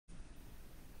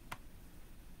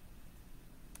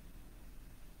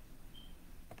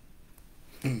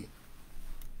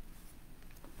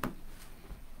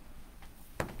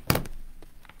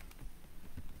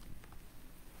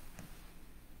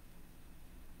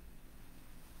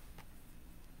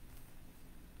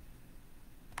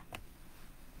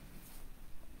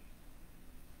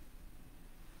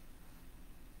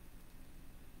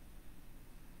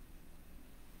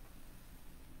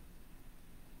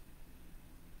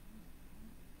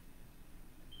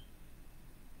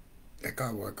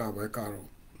ẹ káàárọ̀.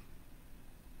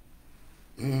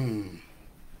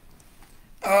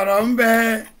 Ọ̀rọ̀ ń bẹ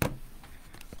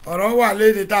ọ̀rọ̀ wà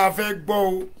léde tá a fẹ́ gbọ́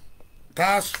o tá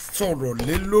a sọ̀rọ̀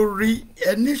lé lórí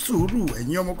ẹ ní sùúrù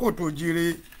ẹ̀yin ọmọ kò tó jíire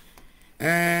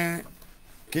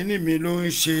kíní mi ló ń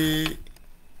ṣe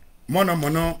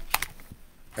mọ̀nàmọ́ná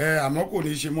àmọ́ kò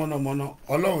ní ṣe mọ̀nàmọ́ná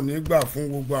Ọlọ́run ní gbà fún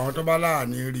gbogbo àwọn tó bá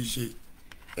láàánú rí ṣe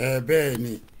bẹ́ẹ̀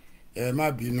ni ẹ má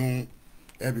bínú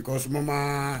because mo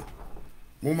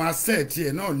máa set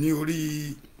ẹ náà ní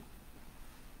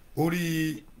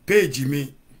orí péèjì mi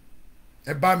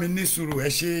ẹ bá mi ní sùúrù ẹ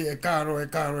ṣe ẹ káàárọ̀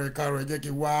ẹ jẹ́ kí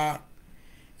n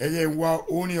wá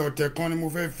orin ọ̀tẹ̀ kan ni mo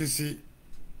fẹ́ fi sí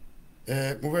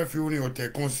mo fẹ́ fi orin ọ̀tẹ̀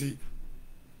kan sí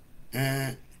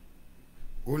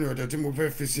orin ọ̀tẹ̀ tí mo fẹ́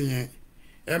fi sí yẹn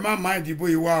ẹ má má ìdìbò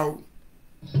ìwá o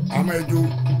àmọ́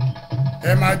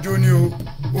ẹ má jó ni o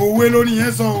òwe lórí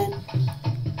yẹn sọ o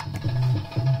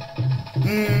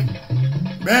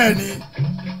bẹ́ẹ̀ ni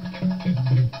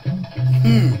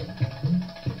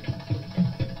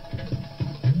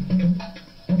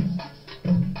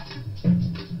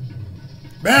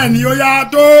bẹ́ẹ̀ ni ó yá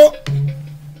tó.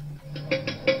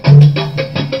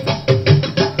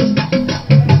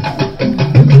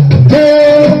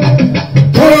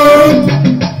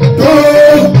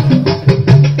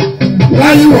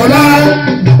 Láyíwọlá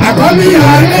àkọ́bí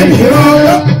alẹ́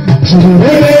mìíràn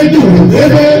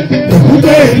jùrùwéré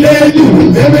èkúté ilé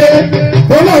jùrùwéré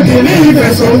olóògì ní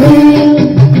ìfẹsọ̀mú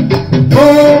tó.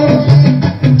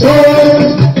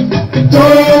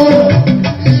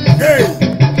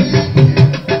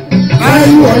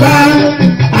 Láyíwọlá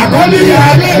àkọ́bí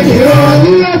alẹ́ mìíràn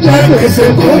jẹ́ gbèsè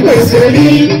kó gbèsè rí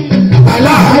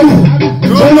aláàrù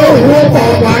tó lóun ó kọ̀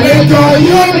wálẹ́jọ́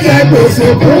yóò jẹ́ gbèsè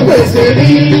kó gbèsè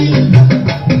rí.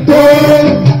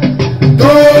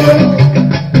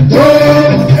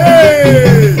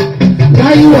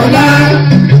 Láyíwọlá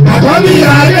àkọ́bí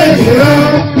alẹ́ mìíràn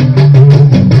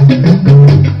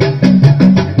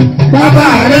bàbá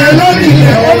rẹ̀ lórí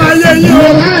ilẹ̀ ó máa yé yín o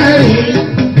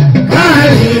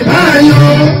máa yọ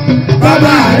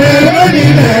bàbá rẹ̀ lórí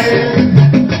ilẹ̀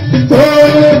tó.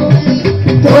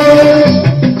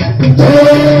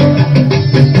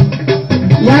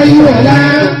 Láyíwọlá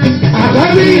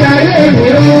àkọ́bí alẹ́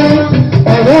mìíràn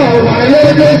ọ̀rọ̀ wà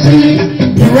lóde sí.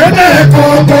 Ìwé náà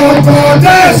kọ̀ọ̀kọ̀ọ̀kọ̀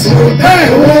tẹ̀sùn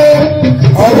tẹ̀wọ́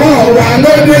ọ̀rọ̀ wà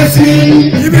lóde sí.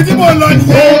 Ibi tí mo lọ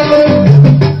nìyẹn.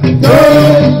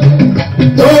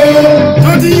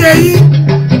 Tó ti yé yín.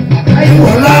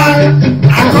 Láyíwọlá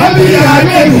àkọ́bí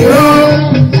alẹ́ mìíràn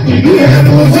ìlú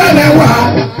ẹ̀kú sẹ́lẹ̀ wà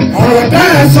ọ̀rọ̀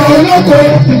tẹ̀sán olóko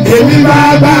èmi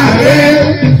bàbá rẹ̀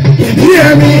ìdí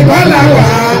ẹ̀mí bọ́lá wà.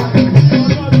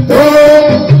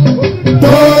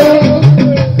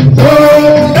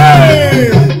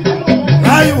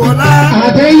 Láyíwọlá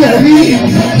Adéyẹmí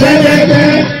jẹ́jẹ́jẹ́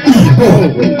ìbò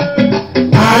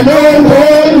àlówó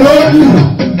lódù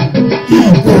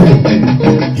ìbò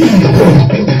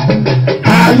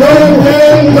àlówó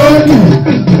lódù.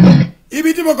 ibi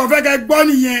tí mo kàn fẹ́ kẹ́ gbọ́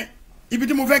nìyẹn ibi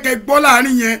tí mo fẹ́ kẹ́ gbọ́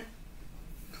láàrin yẹn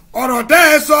ọ̀rọ̀ tẹ́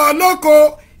ẹ sọ lóko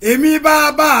èmi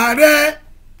bàbá rẹ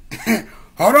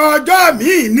ọ̀rọ̀ ọjọ́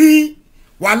mi ní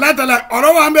wà látàlá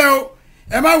ọ̀rọ̀ wa ń bẹ o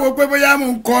ẹ má wo pé bóyá mo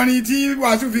ń kọrin tí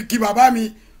wàásù fi kí bàbá mi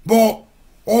bọ̀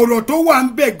ọ̀rọ̀ tó wà ń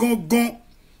bẹ gangan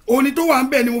oní tó wà ń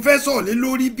bẹ ni mo fẹ́ sọ̀rọ̀ lé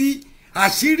lórí bí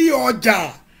àṣírí ọjà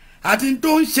àti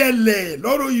tó ń ṣẹlẹ̀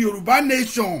lọ́rọ̀ Yorùbá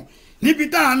nation níbi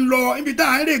tá à ń lọ níbi tá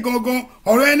à ń rè gangan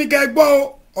ọ̀rọ̀ ẹni kẹ́ gbọ́ o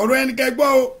ọ̀rọ̀ ẹni kẹ́ gbọ́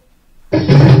o.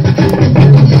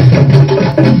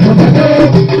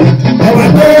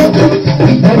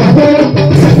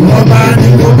 ọba ni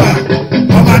mo bá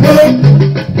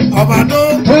ọba tó.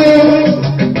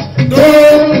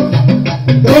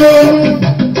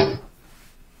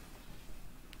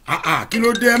 Kí ló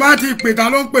dé ẹ má ti pè ta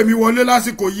ló ń pè mí wọlé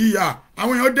lásìkò yìí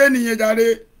àwọn èèyàn dé nìyẹn jàre.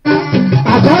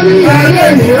 àkọ́bí alẹ́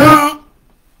mìíràn.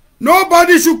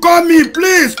 Nobody should call me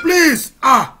please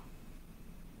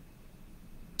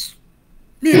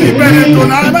mi ní bẹ̀rẹ̀ tó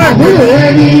náà bẹ́ẹ̀. àbúrò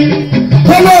ẹni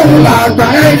tọ́lọ́run làgbà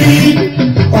ẹni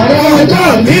ọ̀rọ̀ ọjọ́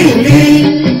mi ní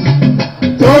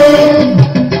tó.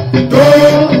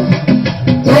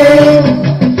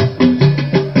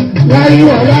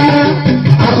 Láyíwọlá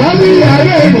àkọ́bí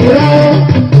alẹ́ mìíràn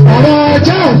ọ̀rọ̀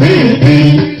ọjọ́ mi ní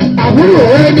àbúrò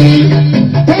ẹni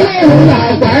tọ́lọ́run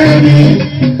làgbà ẹni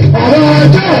ọ̀rọ̀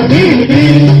ọjọ́ mi ní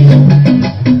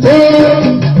tó.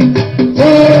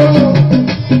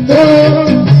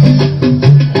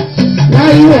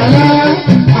 Láyíwọlá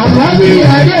àkọ́bí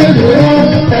alẹ́ mìíràn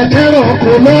ẹ̀kẹ́rọ̀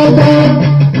kò lọ́gbọ́n.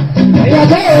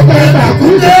 Yàtọ̀ òpẹ́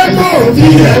tàkúndé kò fi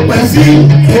ẹ̀pẹ̀ sí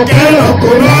ẹ̀kẹ́rọ̀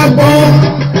kò lọ́gbọ́n.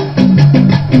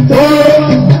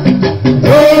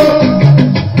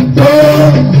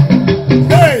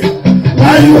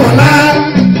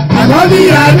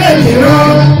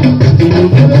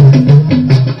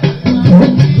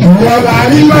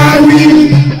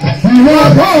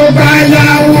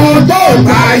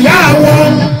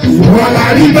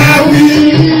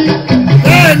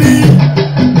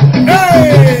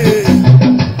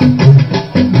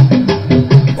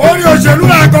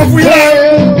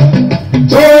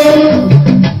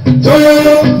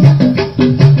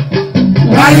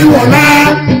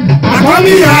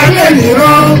 alẹ́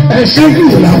nìran ẹ̀ṣin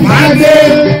fìlà máa dé.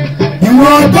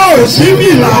 Ìwọ̀n tó ṣí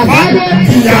fìlà máa dé.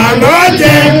 Ìyá ló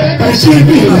jẹ ẹ̀ṣin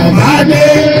fìlà máa dé.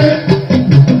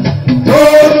 Tó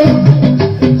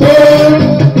tó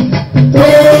tó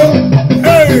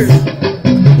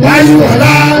wáyé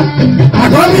wọ̀lá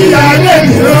àkọ́bí alẹ́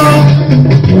nìran.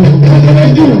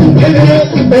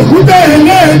 Èkúté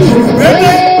ilé ìdùnnú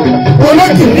pété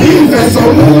olókìní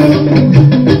ìfẹsọ̀mú.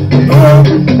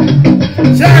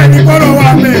 Ṣé ẹni kọ́rọ̀ wà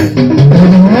bẹ́ẹ̀?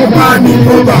 Ọba ní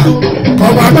ọba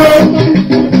ọba tó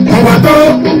ọba tó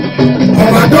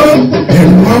ọba tó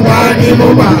ẹ̀rù ọba ní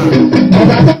ọba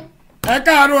ọba tó. Ẹ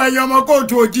káàárọ̀ ẹ̀yin ọmọ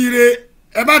kóòtù òjíire,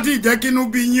 ẹ bá ti jẹ́ kínú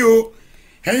bí yín o.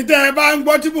 Ẹ̀yin tẹ́ ẹ bá ń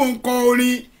gbọ́ tí mò ń kọ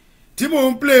orin tí mò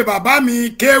ń play bàbá mi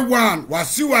K1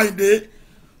 Wàsíù Àyìndé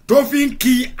tó fi ń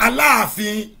kí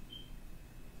Aláàfin.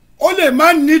 Ó lè má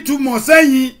nítumọ̀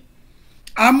sẹ́yìn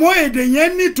àmọ́ èdè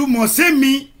yẹn nítumọ̀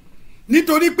sẹ́mi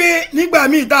nítorí pé nígbà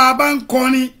míì tá a bá ń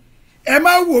kọrin ẹ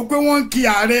má wò pé wọ́n ń kí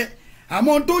ààrẹ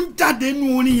àmọ́ tó ń jáde nínú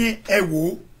orin yẹn ẹ wò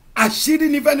ó àṣírí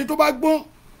ní fẹ́ni tó bá gbọ́n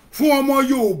fún ọmọ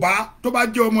Yorùbá tó bá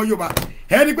jẹ́ ọmọ Yorùbá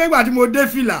ẹ rí pé ìgbà tí mo dé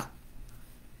fìlà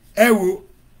ẹ wò ó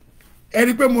ẹ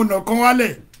rí pé mo nà kan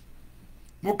wálẹ̀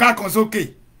mo ká kan sókè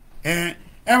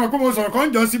ẹ mọ̀ pé mo sọ̀rọ̀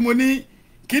kan jọ sí mo ní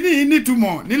kíní yìí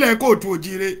nítumọ̀ nílẹ̀ kóòtù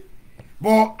òjíire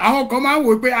bọ̀ àwọn kan máa ń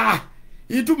wò pé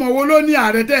ìtumọ̀ wo ló ní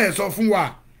ààrẹ tẹ́ ẹ̀ sọ fún wa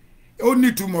ó ní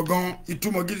ìtumọ̀ gan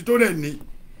ìtumọ̀ gidi tó rẹ̀ ní.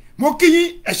 Mo kí yín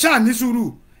ẹ ṣáà ní sùúrù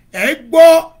ẹ gbọ́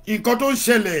nǹkan tó ń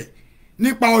ṣẹlẹ̀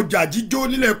nípa ọjà jíjó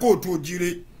nílẹ̀ kóòtù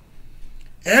òjíire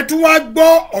ẹ tún wá gbọ́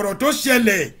ọ̀rọ̀ tó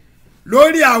ṣẹlẹ̀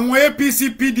lórí àwọn APC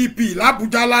PDP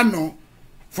l'Àbújá lánàá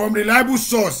from reliable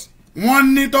source wọ́n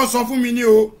ní tó sọ fún mi ní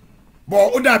o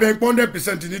bọ̀ ó dàbẹ̀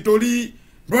 100% nítorí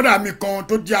brọ́dà mi kan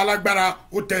tó jẹ́ alágbára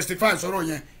ó testify sọ̀rọ̀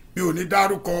yẹn mi ò ní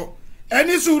dárúkọ ẹ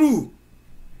ní sùúrù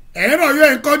ẹ̀rọ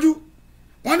yóò ń kọjú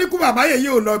wọ́n ní kú bàbá yèyé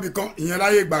ò lọ ibì kan ìyẹn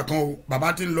láyé ìgbà kan o bàbá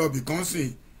tí ń lọ ibì kan sìn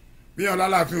bí wọn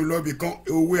lálàáfin ò lọ ibì kan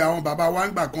òwe àwọn bàbá wa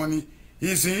ń gbà kan ni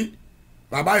ìsìn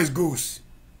bàbá is goes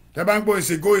tẹ bá ń gbọ́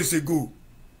ìṣègò ìṣègò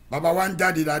bàbá wa ń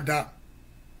jáde dáadáa.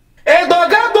 Ètò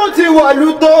kẹ́tù ti wọ̀lú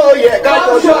tó yẹ ká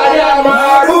ṣoṣo àrẹ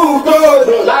àmàrú tó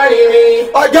dùn lárinrin.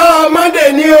 Ọjọ́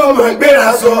Monday ni ó mọ̀ gbéra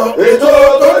sọ. Ètò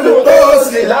tó dùn tó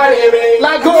sì lárinrin.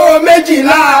 Láago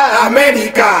méjìlá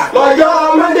Amẹ́ríkà. Lọ́jọ́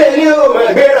Monday ni ó mọ̀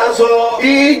gbéra sọ.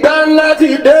 Ìgbà ńlá ti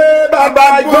dé bàbá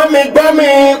gbọ́mi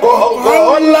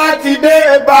kọ̀ọ̀kan ńlá ti dé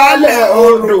baálẹ̀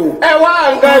odò. Ẹ wá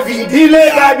nǹkan fìdílé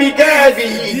tàbí kẹ́ẹ̀fì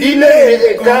ìdílé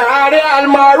kan. Àrẹ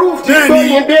àmàrú ti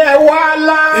gbóyin dé wá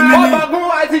lá. Ọba gún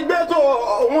wa ti gbẹ́tò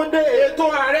òun dé ètò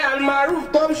ààrẹ almaroof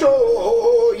top show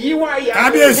yìí wá yà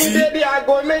ní dédé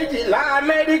aago 12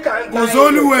 Amẹ́ríkà ń ta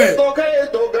ètò kan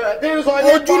tí ń sọ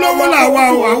nípa ojúlówó làwa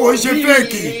o àwọn ṣe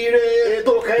fẹ́ẹ̀kì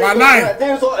wàláì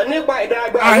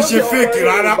à ń ṣe fẹ́ẹ̀kì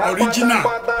rárá original.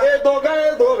 ètò kan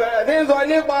tí ń sọ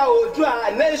nípa ojú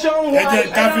nation wide. ẹ jẹ́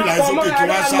káfíńlà ìsókè tí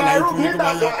wàá ṣàlàyé fún mi tó bá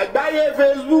yá. àgbáyé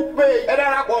Facebook page ẹ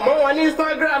darapọ̀ mọ́ wọn ní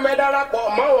Instagram ẹ darapọ̀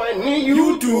mọ́ wọn ní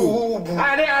YouTube.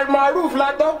 ààrẹ almaroof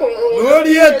látọkùn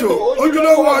lórí ètò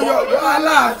ojúlówó Ọ̀yọ́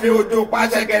Aláàfin Òjó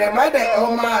pàṣẹ gẹrẹmọdé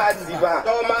ọmọ Àtìbà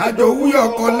àjòwúyọ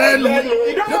kọ lẹ́nu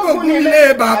nígbòkú ilé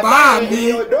bàbá mi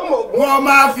wọ́n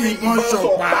máa fi ìkan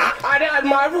ṣọ̀pá. ààrẹ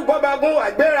almaroof gbọ́bagún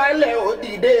àgbéra ilẹ̀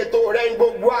òdìdé ètò rẹ̀ ń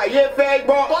gbogbo ayé fẹ́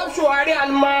gbọ́. tọ́ṣù ààrẹ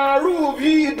almaroof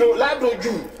yìí dùn ládùn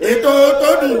jù. ètò tó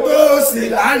dùn tó sì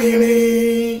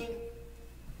lárinrin.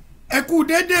 ẹ kú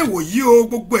déédé wòyí o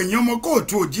gbogbo ẹ̀yin ọmọ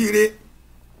kóòtù òjíire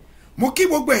mo kí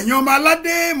gbogbo ẹ̀yin ọmọ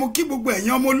aládé mo kí gbogbo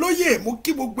ẹ̀yin ọmọ olóyè mo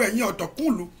kí gbogbo ẹ̀yin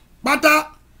ọ̀tọ̀kùnlú pátá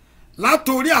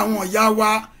látòrí àwọn ìyá wa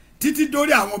títí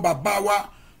dórí àwọn bàbá wa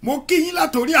mo kí yín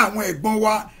látòrí àwọn ẹ̀gbọ́n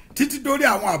wa títí dórí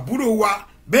àwọn àbúrò wa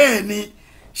bẹ́ẹ̀ ni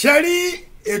ṣe rí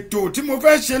ètò tí mo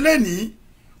fẹ́ ṣe lénìí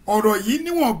ọ̀rọ̀ yìí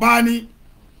níwọ̀nba ni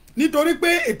nítorí pé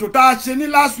ètò tá a ṣe ní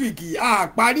last week a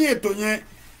parí ètò yẹn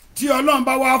tí ọlọ́run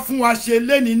bá wá fún wa ṣe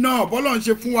lénìí náà bọ́lọ́run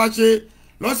ṣe fún wa ṣe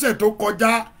lọ́sẹ̀ tó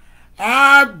kọjá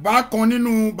àgbà kan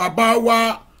nínú bàbá wa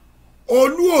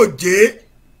Olúòjé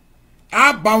á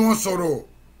bá wọn sọ̀rọ̀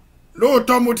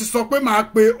lóòótọ́ mo ti sọ pé màá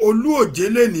pe Olúòjé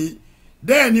lénìí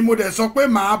bẹ́ẹ̀ ni mo dẹ̀ sọ pé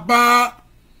màá bá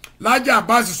Lájà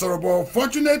Abbas sọ̀rọ̀ but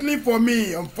unfortunately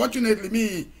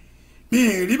mi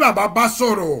rí bàbá bá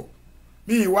sọ̀rọ̀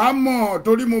mi wá mọ̀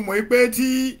torí mo mọ̀ pé tí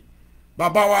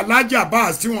bàbá wa Lájà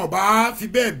Abbas tí wọ́n bá fi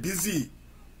bẹ́ẹ̀ bízì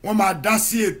wọ́n máa dá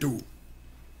sí ètò.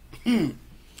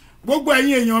 Gbogbo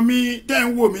ẹ̀yin èèyàn mi tẹ́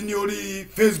ń wò mí ní orí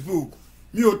Facebook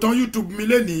mi ò tán YouTube mi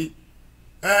lénìí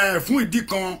fún ìdí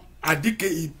kan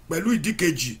pẹ̀lú ìdí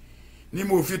kejì ni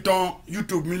mo fi tán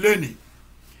YouTube mi lénìí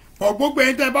for gbogbo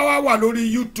ẹ̀yin tẹ́ bá wà lórí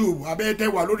YouTube àbẹ́ tẹ́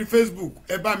wà lórí Facebook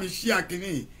ẹ bá mi share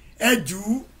kíní ẹ jù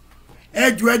ẹ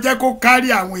jẹ́ kó kárí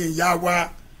àwọn èèyàn wa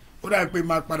ó dà pé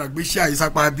máa padà gbé ṣe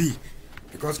àyíṣápá bíi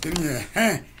because kìíní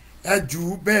yẹn ẹ jù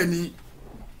ú bẹ́ẹ̀ ni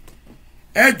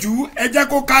ẹ jù ú ẹ jẹ́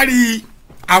kó kárí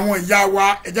àwọn ìyá wa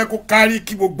ẹ jẹ́ kó kárí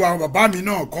kí gbogbo àwọn bàbá mi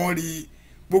náà kàn rí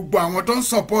gbogbo àwọn tó ń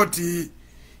sọpọ́ọ̀tì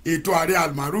ètò Ààrẹ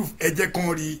Almaroof ẹ jẹ́ kàn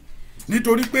rí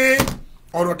nítorí pé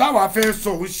ọ̀rọ̀ táwa fẹ́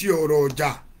sọ ń ṣe ọ̀rọ̀ ọjà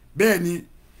bẹ́ẹ̀ ni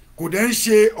kò dẹ̀ ń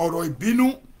ṣe ọ̀rọ̀ ìbínú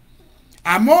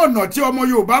àmọ́ ọ̀nà tí ọmọ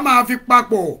Yorùbá máa fi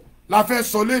papọ̀ la fẹ́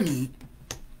sọ lénìí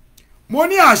mo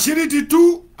ní àṣírí ti tú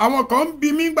àwọn kan ń bi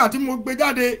mí gbà tí mo gbé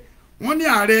jáde wọ́n ní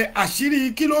ààrẹ àṣírí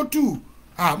kí ló tú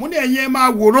àmú ní ẹ̀yin ẹ máa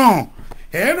wòran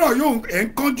ẹ̀rọ yóò ẹ̀ ń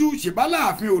kánjú ṣèbálà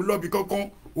ààfin ò lọ́bi kankan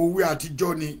òwe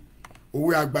àtijọ́ ni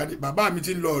òwe àgbà ni bàbá mi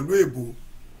ti ń lọ ìlú èbó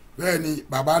bẹ́ẹ̀ ni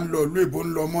bàbá ń lọ ìlú èbó ń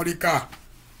lọ mọ́ríkà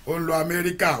ó ń lọ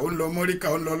Amẹ́ríkà ó ń lọ mọ́ríkà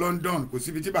ó ń lọ London kò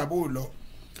síbi tí bàbá ò lọ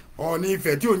Ọọ̀ni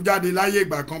Ifẹ̀ tí ò ń jáde láyé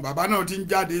ìgbà kan bàbá náà ti ń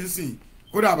jáde ń sìn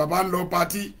kódà bàbá ń lọ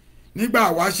patí nígbà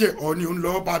wáṣẹ̀ Ọọ̀ni ò ń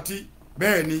lọ patí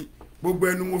bẹ́ẹ̀ ni gbogbo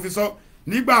ẹnu mo fi sọ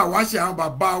nígbà wáṣẹ̀ àwọn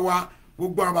bàbá wa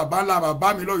gbogbo àwọn bàbá ńlá bàbá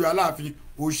mi lọ́yọ̀ Aláàfin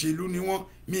òṣèlú ni wọ́n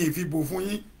mi ì fi bò fún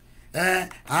yín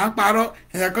à ń parọ́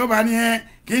ẹ̀kọ́ bá ní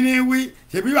kí ni wí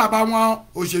ṣèbí bàbá wọn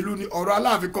òṣèlú ni ọ̀rọ̀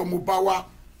Aláàfin kan mo bá wa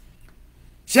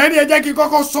ṣẹ́rí ẹ jẹ́ kí n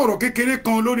kọ́kọ́ sọ̀rọ̀ kékeré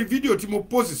kan lórí fídíò tí mo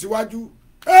post síwájú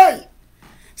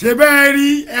ṣe bẹ́ẹ̀ rí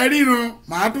ẹ ríran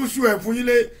màá tún ṣú ẹ̀ fún yín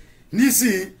lé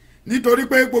nísìn nítorí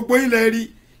pé gbogbo yín lẹ rí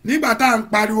nígbà tá à ń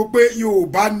pariwo pé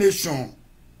Yorùbá nation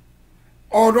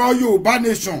ọ̀rọ̀ Yorùbá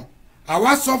nation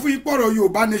àwa sọ fún yín pọ̀rọ̀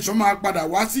Yorùbá nation máa padà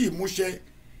wá sí ìmúṣẹ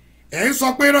ẹ̀ ń sọ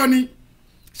pé rọ́ ni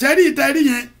ṣe rí ìtẹ́rí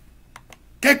yẹn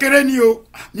kékeré ni o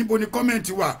níbo ni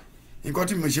kọ́mẹ̀ntì wà nǹkan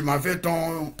tí mo ṣe máa fẹ́ tán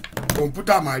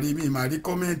kọ̀ǹpútà màá rí mi màá rí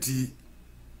kọ́mẹ̀ntì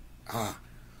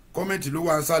kọ́mẹ̀ntì ló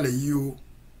wà ń sàlẹ̀ yìí o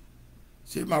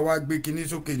ṣé màá wá gbé kinní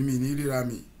sókè mi ní ríra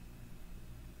mi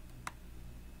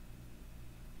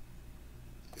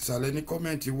ìsàlẹ̀ ní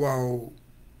kọ́mẹ̀ntì wà o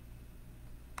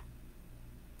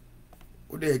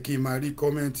ó dẹ̀ kí n máa rí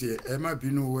kọ́mẹ̀ntì ẹ má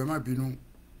bínú ẹ má bínú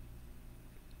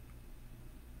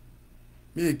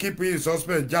mi ì keep in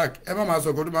suspense Jack ẹ má máa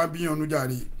sọ̀kọ́ tó máa ń bíyànjú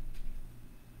jàre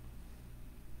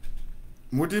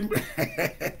mo ti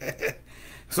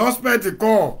suspect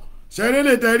kọ́ ṣeré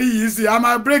lè tẹ̀rí yìí sí a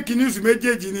máa break news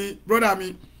méjèèjì ni brother mi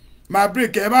máa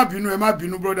break ẹ má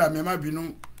bínú brother mi ẹ má bínú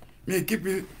mi keep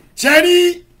it ṣẹ́rí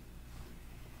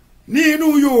ní inú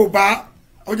Yorùbá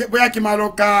ó jẹ́ bóyá kí n máa lọ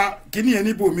ka kíní ẹ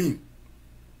níbòmí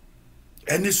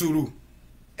ẹ ní sùúrù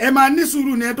ẹ máa ní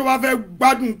sùúrù ni ẹ tó bá fẹ́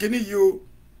gbádùn kíní yìí o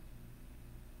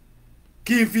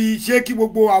kí n fi ṣe kí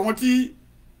gbogbo àwọn tí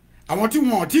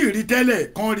wọ́n ti rí tẹ́lẹ̀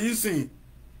kan rí sìn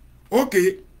ok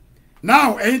now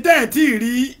ẹ̀yin tẹ́ ẹ̀ tí ì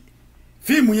rí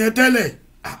fíìmù yẹn tẹ́lẹ̀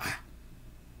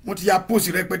mo ti ya post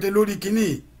rẹpẹtẹ lórí kínní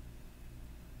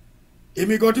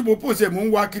èmi gan tí mo post ẹ̀ mò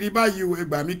ń wá kiri báyìí o ẹ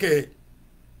gbà mí kẹ́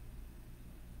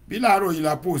bí láàárọ̀ yìí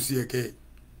la post ẹ̀ kẹ́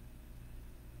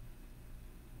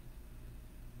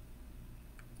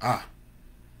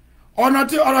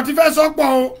ọ̀rọ̀ tí fẹ́ sọ́pọ̀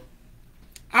o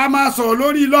a máa sọ̀rọ̀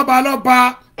lórí lọ́balọ́ba.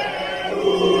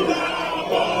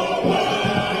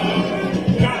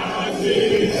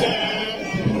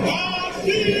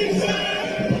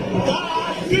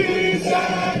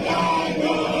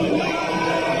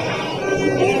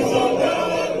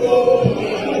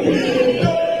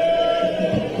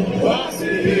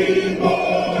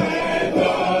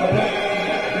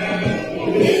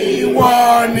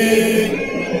 Ni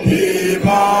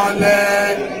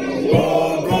ìmọ̀lẹ̀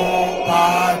ògo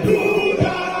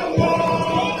àdúrà wọn.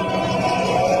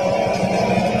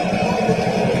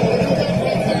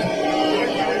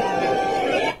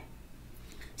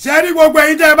 ṣe rí gbogbo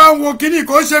ẹ̀yin tẹ́ bá ń wo kíní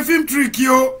kò ń ṣe film trick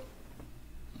o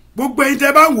gbogbo ẹ̀yin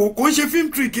tẹ́ bá ń wo kò ń ṣe film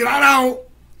trick rárá o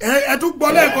ẹ tún gbọ́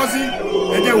lẹ́ẹ̀kan sí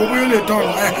ẹ jẹ́ wo bóyá ó lè tọrọ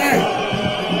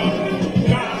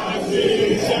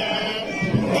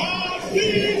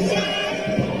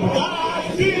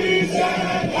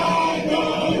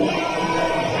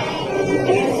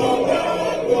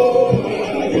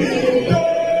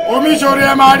omi ṣòro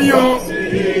ẹ máa rí o.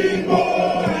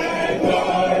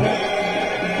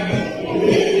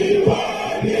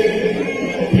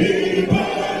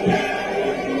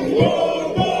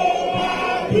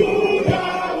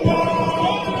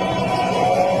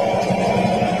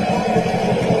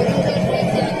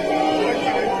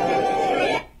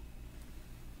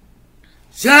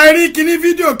 ṣe rí kíní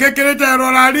fídíò kékeré tẹ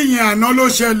rọra rí yẹn àná ló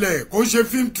ṣẹlẹ̀ kó ṣe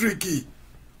film trick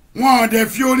wọn ò dẹ̀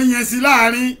fi orin yẹn sí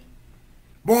láàrin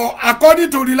but according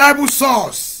to reliable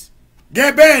source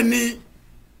gẹ́gẹ́ bẹ́ẹ̀ ni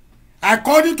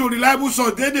according to reliable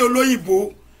source dédé olóyìnbó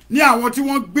ní àwọn tí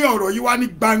wọ́n gbé ọ̀rọ̀ yìí wá ní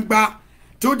gbangba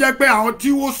tí ó jẹ́ pé àwọn tí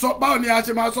wọ́n sọ báwo ni a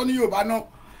ṣe máa sọ ní Yorùbá náà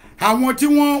àwọn tí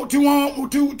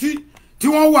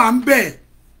wọ́n wà ń bẹ̀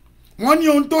wọ́n ní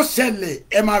ohun tó ṣẹlẹ̀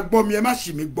ẹ máa gbọ́ mi ẹ má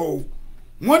ṣì mí gbọ́ o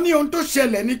wọ́n ní ohun tó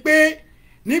ṣẹlẹ̀ ni pé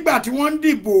nígbà tí wọ́n ń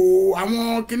dìbò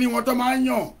àwọn kinní wọn tó máa ń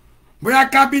yàn bóyá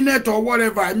cabinet or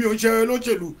whatever mi ò ń ṣe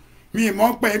olóṣèlú mi ì mọ̀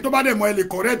pé tó bá dẹ̀ mọ́ ẹ lè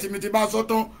correct mi ti bá sọ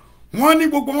tán wọ́n ní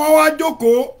gbogbo wọn wá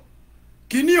jókòó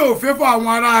kíní ò fẹ́ fún àwọn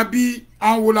ará bí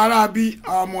àwọn wo lára bí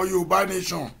àwọn ọmọ Yorùbá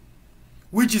nation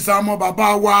which is àwọn bàbá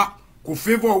wa kò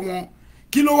favour wọn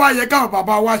kí ló wá yẹ káwọn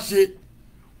bàbá wa ṣe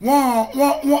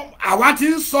wọ́n àwa ti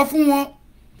ń sọ fún wọn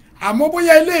àmọ́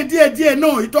bóyá ilé díẹ̀díẹ̀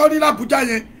náà ìtọ́rí làbújá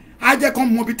yẹn á jẹ́ kán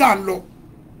mọ ibi tá à ń lọ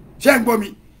ṣé ń gbọ́ mi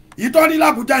ìtọ́rí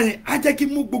làbújá yẹn á jẹ́ kí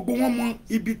mú gbogbo wọn mọ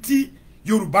ibi tí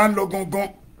Yorùbá ń lọ gangan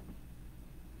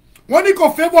wọ́n ní kò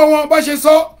favour wọn bá ṣe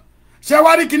sọ ṣé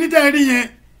wá rí kíní tẹ́ ẹ rí yẹn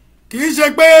kì í ṣe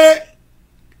pé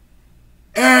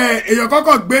èèyàn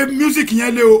kọ́kọ́ gbé music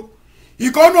yẹn lé o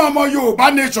ìkọ́nù ọmọ Yorùbá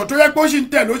nation tó yẹ pé ó sì ń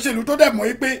tẹ̀ lóṣèlú tó dẹ̀ mọ̀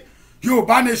yí pé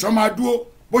Yorùbá nation máa dúró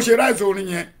bó ṣe ráìsì orin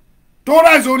yẹn tó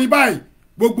ráìsì orin báyìí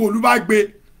gbogbo òlú bá gbé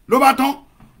ló bá tán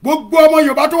gbogbo ọmọ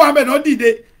Yorùbá tó wà ń bẹ̀ náà dìde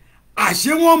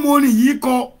àṣé wọ́n mọ orin yìí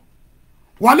kọ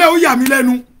wálé ó yà mí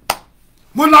lẹ́nu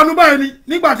mo lanu báyìí ni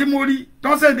nígbà tí mo rí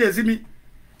tán sẹ́ndẹ̀ sí mi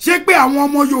ṣé pé àwọn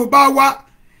ọmọ Yorùbá wa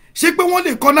ṣé pé wọ́n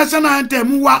lè kọ national anthem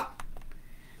wa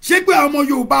ṣé pé àwọn ọmọ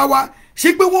Yorùbá wa ṣé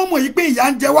pé wọ́n mọ̀ yìí pé ìyà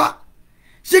ń jẹ wá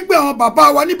ṣé pé àwọn bàbá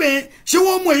wa níbẹ̀ ṣé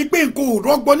wọ́n mọ̀ yìí pé nǹkan ò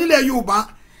rọ́gbọ nílẹ̀ Yorùbá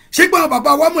ṣé pé àwọn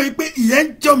bàbá wa mọ̀ yìí pé ìyẹn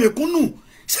ń jẹ mẹ̀kúnnù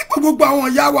ṣé pé gbogbo àwọn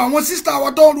ìyá wa àwọn sísítà wa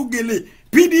tó ń ru gèlè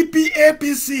PDP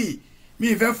APC mi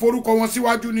ì fẹ́ forúkọ wọn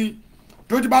síwájú ni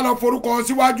tó ti bá lọ forúkọ wọn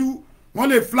síwájú wọ́n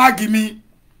lè flag mi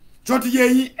tó ti yé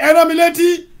yín ẹ rán mi létí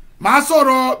màá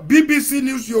sọ̀rọ̀ BBC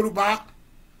News Yorùbá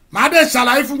màá dẹ̀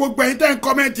ṣàlàyé fún gbogbo ẹ̀yin tẹ́ ń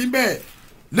kọ́mẹ́ǹtì bẹ́ẹ̀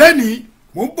lẹ́nìí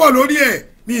mò ń bọ̀ lórí ẹ̀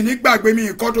mi ní gbàgbé mi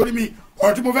nǹkan torí mi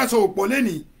ọ̀rọ̀ tí mo fẹ́ sọ òpó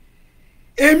lẹ́nìí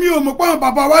èmi ò mọ̀ pé àwọn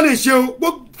bàbá wa lè ṣe o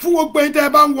fún gbogbo ẹ̀yin tẹ́ ẹ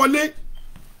bá ń wọlé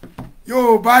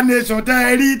Yorùbá nation tẹ́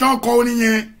ẹ rí tán kọ orin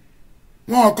yẹn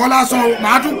wọn ò kọ́ lásán o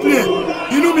màá tún pè é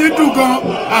inú mi dùn gan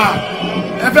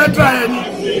ẹ fẹ́ tra ẹ ni.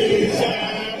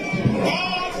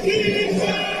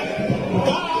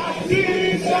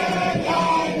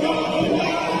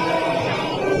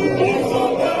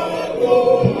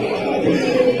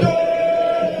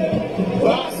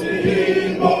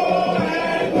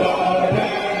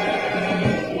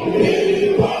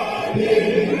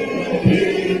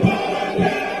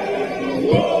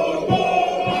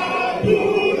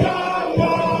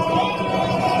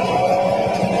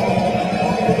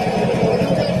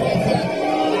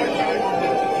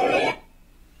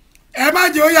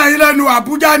 ó yà yín lẹ́nu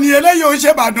Àbújá ni eléyìí ò ń ṣe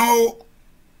Ìbàdàn o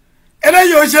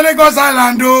eléyìí ò ń ṣe Lagos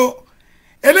Island o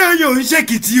eléyìí ò ń ṣe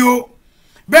Èkìtì o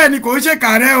bẹ́ẹ̀ ni kò ń ṣe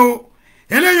Kàrẹ́ o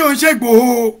eléyìí ò ń ṣe Ìgbòho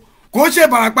o kò ń ṣe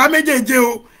Ìbàràpá méjèèje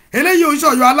o eléyìí ò ń ṣe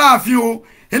Ọ̀yọ́ Aláàfin o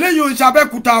eléyìí ò ń ṣe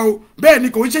Abẹ́òkúta o bẹ́ẹ̀ ni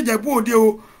kò ń ṣe Ìjẹ̀bú Òde o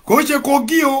kò ń ṣe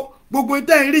Kogi o gbogbo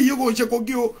ìtẹ́ ìrí yìí kò ń ṣe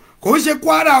Kogi o kò ń ṣe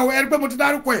Kwara o ẹni pé mo ti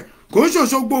dárúkọ ẹ̀ kò ń ṣe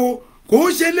Òṣogbo o kò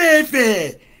ń ṣe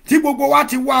Ilé-Ifẹ̀ tí gbogbo wa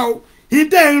ti wá o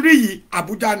ìtẹ́ ìrí yìí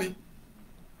Àbújá ni.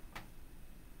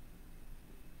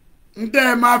 ǹtẹ́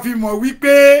ẹ máa fi mọ̀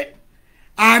wípé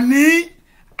àní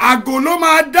àgò ló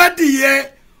máa dádìyẹ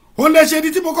ó lè ṣe ní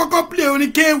tí mo kọ́kọ́ play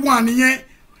orin K1 yẹn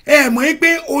ẹ mọ̀ wípé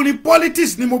orin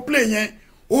politics ni mo play yẹn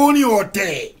orin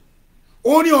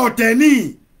ọ̀tẹ̀ ni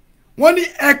wọ́n ní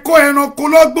ẹ̀kọ́ ẹranko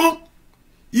lọ́gbọ́n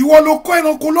ìwọ ló kọ́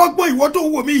ẹranko lọ́gbọ́n ìwọ tó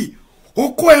wò mí ó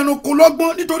kọ́ ẹranko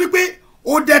lọ́gbọ́n nítorí pé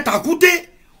ó dẹ tàkúté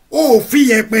ó fi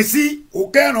yẹ̀pẹ̀ sí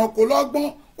òkè ẹranko lọ́gbọ́n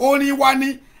orin wa ni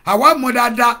àwa mọ̀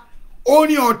dáadáa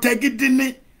orin ọ̀tẹ̀ gidi ni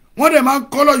wọ́n dẹ̀ máa ń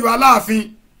kọ́ lọ́yọ̀ Aláàfin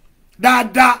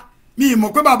dáadáa mi ì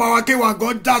mọ̀ pé bàbá wa K1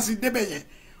 gan dá sí débẹ̀ yẹn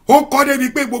ó kọ́ débi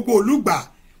pé gbogbo olùgbà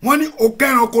wọ́n ní òkè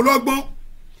ẹranko lọ́gbọ́n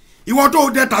ìwọ tó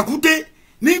dẹ tàkúté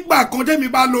nígbà kan tẹ́mi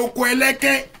bá lo oko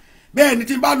ẹlẹ́kẹ́ bẹ́ẹ̀ ni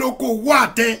tí bá lo oko òwú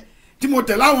àtẹ tí mo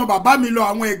tẹ̀lé àwọn bàbá mi lọ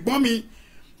àwọn ẹ̀gbọ́n mi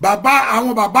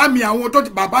àwọn bàbá mi àwọn tó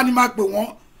ti bàbá ni máa pè wọ́n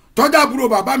tọ́jà búrò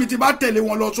bàbá mi ti bá tẹ̀lé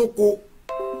wọn lọ sóko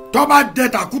tó bá dẹ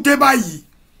tàkúté báyìí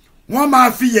wọ́n máa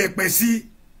fi yẹ̀pẹ̀ sí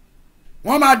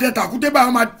wọ́n máa dẹ tàkúté báyìí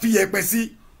wọ́n máa fi yẹ̀pẹ̀ sí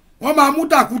wọ́n máa mú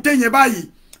tàkúté yẹn báyìí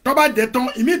tó bá dẹ tán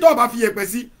ìmí tó bá fi yẹ̀pẹ̀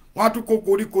sí wọ́n á tún kó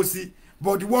koríko sí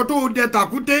bọ̀dìwọ́ tó dẹ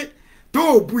tàkúté tó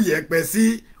bu yẹ̀pẹ̀ sí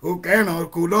òkè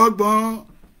ẹranko lọ́gbọ́n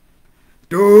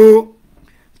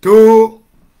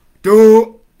tó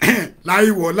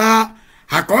láìwọ̀lá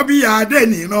àkọ́bí adé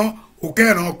nìran òkè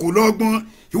ẹranko lọ́gbọ́n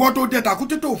ìwọ tó dẹ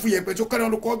tàkúté tó fi yẹ̀pẹ̀ sí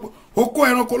òkè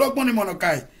ẹranko lọ́gbọ́n ni mọ̀nà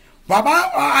káì bàbá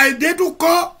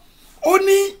àìdédúkọ́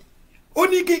ó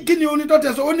ní kí ni oní tó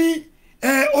tẹ̀sọ́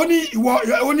ó ní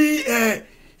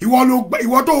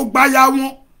ìwọ tó gbáyà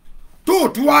wọn tó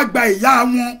tún wá gba ìyá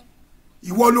wọn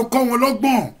ìwọ ló kọ́ wọn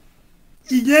lọ́gbọ́n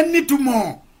ìyẹn nítumọ̀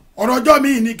ọ̀rọ̀ ọjọ́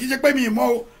mi ní kí ṣe pé mi ìmọ̀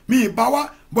mi ìbá wá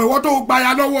bọ̀ ìwọ tó gbáyà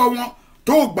lọ́wọ́ wọn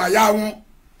tó gbáyà wọn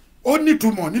ó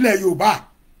nítumọ̀ nílẹ̀ Yorùbá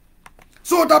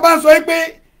so tá bá ń sọ pé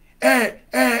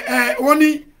wọ́n ní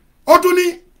ó tún ní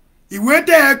ìwé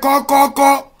tẹ́ ẹ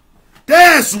kọ́kọ́kọ́ tẹ́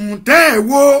ẹ sùn tẹ́ ẹ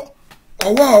wo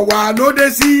ọwọ́ wa ló dé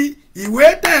sí ìwé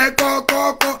tẹ́ ẹ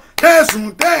kọ́kọ́kọ́ tẹ́ ẹ sùn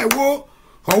tẹ́ ẹ wo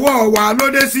ọwọ́ wa ló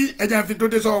dé sí ẹ̀jẹ̀ fi tó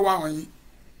dé sọ́wọ́ wa wọ̀nyí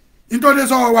ní tó dé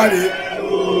sọ́wọ́ wa rèé.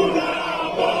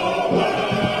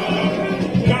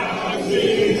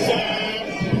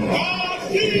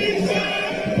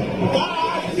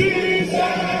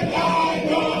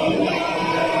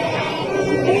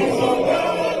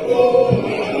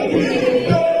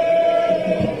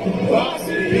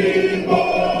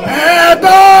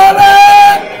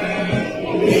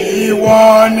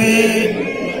 Ìwọ ni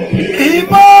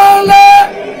ìmọ́lẹ̀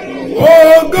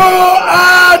ògo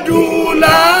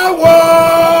adúláwọ̀.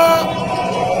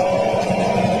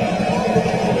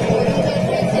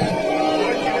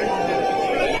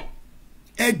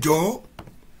 Ẹ jọ̀ọ́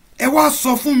ẹ wá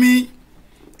sọ fún mi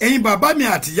ẹ̀yin bàbá mi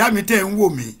àti ìyá mi tẹ́ ń wò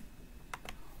mí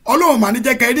Ọlọ́run mà ní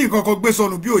jẹ́ ká rí nǹkan kan gbé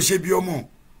sọnù bí ò ṣe bí ọmọ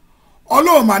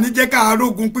Ọlọ́run mà ní jẹ́ ká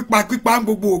arógun pípa ń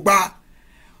gbogbo ògbà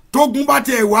tógun bá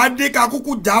tiẹ̀ wá dé ká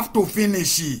kúkú jà tó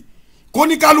finish kó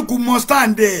ní kálukú mọ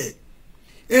stand ẹ̀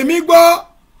èmi gbọ́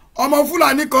ọmọ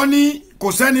Fúlàní kan ní kò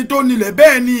sẹ́ni tó nílẹ̀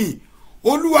bẹ́ẹ̀ ni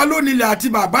Olúwa ló nílẹ̀ àti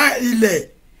bàbá ilẹ̀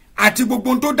àti gbogbo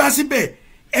ohun tó dá síbẹ̀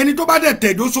ẹni tó bá dẹ̀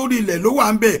tẹ̀dó sórí ilẹ̀ ló wà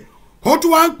ń bẹ̀ ó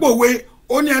tún wá ń pòwe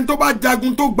ó ní ẹni tó bá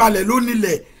jagun tó gbalẹ̀ ló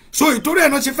nílẹ̀ so ìtorí ẹ̀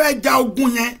náà ṣe fẹ́ ja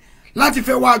ogun yẹn láti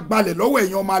fẹ́ wá gbalẹ̀ lọ́wọ́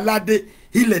èèyàn ọmọ aládé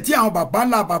ilẹ̀ tí àwọn bàbá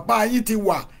ńlá bàbá yín ti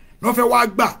wà náà fẹ́ wá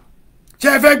gbà ṣé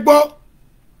ẹ fẹ́ gbọ́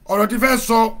ọ̀rọ̀ tí fẹ́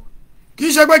sọ kì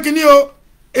í ṣe pé kíní o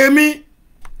èmi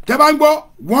tẹ́ bá ń gbọ́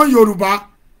wọ́n Yorùbá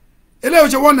eléyìí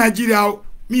ṣe wọ́n Nàìjíríà o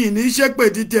mi ì ní ṣe pé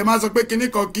títí ẹ máa sọ pé kíní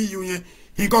kan kí iyùn yẹn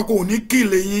nǹkan kò ní kí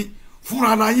ilé yín fúnra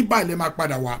ara yín báyìí lè máa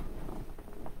padà wá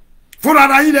fúnra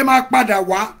ara yín lè máa padà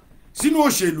wá sínú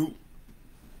òṣèlú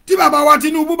tí bàbá wa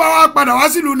Tinubu bá wá padà wá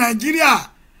sílùú Nàìjíríà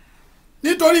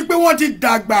nítorí pé wọ́n ti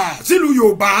dàgbà sílùú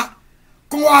Yorùbá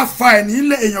kó wá fa ẹ̀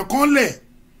nílẹ̀ èèyàn kan lẹ̀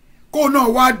kó náà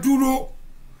wá dúró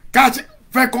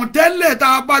fẹ̀kàntẹ́lẹ̀ tá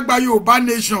a bá gba Yorùbá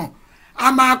nation a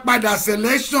máa padà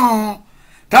selection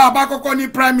tá a bá kọ́kọ́ ní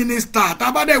prime minister tá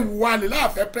a bá dẹ̀ wù wá lè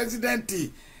láàfẹ́ president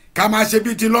ká máa ṣe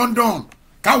bíi ti London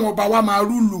káwọn ọba wa máa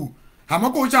rúlù àmọ́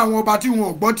kò ṣe àwọn ọba tí wọn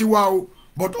ò gbọ́ tiwa o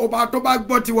but ọba tó bá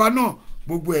gbọ́ tiwa náà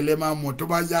gbogbo ẹ̀ lẹ́ máa mọ̀ tó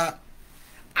bá yá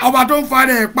ọba tó ń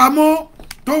farẹ̀ ẹ̀ pamọ́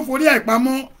tó ń forí ẹ̀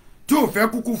pamọ́ tí ò fẹ́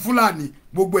kúkú Fúlàní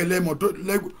gbogbo ẹ̀ lẹ́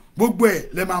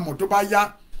máa mọ̀ tó bá yá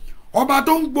ọba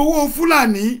tó ń gbowó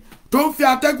Fúlàní tó ń fi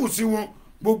atẹ́gùn sí wọn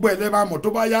gbogbo ẹ̀ lẹ́ máa mọ̀ tó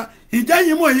bá yá ìjẹ́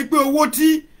yìí mọ̀ yìí pé owó tí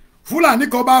Fúlàní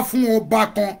kan bá fún ọba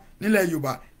kan nílẹ̀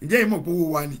Yorùbá ìjẹ́ yìí mọ̀ pé owó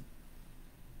wa ni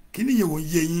kí ni ìyẹ̀wò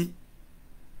yẹ yín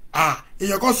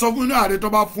èèyàn kan sọ fún inú ààrẹ tó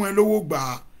bá fún ẹ lówó gbà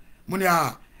á mo ní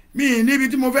mi níbi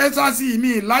tí mo fẹ́ sá sí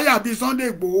mi láyà bíi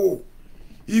Sunday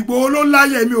Ìgbòho ló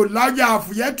láyà mi ò láyà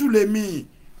àfùyẹ́tù lè mi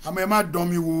àmọ́ ẹ má dán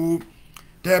mi wò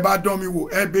tẹ́ ẹ bá dán mi wò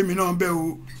ẹ bẹ́ mi náà bẹ́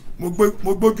o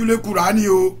mo gbójúlé Kùránì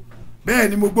o bẹ́ẹ̀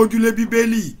ni mo gbójúlé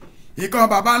Bíbélì nǹkan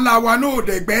bàbá ńlá wa náà ò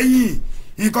dẹ̀gbẹ́yìn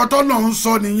nǹkan tó lọ́ ń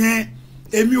sọ nìyẹn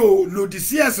èmi ò lòdì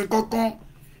sí ẹ̀sìn kankan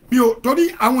mi ò torí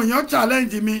àwọn èèyàn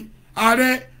challenge mi ààrẹ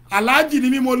aláàjì ni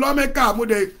mi mo lọ Mẹ́kà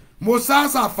mo sá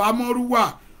Sàfámọ́rúwà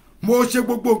mo ṣe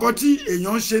gbogbo nǹkan tí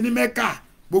èèyàn ń ṣe ní Mẹ́kà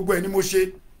gbogbo ẹ̀ ni mo ṣe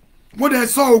mo dẹ̀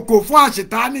sọ òkò fún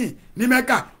àṣetánì ní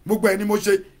Mẹ́kà gbogbo ẹ̀ ni mo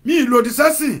ṣe mi ì lòdì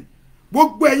sẹ́sìn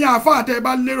gbogbo ẹ̀yin àfáà tẹ́ ẹ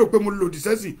bá lérò pé mo lòdì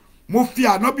sẹ́sìn mo fi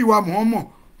ànábì wa Muhammad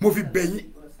mo fi bẹ̀yìn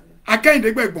Akẹ́yìndé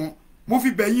Gbẹ̀gbọ́n mo fi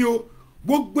bẹ̀yìn o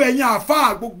gbogbo ẹ̀yin àfáà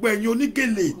gbogbo ẹ̀yin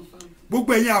onígèlè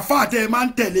gbogbo ẹ̀yin àfáà tẹ́ ẹ máa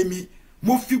ń tẹ̀lé mi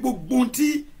mo fi gbogbo ohun tí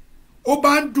ó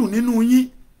bá ń dùn nínú yín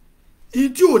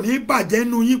ihun tí ò ní bàjẹ́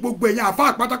nínú yín gbogbo ẹ̀yin àfáà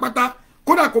pátápátá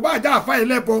kódà kò bá já àfáà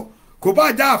ẹlẹ́bọ kò bá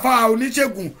já àfáà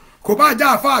oníṣègùn kò bá já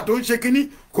àfáà tó ń ṣe kínní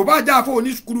kò bá já àfáà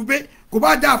oníṣkurubé kò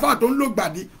bá já àfáà tó ń lò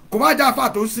gbàdí kò bá já àfáà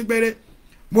tó ń sín gbẹ́rẹ́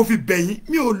mo fi bẹ̀yìn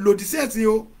mi ò lòdì sí ẹ̀sìn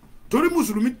o torí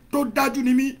mùsùlùmí tó dájú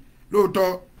ni mí lóòótọ́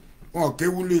wọn ò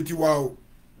kéwú lé tiwa o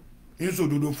ń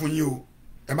sòdodo fún yín o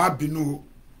ẹ má bínú o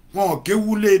wọn ò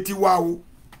kéwú lé tiwa o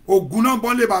Ògún náà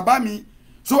bọ́n lé bàbá mi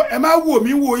so ẹ má wò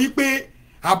mí wò yí pé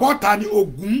àbọ̀tà ni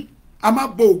Ògún a má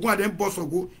bọ Ògún àdé ń bọ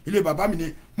Ṣàngó ilé bàbá mi ni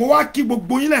mo wá kí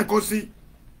gbogbo yín lẹ́ẹ̀kan sí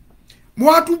mo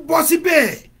wá tún bọ́ síbẹ̀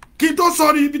kí n tó sọ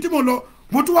ní ibi tí mo lọ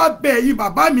mo tún wá bẹ̀ ẹ̀yin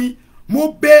bàbá mi mo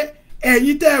bẹ̀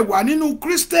ẹ̀yin tẹ́ ẹ wà nínú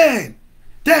Christian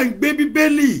tẹ́ ẹ ń gbé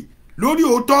Bíbélì lórí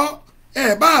òótọ́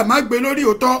ẹ bá má gbé lórí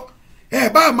òótọ́ ẹ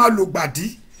bá má lò gbàdí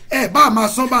ẹ bá má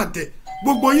sán bàǹtẹ̀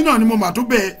gbogbo yín náà ni mo mà tún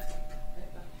bẹ̀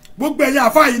gbogbo ẹ̀yin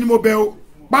àfáà yìí ni mo bẹ̀ o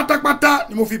pátápátá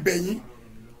ni mo fi bẹ̀ yín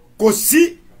kò sí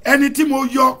ẹni tí mo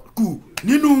yọ kù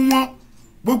nínú wọn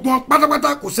gbogbo wọn pátápátá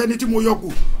kò sẹ́ni tí mo yọ kù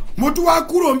mo tún wá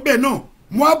kúrò ńbẹ̀ náà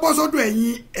mo á bọ́ sọ́dọ̀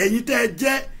ẹ̀yin tẹ́ ẹ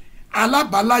jẹ́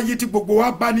alábàáláyé tí gbogbo wa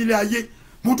bá nílé ayé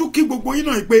mo tún kí gbogbo yín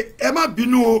náà pé ẹ má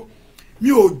bínú o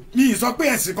mi ì sọ pé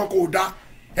ẹ̀sìn kankan ò da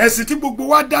ẹ̀sìn tí gbogbo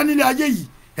wa dá nílé ayé yìí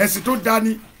ẹ̀sìn tó da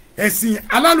ni ẹ̀sìn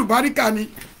alálùbáríkà ni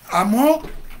àmọ́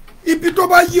ibi tó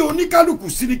bá yí oníkálukú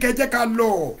sí ni kẹjẹ́ ká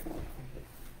lọ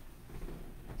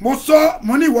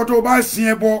mo ní ìwọ tó bá sin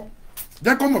ẹbọ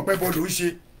jẹ́ kó mọ̀ pé ẹbọ ló ń ṣe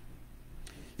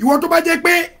ìwọ tó bá jẹ́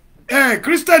pé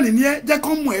kírísítẹ́nì ni ẹ jẹ́ kó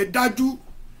mọ̀ ẹ́ dájú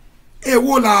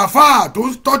èwo làáfàá tó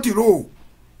ń tọ́tìrò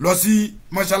lọ sí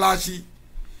mọ́ṣáláṣí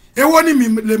èwo ni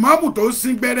lèmọ́mù tó ń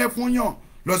sín gbẹ́rẹ́ fún yàn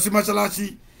lọ sí mọ́ṣáláṣí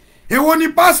èwo ni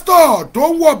pásítọ̀ tó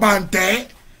ń wọ̀ bàǹtẹ́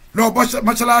lọ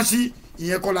mọ́ṣáláṣí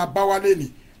ìyẹn kọ́ la bá wálé ni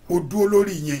ó dúró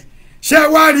lórí ìyẹn ṣé ẹ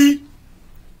wá rí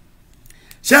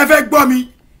ṣé ẹ fẹ́ gbọ́ mi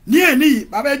ní èní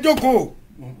bàbá ẹ jókòó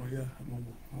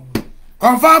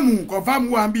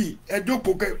kọ̀nfàmù wa ń bì ẹ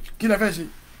jókòó kí lẹ fẹ́ ṣe.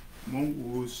 mo ń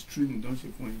wo stream tó ń ṣe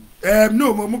fún yín.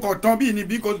 no mo kàn tán bí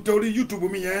níbí kò torí YouTube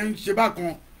mi yẹn ń ṣe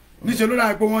bákan níṣẹ́ ló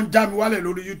dáa pé wọ́n ń já mi wálẹ̀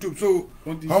lórí YouTube so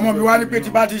ọmọ mi wá ní pé tí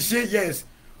bá ti ṣe yes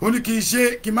ó ní kí n ṣe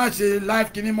kí n má ṣe live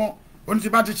kí ni mọ́ ó ní tí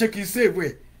bá ti ṣe kí n save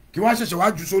ẹ̀ kí wọ́n ṣẹ̀ṣẹ̀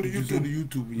wá jù sórí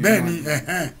YouTube bẹ́ẹ̀ ni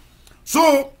so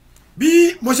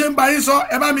bí mo ṣe ń bá yín sọ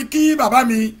ẹ bá mi kí bàbá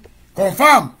mi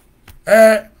confam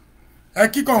ẹ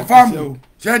kí confam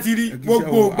ṣe ti rí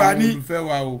gbogbo ìgbà ní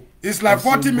it's like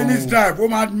 40 minutes drive ó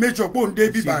máa make sure pé òun dé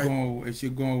bí báyìí. ẹ ṣe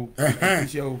gan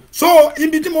o. so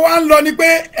ibi tí mo wá ń lọ ni pé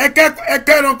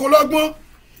ẹkẹ ẹranko lọ́gbọ́n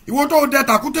ìwọ tó dẹ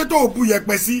tàkúté tó bu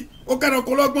yẹ̀pẹ̀ sí ó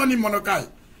kẹranko lọ́gbọ́n ní mọ̀nàkàì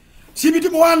síbi tí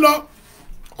mo wá ń lọ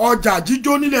ọjà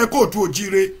jíjó nílẹ̀ kóòtù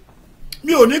òjíire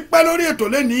mi ò ní pẹ́ lórí ètò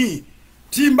lẹ́nìí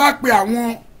tí n bá pe àwọn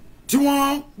tí wọ́n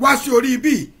wá sí orí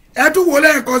ibi ẹ tún wò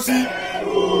lẹ́ẹ̀kan sí i.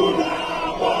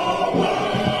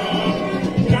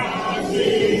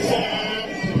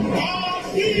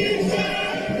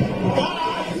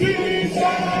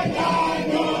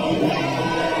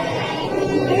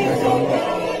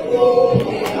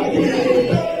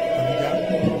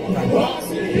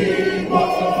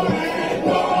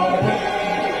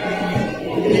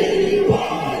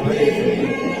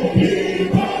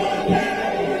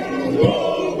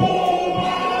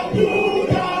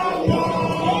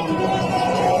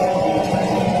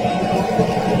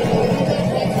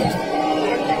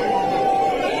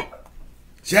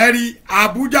 sẹ́rí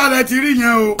Àbújá lẹ ti rí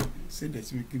yẹn o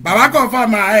bàbá kan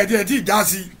fàmà ẹ̀ tí ì já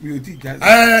sí wọ́n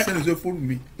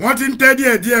ti ń tẹ́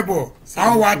díẹ̀ bọ̀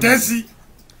àwọn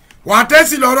wà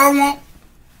tẹ́sí lọ́rọ̀ wọn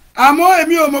àmọ́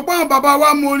èmi ò mọ̀ pé àwọn bàbá wa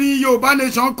mọ orin Yorùbá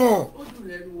nation kọ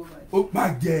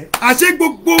àṣé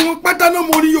gbogbo wọn pátá náà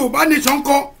mọ orin Yorùbá nation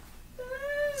kọ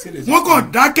wọ́n kàn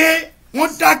dákẹ́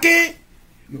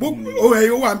gbogbo ẹ̀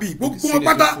yóò wà níbí gbogbo wọn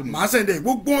pátá màá sẹ̀dẹ̀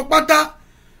gbogbo wọn pátá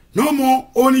náà mọ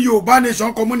orin Yorùbá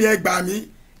nation kọ mú ni ẹ gbà mí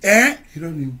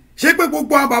ṣé pé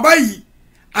gbogbo àwọn bàbá yìí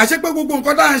àṣé pé gbogbo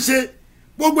nǹkan tá à ń ṣe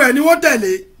gbogbo ẹ̀ ni wọ́n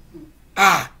tẹ̀lé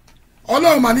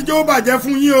Ọlọ́run mà ní jẹ́ ó bàjẹ́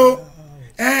fún yín o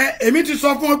èmi ti sọ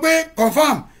fún ọ pé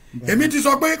confam èmi ti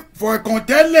sọ pé fọ̀ọ̀kàn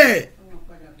tẹ́lẹ̀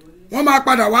wọ́n máa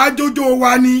padà wá jójó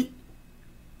wa ni.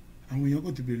 àwọn èèyàn kò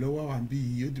ti bèrè lọ́wọ́ àwọn àbí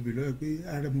yìí ó ti bèrè lọ́wọ́ pé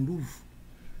ààrẹ muruf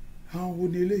àwọn wo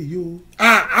ni eléyìí o.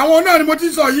 àwọn náà ni mo ti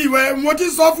sọ yìí mo ti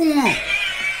sọ fún wọn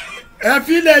ẹ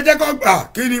fi ilé ẹjẹ kan gbà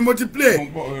kí ni mo ti play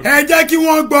ẹ jẹ́ kí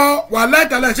wọ́n gbọ́ wà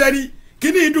láìtàlẹ́sẹ̀ rí kí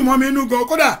ni ìdùnmọ́ mi inú gan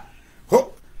kódà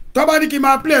tọ́ba ní kí n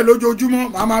máa play lójoojúmọ́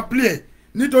màá máa play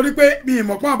nítorí pé mi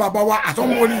ìmọ̀ pọ́n bàbá wa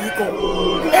àtọ́mọ́ orí yìí kọ.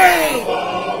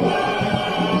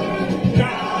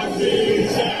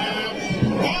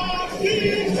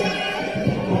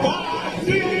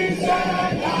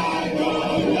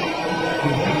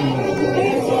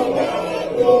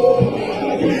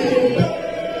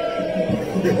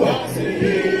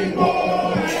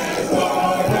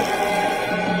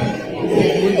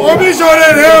 omi ṣoore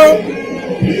rẹ o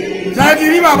ṣáàtì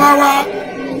rí bàbá wa.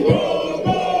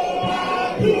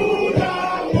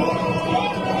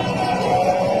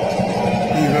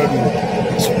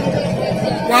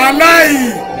 wàláì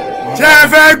ṣé ẹ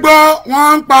fẹ́ gbọ́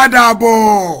wọ́n ń padà bọ̀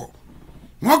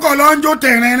wọ́n kàn lọ ń jó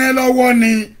tẹ̀rẹ̀rẹ̀ lọ́wọ́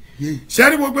ni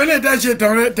ṣẹ́rí gbogbo eléyìí tẹ́ ṣe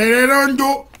tẹ̀rẹ̀rẹ̀ ń jó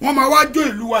wọ́n máa wá jó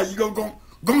ìlú wa yìí gangan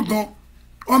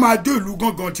wọ́n máa jó ìlú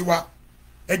gangan tiwa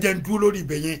ẹ jẹ́ ń dúró lórí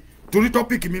ibẹ̀ yẹn torí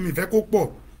tọ́pìkì mi fẹ́ kó pọ̀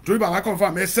torí bàbá kan fún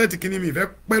àmì ẹsẹ̀ tí kìíní mi fẹ́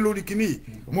pẹ́ lórí kìíní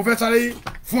mo fẹ́ sáré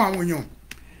fún àwọn èèyàn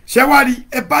ṣẹ́wárí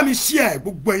ẹ bá mi share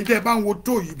gbogbo ẹ̀yin tẹ́ ẹ bá ń wo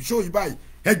tó yìí ṣó yìí báyìí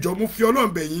ẹ jọ̀ọ́ mo fi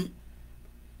Ọlọ́run bẹ̀ yín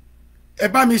ẹ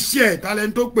bá mi share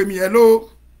talent tó pè mí ẹ ló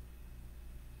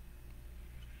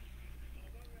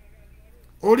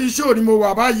orí show ni mo wà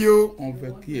báyìí o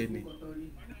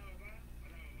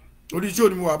orí show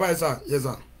ni mo wà báyìí sà yẹ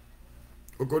sà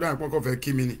okòdó àpọ̀kọ̀ fẹ́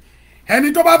kí mi ni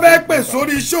ẹni tó bá fẹ́ pè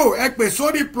sórí show ẹ pè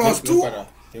sórí +2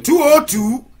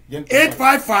 202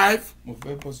 855 mo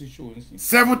fẹ́ bọ́ sí show nísìnyí.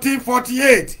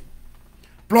 1748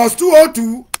 plus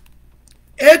 202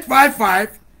 855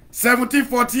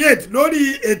 1748 lórí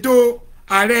ètò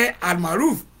ààrẹ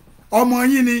almaroof ọmọ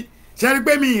yín ni ṣe rí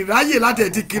pé mi ìráyè láti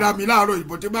ẹ̀tí kira mi láàárọ̀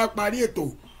ìbò tí bá parí ètò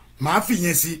màá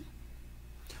fìyẹn sí.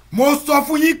 mo sọ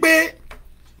fún yín pé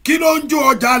kí ló ń jó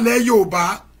ọjà ilẹ̀ Yorùbá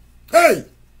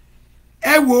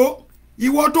ẹ wo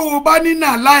ìwọ tó o bá ní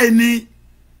nàláì ni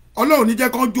Ọlọ́run ní jẹ́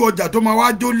kán jó ọjà tó máa wá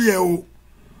jólé ẹ o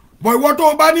bọ̀ ìwọ tó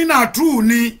o bá ní nàtrú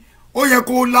ni ó yẹ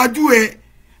kó o lajú ẹ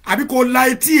àbí kó o la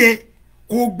etí ẹ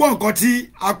kó o gbọ́ nǹkan tí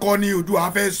akọni Oòduà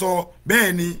fẹ́ sọ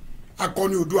bẹ́ẹ̀ ni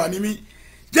akọni Oòduà ni mí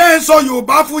jẹ́ ẹ sọ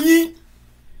Yorùbá fún yín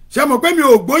ṣe mọ̀ pé mi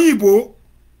ò gbóyìnbó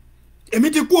èmi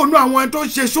ti kú ònú àwọn ẹni tó ń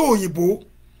ṣe ṣó òyìnbó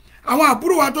àwọn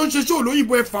àbúrò wa tó ń ṣe ṣó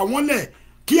òlóyìnbó ẹ fà wọ́n lẹ̀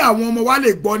kí àwọn ọmọ wa lè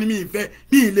gbọ́ ni mi ìfẹ́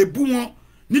mi ì lè bú wọn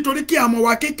nítorí kí àwọn ọmọ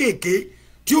wa kéékèèké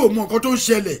tí ò mọ nǹkan tó ń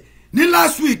ṣẹlẹ̀ ní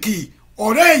last week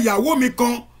ọ̀rẹ́ ìyàwó mi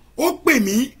kan ó pè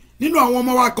mí nínú àwọn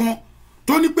ọmọ wa kan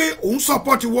tó ní pé òun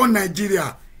support one Nigeria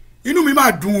inú mi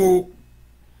máa dùn o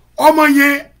ọmọ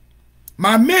yẹn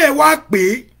màmá ẹ wá pé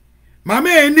màmá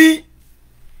ẹ ní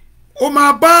ó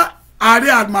máa bá ààrẹ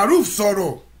almaroof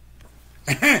sọ̀rọ̀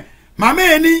màmá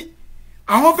ẹ ní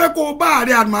àwọn fẹ́ kó bá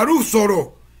ààrẹ almaroof sọ̀rọ̀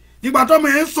nígbà tó ọmọ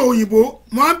yẹn ń sọ òyìnbó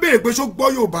mo á ń béèrè pé ṣó gbọ́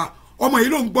Yorùbá ọmọ yìí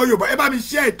ló ń gbọ́ Yorùbá ẹ bá mi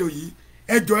share ètò yìí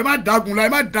ẹ jọ̀ọ́ ẹ má dagun la ẹ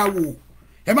má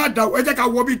dawò ẹ jẹ́ ká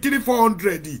wọ bíi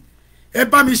 300-400 ẹ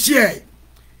bá mi share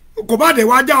kò bá dẹ̀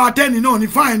wá já wa 10 náà ní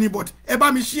fine ni but ẹ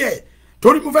bá mi share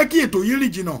torí mo fẹ́ kí ètò yìí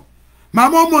rìn jìnnà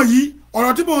màmá ọmọ yìí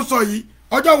ọ̀rọ̀ tí mo ń sọ yìí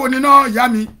ọjọ́ wo ni náà ìyá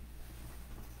mi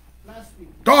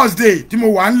Thursday tí mo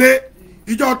wà ń lé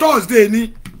ìjọ Thursday ni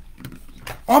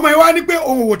ọmọ yìí wá ní pé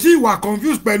òun ò tí ì wà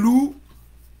confused pẹ̀lú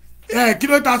kí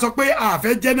ló ta sọ pé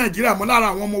àfẹ́ jẹ́ Nàìjíríà mọ́ lára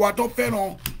àwọn ọmọ wa tó fẹ́ràn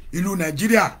ìlú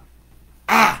Nàìjíríà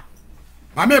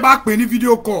màmá ẹ bá pè ní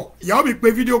fídíò call ìyàwó mi pè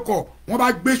fídíò call wọ́n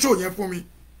bá gbé show yẹn fún mi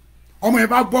ọmọ yẹn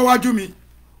bá bọ́ wájú mi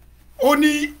ó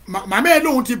ní màmá ẹ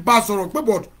lóun ti bá sọ̀rọ̀ pé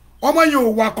but ọmọ yẹn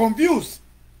ò wà confused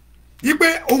ipe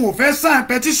òun ò fẹ́ sign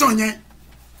petition yẹn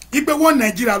ipe one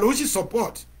Nàìjíríà ló ń sì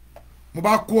support mo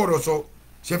bá kó ọ̀rọ̀ sọ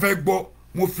ṣe fẹ́ gbọ́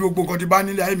mo fi gbogbo nǹkan tí bá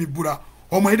nílé ayé mi búra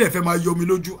ọmọ yẹn dẹ̀ fẹ́ máa yọ mi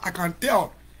lójú I can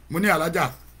tell mo ní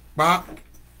alájà pa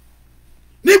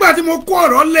nígbà tí mo kó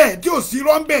ọ̀rọ̀ lẹ̀ tí ò sí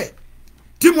rọ́ńbẹ̀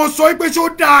tí mo sọ pé ṣó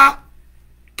dáa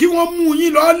kí wọ́n mú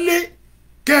yín lọ lé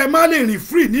kẹ́ ẹ má lè rìn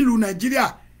free nílùú Nàìjíríà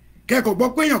kẹ́ ẹ kò gbọ́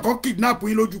pé èèyàn kan kidnap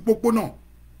yín lójú pópónà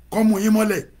kọ́ mú yín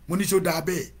mọ́lẹ̀ mo ní ṣó dáa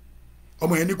bẹ́ẹ̀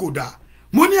ọmọ yẹn ní kò dáa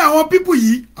mo ní àwọn pípù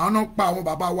yìí àwọn náà pa àwọn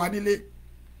bàbá wa nílé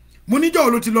mo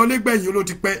níjọ́ ló ti lọ lé gbẹ̀yìn ló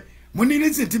ti pẹ́ mo ní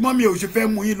nísìn tí mọ́mí ò ṣe fẹ́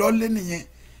mú yín lọ lé nìyẹn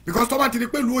because tó bá ti rí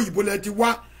pé ìlú òyìnbó lẹ ti wá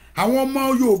àwọn ọmọ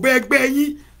Yorùbá ẹgbẹ́ yín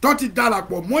tó ti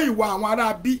darapọ̀ mọ́ ìwà àwọn ará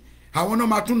bí àwọn náà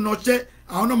máa tún nọṣẹ́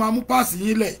àwọn náà máa mú páàsì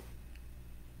yín lẹ̀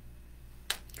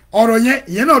ọ̀rọ̀ yẹn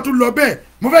ìyẹn náà tún lọ bẹ́ẹ̀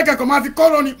mo fẹ́ kẹ́kọ̀ọ́ máa fi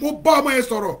kọ́rọ̀ ni mo bá ọmọ yẹn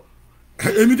sọ̀rọ̀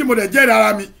èmi tí mo dẹ̀ jẹ́rìí ara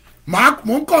mi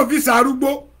mò ń kàn fi sàrúgbó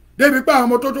débi pé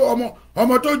àwọn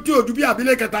ọmọ tó jí òjú bí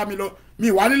àbílẹ̀ kẹta mi lọ mi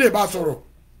wà nílé bá sọ̀rọ̀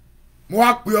mo wá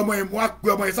pe ọmọ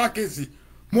yẹn sákèsì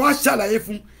mo wá ṣàlàyé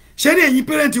fún ṣé ní ẹ̀yin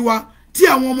pẹ́rẹ́ǹtì wa tí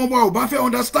àwọn ọmọ wa ò bá fẹ́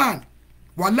understand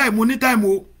wàláì mo ní time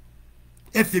o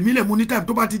ẹ fèmí lẹ̀ mo ní time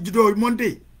tó bá ti jíjọ́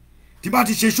Monday tí bá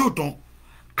ti ṣe show tán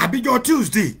àbíjọ́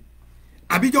Tuesday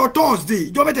àbíjọ́ Thursday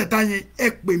ìjọ́ mẹ́tẹ̀ẹ̀ta yẹn ẹ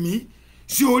pè mí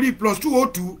sí orí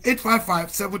 +202 855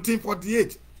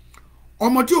 1748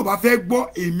 ọmọ tí ò bá fẹ́ gbọ́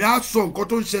èmi á sọ nǹkan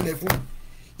tó ń ṣẹlẹ̀ fún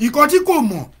nǹkan tí kò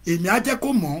mọ̀ èmi á jẹ́ kó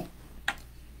mọ̀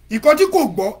nǹkan tí kò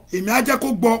gbọ́ èmi á jẹ́ kó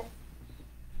gbọ́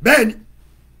bẹ́ẹ̀ ni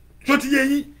tó ti yé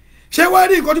yín ṣé wá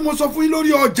rí nǹkan tí mo sọ fún yín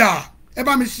lórí ọjà ẹ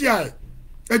bá mi share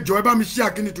ẹ jọ̀ọ́ ẹ bá mi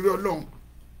share kí nítorí Ọlọ́run.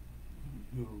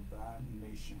 Yorùbá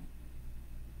nation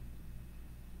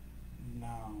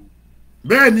now.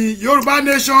 bẹ́ẹ̀ ni Yorùbá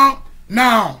nation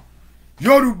now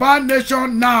Yorùbá nation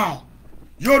now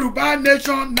Yorùbá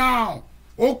nation now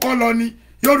ó kọ́ lọ ni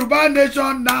Yorùbá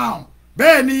nation now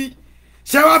bẹ́ẹ̀ ni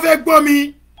ṣé wá fẹ́ gbọ́ mi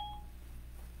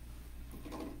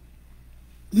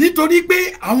nítorí pé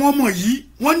àwọn ọmọ yìí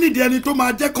wọ́n nídìí ẹni tó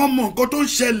máa jẹ́ kán mọ̀ nǹkan tó ń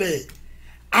ṣẹlẹ̀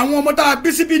àwọn ọmọ tá a bí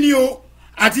síbí ni o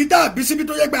àti tá a bí síbí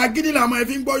tó yẹ pé agídí làwọn ẹ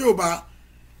fi ń gbọ́ Yorùbá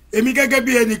èmi gẹ́gẹ́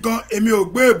bí ẹnìkan èmi ò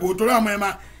gbé èbò torí àwọn ẹ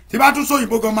máa tí bá tún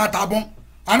sóyìnbó gan máa tàbọn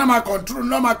àná máa control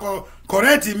náà máa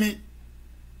correct mi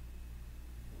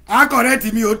á correct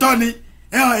mi òótọ́ ni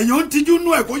èèyàn ń tijú nú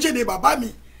ẹ̀ kó ṣèdè bàbá mi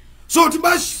so tí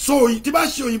bá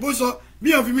ṣe òyìnbó sọ bí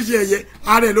èèyàn fi mi ṣe ẹ̀yẹ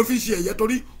ara ẹ̀ ló fi ṣe ẹ̀yẹ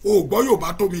torí o ò gbọ́ Yorùbá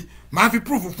tó mi máa fi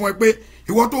proof fún ẹ pé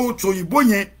ìwọ tó sòyìnbó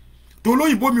yẹn tó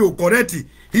lóyìnbó mi ò correct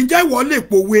ǹjẹ́ ìwọ lè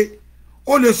pòwe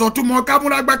o lè sọ túmọ̀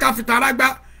kámúrágbá káfitarágbá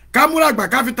kámúrágbá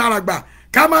káfitarágbá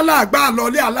kámáláàgbá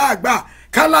lọlé aláàgbá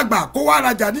kálàgbà kó wá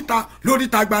rajà níta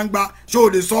lóríta gbangba ṣé o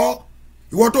lè sọ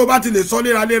ìwọ tó bá ti lè sọ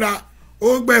léraléra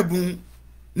ó gbẹ̀bùn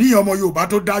ní ọmọ Yorùbá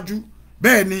tó dájú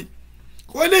bẹ́ẹ̀ ni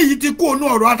eléyìí ti kú ònú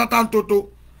ọ̀rọ̀ Atatantoto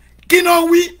kí náà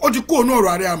wí ó ti kú ònú ọ̀rọ̀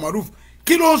Ààrẹ Almaroof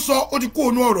kí ló sọ ó ti kú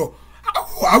ònú ọ̀rọ̀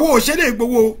àwọn òṣèlè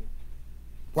gbowó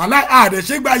wàhálà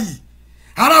àdẹ̀ṣẹ́gbà yìí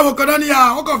aráwọ̀ kan náà ní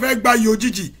àwọn kan fẹ́ gba yìí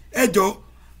òjijì ẹjọ́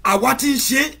àwa ti ń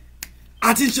ṣe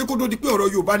àti ń ṣe kó tó di pé ọ̀rọ̀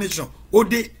Yorùbá nation ó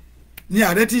dé ni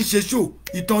ààrẹ ti ń ṣe ṣó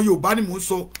ìtàn Yorùbá ni mò ń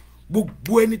sọ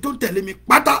gbogbo ẹni tó ń tẹ̀lé mi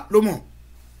pátá ló mọ̀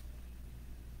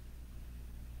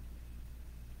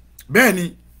bẹ́ẹ̀ ni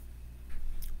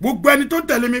gbogbo ẹni tó ń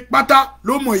tẹ̀lé mi pátá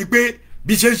ló mọ̀ yìí pé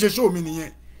bí ṣe ń ṣe ṣó mi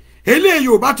nìyẹn eléyìí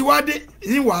Yorùbá ti wá dé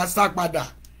ní wàá sá padà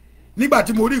nígbà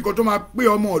tí mo rí nǹkan tó máa pé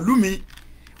ọmọ ìlú mi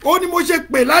ó ní mo ṣe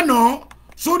pè lánàá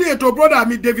sórí ètò brọ́dà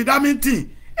mi David Hamilton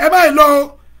ẹ báyìí lọ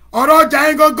ọ̀rọ̀ ọjà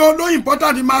yẹn gangan ló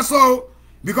important máa sọ o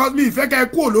because mi ìfẹ́ kẹ́ ẹ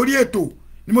kúrò lórí ètò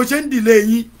ni mo ṣe ń dìlé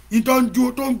yín ìtọ́ ń ju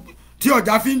tí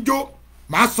ọjà fi ń jó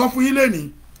máa sọ fún yín lẹ́nìí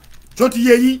tó ti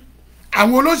yé yín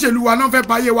àwọn olóṣèlú wa náà fẹ́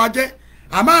báyé wa jẹ́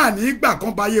àmọ́ àní gbà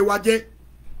kan báyé wa jẹ́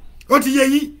ó ti yé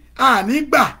yín àní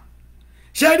gbà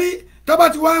ṣe rí tọ́ba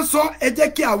tí wọ́n ń sọ ẹ jẹ́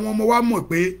kí àwọn ọmọ wa mọ̀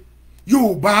pé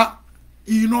Yorùbá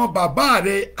ìran bàbá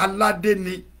rẹ̀ aládé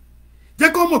ni jẹ́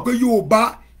kó mọ̀ pé Yorùbá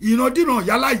ìrandíran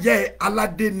yálàyẹ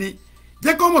aládé ni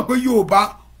jẹ́ kó mọ̀ pé Yorùbá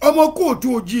ọmọ kóòtù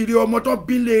òjíire ọmọ tó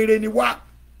bí léere ni wá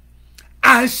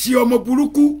à ń ṣe ọmọ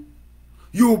burúkú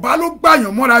Yorùbá ló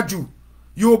gbàyàn mọ́ra jù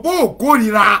Yorùbá ò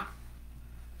kórìíra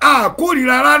à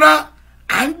kórìíra rárá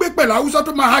à ń gbé pẹ̀lú Haúsá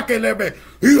tó máa hákẹ́lẹ́bẹ̀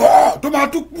ìhọ́ tó máa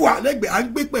tún kú àlẹ́gbẹ̀ẹ́ à ń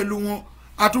gbé pẹ̀lú wọn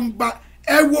àtúngbà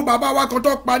ẹ wo bàbá wa kan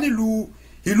tó pa nílùú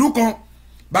ìlú kan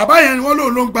bàbá yẹn wọ́n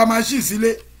lòun ló ń gba machine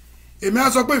sílé èmi á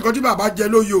sọ pé nǹkan tí bàbá jẹ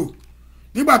lóye o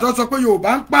nígbà tó sọ pé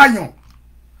Yorùbá ń pààyàn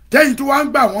tẹ́yìn tí wọ́n ń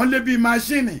gbà wọ́n lé bíi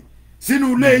máṣíìnì sínú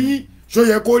ilé yín ṣó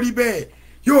yẹ kó rí bẹ́ẹ̀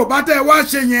Yorùbá tẹ́ ẹ wá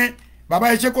ṣe yẹn bàbá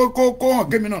yẹn ṣe kó hàn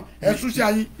kémi náà ẹ sún sí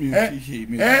ayín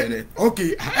ok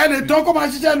ẹ lè tán kó máa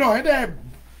ṣiṣẹ́ lọ ẹ dẹ̀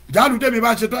jálù tẹ́mi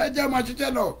bá ṣe tán ẹ jẹ́ máa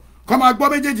ṣiṣẹ́ lọ kó máa gbọ́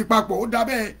méjèèjì papọ̀ ó dá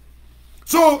bẹ́ẹ̀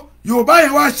so Yorùbá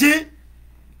yẹn wá ṣe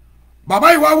bàbá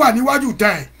yìí wá wà níwájú ta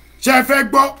ẹ̀ ṣe é fẹ́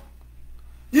gbọ́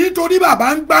nítorí bàbá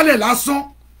ń gbálẹ̀ lásán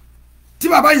tí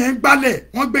bàbá yẹn ń gbálẹ̀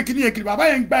wọ́n gbé kíní yẹn kiri bàbá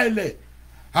yẹn ń gbá ilẹ̀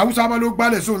Haúsá bá ló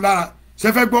gbálẹ̀ sóun lára ṣe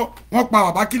fẹ́ gbọ́ wọ́n pa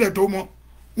bàbá kílẹ̀ tó mọ́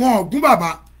wọn ò gún bàbá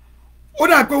ó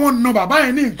dà pé wọ́n na bàbá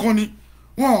yẹn ní nǹkan ni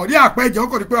wọn ò rí àpẹjẹ ó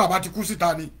kò rí pé bàbá ti kú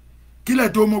síta ni kílẹ̀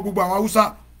tó mọ́ gbogbo àwọn Haúsá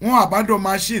wọn abandon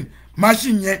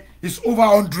machine yẹn is over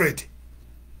 100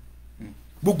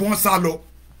 gbogbo wọn sá lọ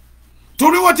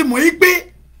torí wọ́n ti mọ̀ yí pé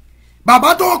bàbá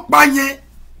tó pa yẹn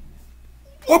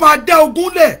ó máa dá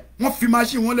ogún lẹ̀ wọ́n fi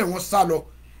machine wọn lẹ̀ wọ́n sá lọ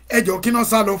ẹjọ́ kí náà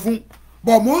sá lọ fún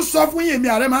bọ̀ mò ń sọ fún yín èmi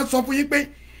ààrẹ máa ń sọ fún yín pé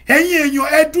ẹ̀yin èèyàn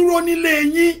ẹ dúró nílé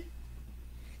yín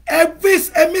ẹ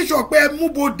make sure pé ẹ mú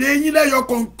bodè yín lẹ́yọ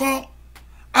kọ̀ọ̀kan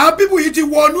àwọn bíbù yìí ti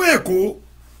wọnú Èkó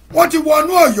wọ́n ti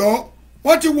wọnú Ọ̀yọ́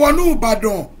wọ́n ti wọnú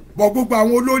Ìbàdàn bọ̀ gbogbo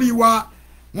àwọn olórí wa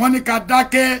wọ́n ní ká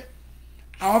dákẹ́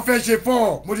àwọn fẹ́ ṣe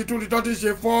 4 mo ti tún ti tọ́ ti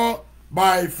ṣe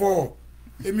 4x4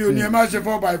 èmi ò ní ẹ má ṣe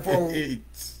 4x4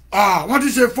 o wọ́n ti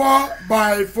ṣe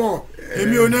 4x4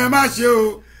 èmi ò ní ẹ má ṣe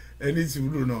o ẹni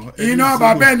sùúrù náà iná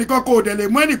bàbá ẹnìkan kò dẹ̀ lè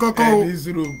mú ẹnìkan kan o ẹni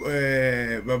sùúrù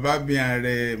bàbá mi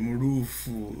Ààrẹ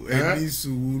Múrúfù ẹni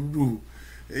sùúrù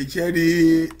ṣe rí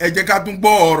ẹ jẹ́ ká tún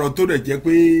gbọ́ ọ̀rọ̀ tó dẹ̀ jẹ́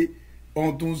pé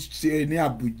wọ́n tún ṣe ní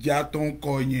Àbújá tó ń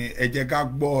kọ yẹn ẹ jẹ́ ká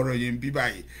gbọ́ ọ̀rọ̀ yẹn bí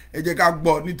báyìí ẹ jẹ́ ká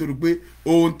gbọ́ nítorí pé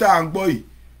ohun tá à ń gbọ́ yìí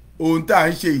ohun tá à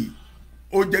ń ṣe yìí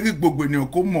ó jẹ́ kí gbogbo ènìyàn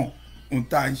kó mọ̀ ohun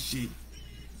tá à ń ṣe.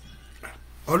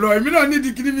 ọ̀nà èmi náà ní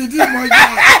dìkìrì mi tí mo yà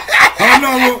ọ̀nà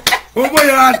wo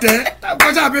bóyá ra tẹ̀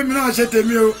kọ́sà bí mi náà ṣe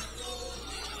tèmi o.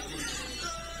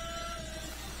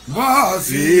 bọ́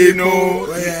sínú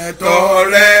ẹ̀tọ́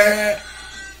rẹ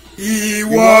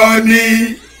ìwọ ni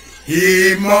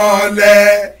ìmọ́lẹ̀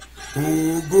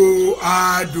ògo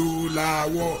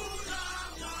adúláwọ̀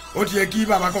ó ti yẹ kí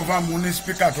bàbá kan fún amú ní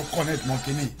spíkà tó connect mọ́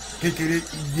kínní kékeré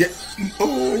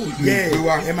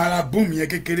ẹ máa ra boom yẹn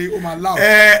kékeré ó máa láwọ.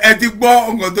 ẹ ti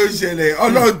gbọ́ nǹkan tó ṣẹlẹ̀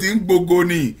Ọlọ́run ti ń gbogbo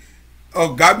ni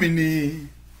ọ̀gá mi ni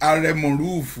Ààrẹ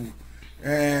Múrúfù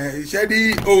ṣé ní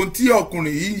ohun tí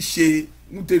ọkùnrin yìí ń ṣe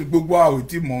nítorí gbogbo àwọn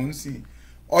tí mò ń sìn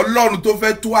Ọlọ́run tó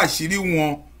fẹ́ tú àṣírí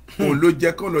wọn òun ló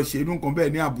jẹ́ kó lọ ṣe irú nǹkan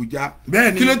bẹ́ẹ̀ ní Àbújá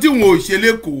kí ló tí wọn ò ṣe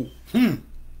lẹ́kọ̀ọ́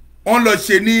wọ́n lọ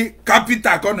ṣe ní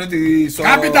kápítà kọ́nà ti sọ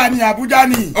kápítà ní Àbújá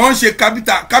ni wọ́n ṣe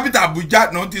kápítà Àbújá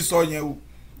náà ti sọ yẹn o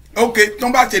ok tó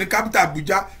ń bá ṣe ní kápítà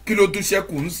Àbújá kí ló tún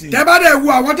ṣẹ́kù ń sìn. tẹ́ bá dẹ̀ wo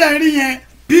àwọn tẹ́ ń rí yẹn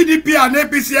PDP and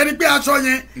APC ẹni pé aṣọ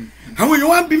yẹn àwọn èèyàn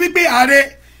wá ń bi mí pé ààrẹ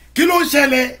kí ló ń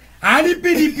ṣẹlẹ̀ àárín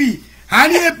PDP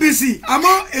àárín APC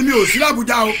àmọ́ èmi ò sí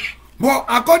l'Àbújá o but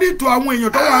according to àwọn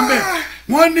èèyàn tó wà ń bẹ̀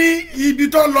wọ́n ní ibi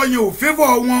tó lọ yẹn ò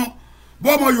favour wọn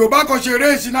bọ́mọ Yorùbá kan ṣe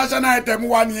race national anthem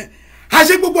wa nìyẹn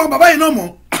àṣẹ gbogbo àwọn bàbá yìí náà mọ̀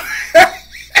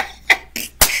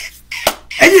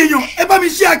ẹ̀yin èèyàn ẹ bá mi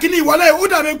ṣí àkíní ìwọlé ó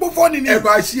dàbí pé fọ́ọ̀nì ni ẹ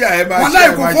máa ṣí ẹ máa ṣí wàhálà ẹ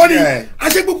ẹ̀kọ́ máa fọ́ọ̀nì ṣí ẹ.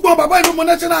 àṣẹ gbogbo àwọn bàbá yìí ló mọ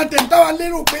national anthem táwa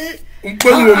lérò pé ń pé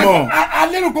ń wo mọ̀. a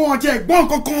lérò pé wọn ti ẹ̀gbọ́n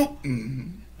kankan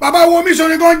bàbá wo mi sọ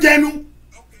ni kàn jẹnu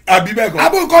àbí bẹ́ẹ̀ kọ́.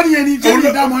 abó nǹkan nìyẹn ni jẹ́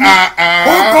ìdámọ́ ni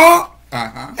ó kọ́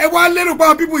ẹ wá lérò pé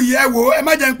àwọn pípù yìí ẹ wò ẹ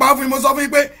má jẹ́ ń pa fún yín mo sọ fún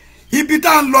yín pé ibi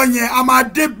tá à ń lọ yẹn a máa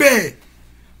dé bẹ́ẹ̀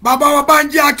bàbá wa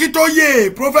Bánjí Akíntóyè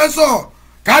pòfẹ́sọ̀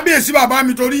kábíyèsí bàbá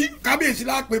mi torí kábíyèsí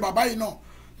la pè bàbá yìí náà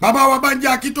bàbá wa Bánjí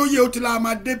Akíntóyè ó ti la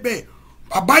máa dé bẹ́ẹ̀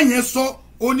bàbá yẹn sọ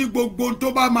ó ní gbogbo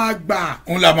tó bá máa gbà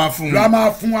ń la máa fún un. la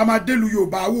máa fún a máa délu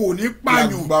Yorùbá wo ò ní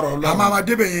pààyàn Lágbára Ọlọ́run. a máa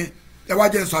débẹ̀ yẹn ẹ wá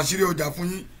jẹ́ n sọ àṣírí ọjà fún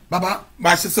yín bàbá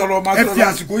máa ṣe sọ̀rọ̀ máa ẹ sọ̀rọ̀. fi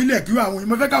àsìkò ilẹ̀ kí àwọn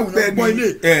mo fẹ́ káwọn èèyàn gbọ́ ilé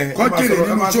kọ́ jèrè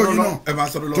nínú show yìí náà ẹ máa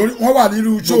sọ̀rọ̀ lọ. torí wọ́n wà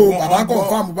nínú show Gbogbo bàbá wọn gbọ́,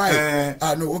 confam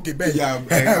báyìí no ok bẹ́ẹ̀ ó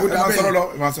ẹ dá máa sọ̀rọ̀ lọ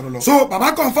bẹ́ẹ̀ ẹ máa sọ̀rọ̀ lọ. so bàbá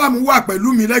confam wà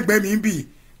pẹ̀lú mi lẹ́gbẹ̀ẹ́ mi ń bì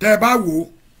tẹ́ ẹ bá wò ó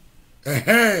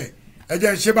ẹ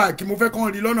jẹ́ ń ṣe báyìí kí mo fẹ́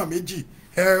kàn rí lọ́nà méjì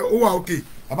ó wà ok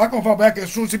bàbá confam báyà kẹ́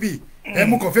sún síbì ẹ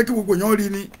mú kàn fẹ́ kí gbogbo yẹn rí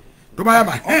ni tó bá yà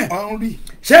má ọ̀hún rí.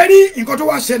 ṣé rí nǹkan tó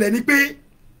wá ṣẹlẹ̀ ni pé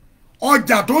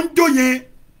ọjà tó ń jó yẹn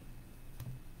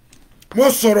mo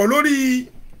sọ̀rọ̀ lórí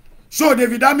show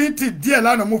David Hamilton díẹ̀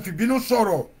lánàá mo fi bínú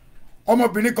sọ̀rọ̀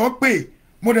ọmọbìnrin kan pè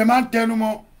mo dẹ̀ máa ń tẹnu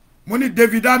mọ́ mo ní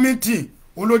David Hamilton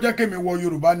òun ló jẹ́ kémi wọ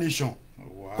Yorùbá nation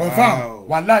confam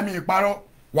wàláì mi ìparọ́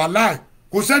wàláì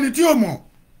kò sẹ́ni tí ò mọ̀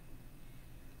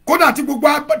kódà tí gbogbo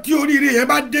tí oríire yẹn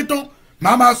bá dé tán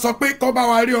màá máa sọ pé kọ́ bá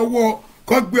wa rí ọwọ́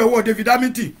kọ́ gbé ọwọ́ David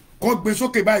Hamilton kọ́ gbé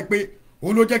sókè báyìí pé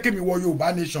òun ló jẹ́ kémi wọ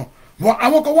Yorùbá nation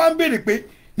àwọn kan wá ń béèrè pé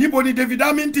níbo ni David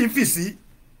Hamilton fì sí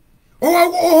ó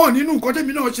hàn nínú nǹkan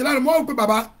tẹ́mi náà ṣe lánàá mo wá pé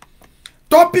bàbá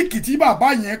tọ́pìkì tí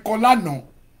bàbá yẹn kọ lánàá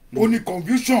ó ní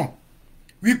confusion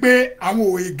wípé àwọn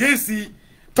òye gẹ̀ẹ́sì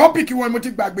tọ́pìkì wọn mo ti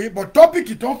gbàgbé but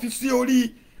tọ́pìkì tó ń fi sí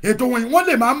orí ètò wọn wọ́n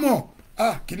lè máa mọ̀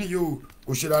kíni yóò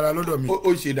kò ṣe dáadáa lọ́dọ̀ mi.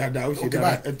 ó ṣe dáadáa ó ṣe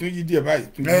dáadáa ẹ tún yí díẹ̀ báyìí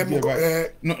tún yí díẹ̀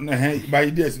báyìí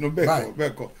báyìí díẹ̀ sínú bẹ́ẹ̀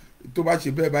kọ́ tó bá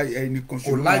ṣe bẹ́ẹ̀ báyìí ẹni kan ṣe.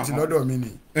 kò light lọ́dọ̀ mi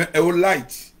ni.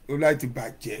 ó light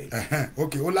bàjẹ́.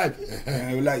 ok ó light.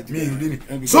 ó light mi ì rí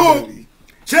ni. so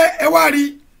ṣé ẹ wá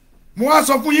rí mo wá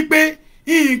sọ fún yín pé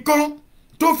nǹkan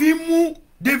tó fi mú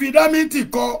David Hamilton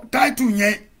kọ táìtù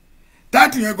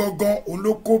yẹn gangan òun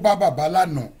ló kó bá bàbá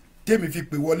lánàá tèmi fi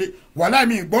pè wọlé wàhálà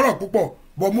mi gbọ́rọ̀ púpọ̀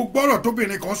bọ̀ mo gbọ́rọ̀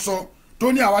tóbìnrin kan sọ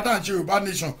tó ní àwa tá à ń ṣe Yorùbá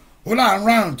nation ó là ń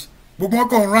round gbogbo wọn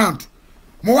kàn round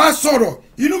mo wá sọ̀rọ̀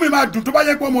inú mi máa dùn tó bá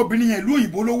yẹ pé ọmọbìnrin yẹn ìlú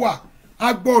òyìnbó ló wà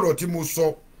á gbọ́rọ̀ tí mo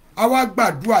sọ á wá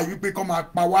gbàdúrà yìí pé kọ́ máa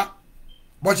pa wá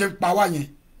bọ́ ṣe ń pa wá yẹn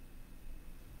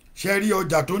ṣe rí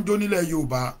ọjà tó ń jó nílẹ̀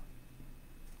Yorùbá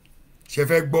ṣe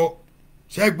fẹ́ gbọ́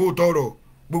ṣe gbó tọrọ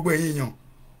gbogbo ẹ̀yin yàn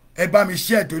ẹ bá mi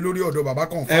ṣí ètò lórí ọ̀dọ̀ bàbá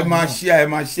kan fún ẹ máa ṣí ẹ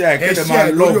máa ṣí ẹ kéde máa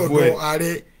lọ́ọ̀bù ẹ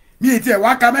ààrẹ mi ì tiẹ̀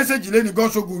wá ka mẹ́sẹ̀gì lẹ́nu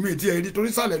gọ́ṣogun mi ì tiẹ̀ rí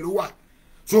torí sàlẹ̀ ló wà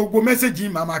so gbogbo mẹ́sẹ̀gì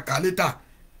máa ma kà létà.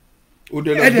 ó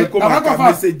dẹ̀ lọ pé kó máa ka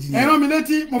mẹ́sẹ̀gì yẹn. ẹ rán mi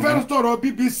létí mo fẹ́ sọ̀rọ̀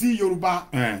BBC Yorùbá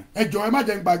ẹ jọ̀ọ́ ẹ má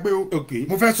jẹ́ n gbàgbé o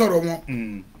mo fẹ́ sọ̀rọ̀ wọn.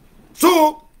 so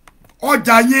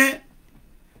ọjà yẹn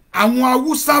àwọn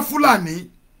Haúsá Fúlàní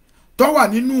tó wà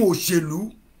nínú òṣèlú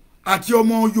àti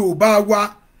ọmọ Yorùbá wa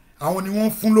àwọn ni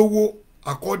wọ́n fún lówó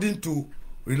according to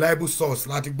reliable source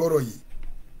láti gbọ́rọ̀ yìí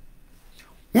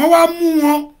wọ́n wá mú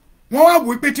wọ́n wá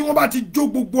wò pé tí wọ́n bá ti jó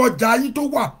gbogbo ọjà yín tó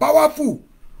wà powerful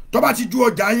tó bá ti jó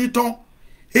ọjà yín tán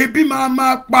ebi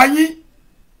máa pa yín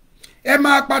ẹ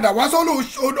máa padà wá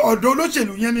ọ̀dọ̀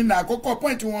olóṣèlú yẹn ní àkọ́kọ́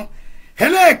point wọn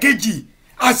ẹlẹ́ẹ̀kejì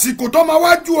àsìkò tó máa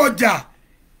wá ju ọjà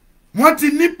wọ́n ti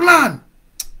ní plan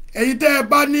èyí tẹ́ ẹ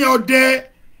bá ní ọdẹ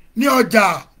ní ọjà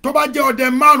tó bá jẹ́ ọdẹ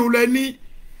 5 lẹ ní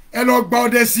ẹ lọ gba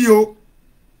ọdẹ sí o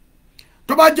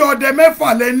tó bá jẹ́ ọdẹ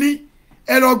 6 lẹ ní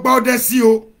ẹ lọ gba ọdẹ sí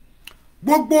o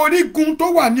gbogbo orígun tó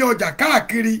wà ní ọjà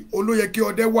káàkiri olóyè kí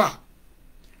ọdẹ wà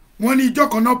wọ́n ní ìjọ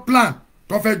kan náà plan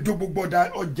tó fẹ́ jó gbogbo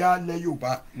ọjà ilẹ̀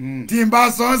Yorùbá tí n bá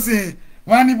sọ sìn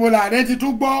wọ́n níbo làárẹ̀ ti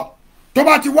tún gbọ́ tó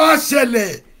bá ti wá ṣẹlẹ̀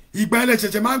ìgbà ilẹ̀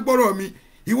ṣẹ̀ṣẹ̀ máa ń gbọ́rọ̀ mi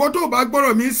ìwọ tó bá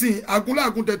gbọ́rọ̀ mi sìn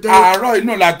agúnlágún tẹ̀tẹ̀. àárọ̀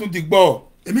inú la tún ti gbọ́.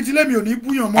 èmi ti lẹ́mi ò ní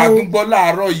búyàn mọ́ o. àtúngbọ́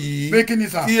láàárọ̀ yìí pé kí ni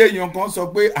sà. tí èèyàn kan sọ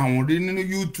pé àwọn rí nínú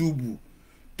YouTube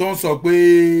tó ń sọ pé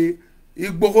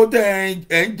Ìgbòho tẹ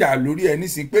ẹ ń jà lórí ẹ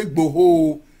nísìnyí pé Ìgbòho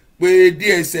pé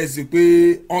DSS pé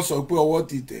wọ́n sọ pé ọwọ́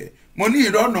ti tẹ̀ mo ní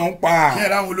ìrọ́nà ń pa. kí ẹ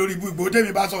ráwọn olórí ibú Ìgbòho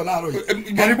tẹ̀mí bá sọ̀rọ̀ láàárọ̀ yìí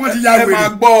ẹni pọ́n ti yá wèrè.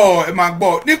 ẹ máa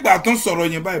gbọ́ nígbà tó ń sọ̀rọ̀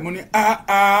yẹn báyìí mo ní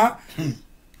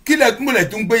kí lẹ múlẹ̀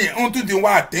tún gbé yẹn wọ́n tún ti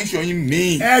wá attention yín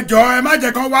míì. ẹ jọ ẹ má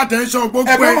jẹ́ kán wá attention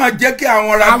gbogbo ẹ má máa jẹ́ kí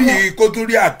àwọn ará bíi kó tún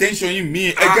rí attention yín míì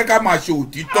ẹ jẹ́ ká máa ṣe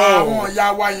òtítọ́. àwọn ìyá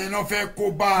wa yẹn náà fẹ́ kó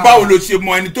bá. báwo ló ṣe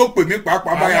mọ ẹni tó pè mí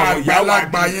pàápàá báyà àwọn ìyá wa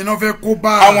àgbàlagbà yẹn náà fẹ́ kó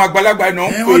bá. àwọn àgbàlagbà náà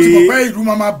ń pè é. wọ́n ti mọ̀ pé ìlú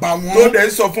máa bà wọ́n. tó dẹ̀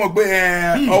sọ fún ọ pé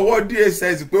ọwọ́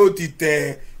DSS pé ó ti tẹ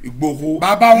Ìgbòho.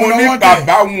 bàbá wọn lọ́wọ́ tẹ̀. mo ní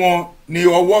bàbá wọn ni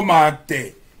ọwọ́ máa tẹ̀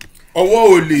ọwọ́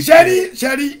ò lè tẹ̀.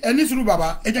 ṣẹ́rí ẹni sùúrù bàbá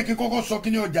ẹ jẹ́ kí n kọ́kọ́ sọ kí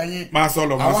ní ọjà yẹn. máa sọ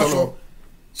lọ.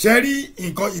 ṣẹ́rí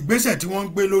nǹkan ìgbésẹ̀ tí wọ́n ń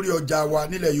gbé lórí ọjà wa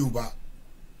nílẹ̀ Yorùbá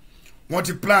wọ́n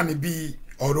ti plan bíi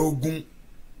ọ̀rọ̀ ogun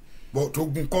tó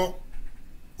gun kọ́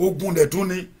ogun dẹ̀ tún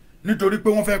ni nítorí pé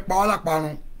wọ́n fẹ́ pa wá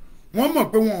láparun wọ́n mọ̀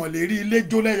pé wọn ò lè rí ilé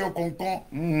jó lẹ́yọ kọ̀ọ̀kan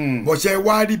bọ̀ṣẹ́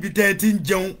wá ríbi tẹ́ ẹ ti ń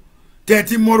jẹun tẹ́ ẹ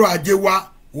ti mọ́rọ̀ ajé wá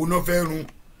òun náà fẹ́ run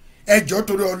ẹjọ́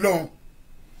torí Ọlọ́run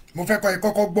mo fẹ́ kọ́ ẹ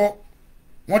kọ́kọ́ gbọ́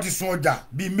wọ́n ti sun ọjà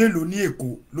bíi mélòó ní Èkó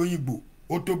lóyìnbó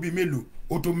ó tó bíi mélòó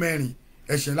ó tó mẹ́rin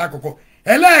ẹ̀ṣẹ̀ lákọ̀ọ́kọ́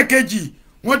ẹlẹ́ẹ̀kejì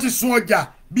wọ́n ti sun ọjà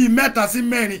bíi 3 sí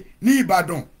 4 ní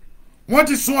Ìbàdàn wọ́n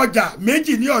ti sun ọjà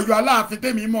 2 ní Ọ̀yọ́ Aláàfin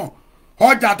tèmi mọ̀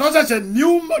ọjà tó ṣẹ̀ṣẹ̀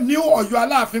new Ọ̀yọ́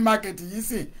Aláàfin market yìí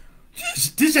sìn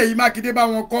tí Ṣèyí Mákindé bá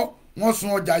wọn kọ́ wọ́n sun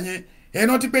ọjà yẹn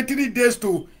ẹ̀nà ti pé 3 days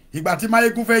tó ìgbà tí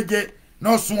Máyégún fẹ́ jẹ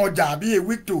náà sun ọjà bíi a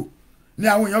week tó ni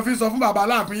àwọn èèyàn fi sọ fún bàbá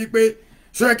Aláàfin yìí pé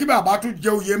ṣó yẹ kí bàbá tún jẹ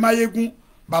oyè Máyégún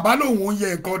bàbá lòun ò ń yẹ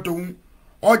nǹkan tòun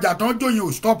ọjà tó ń jòyè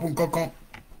ò stop nǹkan kan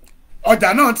ọjà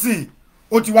náà sìn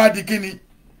ó ti wá di kíni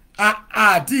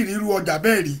àti ìrírú ọjà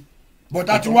bẹ́ẹ̀ rí but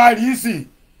a ti wá rí sìn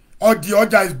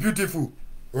ọjà is beautiful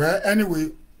well anyway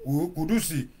wo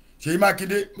Kùdùsì Ṣèyí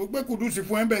Mákindé mo gbé Kùdùsì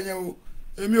fún ẹ̀ńbẹ̀ yẹn o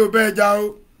èmi ò bẹ́ẹ̀ já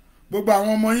o gbogbo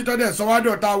àwọn ọmọ yín tọ́dẹ̀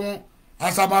sọ́wádọ̀ta wọn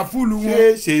àsàmàfúlù wọn.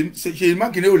 ṣé Ṣèyí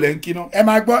Mákindé ò lẹ́ ń kí ná. ẹ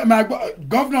máa gbọ́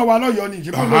gọ́fúnà wa lọ́yọ̀ọ́ ni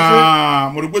ìṣẹ́fún ló ṣe.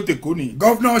 mo rí pé tèkó ni.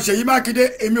 gọ́fúnà Ṣèyí Mákindé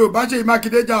èmi ò bá Ṣèyí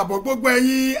Mákindé jà àbọ̀ gbogbo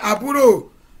ẹ̀yin àbúrò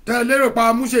tẹ lérò pa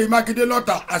mú Ṣèyí Mákindé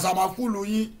lọ́tà àsàmàfúlù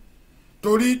yín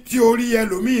torí tí orí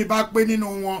ẹlòmíín bá pé nínú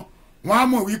wọn wọn á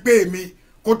mọ̀ wípé èmi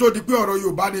kó tó di pé ọ̀rọ̀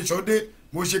Yorùbá Nation dé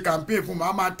mo ṣe campaign fún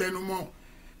màá máa tẹnu mọ́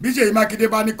bí Ṣèyí Mákindé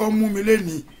bá ní kó mú mi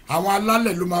lẹ́ni àwọn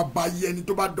alálẹ̀ ló máa ba iye ẹni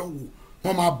tó bá dánwò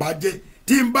wọn máa bàjẹ́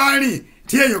tí n bá rìn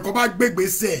tí èèyàn kan bá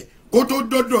gbégbèsè kó tó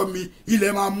dọ́dọ̀ mi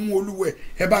ilẹ̀ máa mú olúwẹ̀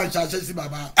ẹ bá ń ṣàṣẹ sí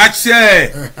bàbá.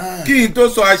 àṣẹ kí n tó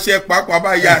sọ àṣẹ pàápàá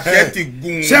báyìí àṣẹ ti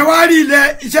gùn. ṣé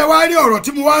wàá rí ọ̀rọ̀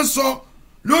tí mo wá ń sọ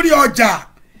lórí ọjà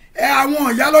àwọn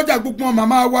ìyálọ́jà gbogbo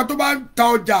màmá wa tó bá ń ta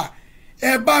ọjà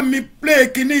ẹ bá mi play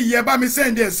kinní yìí ẹ bá mi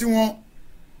send ẹ̀ sí wọn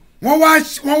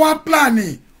wọ́n wá pílánì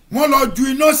wọ́n lọ ju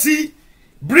iná sí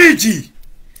bíríìjì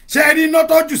ṣe rí iná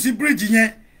tó jù sí bíríìjì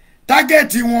yẹn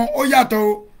tágẹ́ẹ̀tì wọn ó yàtọ̀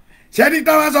o ṣe ní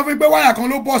táwọn sọ fún mi pé wáyà kan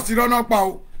ló bọ̀ sí lọ́nà pa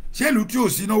o ṣé ìlú tí ò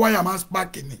sí iná wáyà máa ń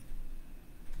spáàkì ni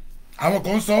àwọn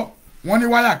kan sọ wọ́n ní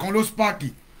wáyà kan ló spáàkì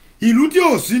ìlú tí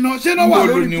ò sí iná ṣé náà wà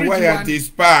lórí bíríìjì wa ní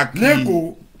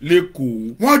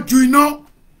lẹ́kọ̀ọ́ wọ́n ju iná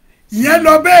ìyẹn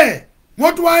lọ bẹ́ẹ̀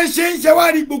wọ́n tún wá ń ṣe wá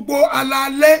rí gbogbo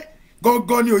alaalẹ́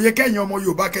gangan ni òye kẹ́yìn ọmọ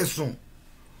Yorùbá kẹsùn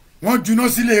wọ́n juná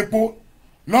sílé epo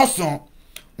lọ́sàn-án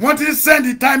wọ́n ti send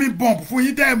timing bomb fún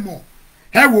yín tẹ́ ẹ mọ̀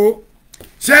ẹ wo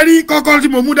ṣe rí kọ́kọ́rọ́ tí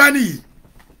mo mú dání yìí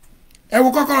ẹ wo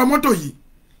kọ́kọ́rọ́ mọ́tò yìí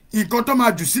nǹkan tó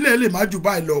máa jù sílẹ̀ lè má jù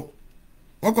báyìí lọ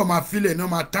wọ́n kàn máa filẹ̀ náà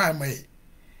máa time ẹ̀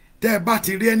tẹ́ ẹ bá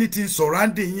ti rí anything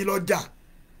surrounding yín lọ́jà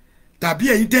tàbí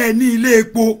ẹ̀yin tẹ́ ẹ ní ilé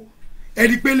epo ẹ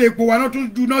rí pé ilé epo wa náà tún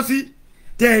juná sí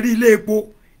tẹ́ ẹ rí ilé epo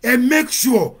ẹ make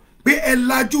sure pé ẹ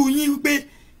lajú yín wípé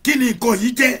kí ni nǹkan yìí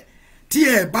jẹ́ tí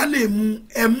ẹ bá lè mú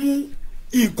ẹ mú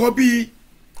nǹkan bíi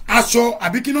aṣọ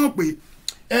àbí kí náà pè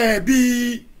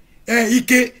bíi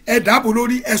ike ẹ dàbò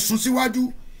lórí ẹ sùn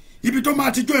síwájú ibi tó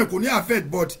máa ti jó ẹ kò ní affect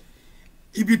but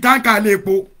ibi táǹkà lè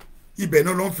epo ibẹ̀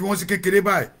náà ló ń fi wọ́n sí kékeré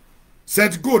báyìí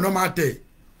set go náà máa tẹ̀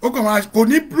ó kàn máa kò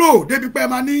ní blow débi pé ẹ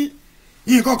máa ní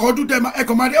nǹkan kan dún tẹ ẹ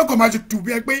kàn máa ti tù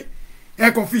bí ẹ pé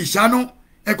ẹ kàn fi ìṣáná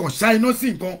ẹ kàn ṣá iná sí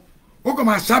nǹkan ó kàn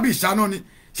máa ṣábì ìṣáná ni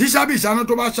ṣíṣábì ìṣáná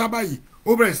tó bá ṣá báyìí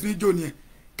ó bẹ̀rẹ̀ sí ní jó ni ẹ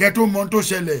kẹ tó mọ tó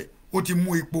ṣẹlẹ̀ ó ti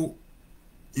mú epo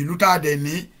ìlú tá a dẹ̀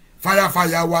ní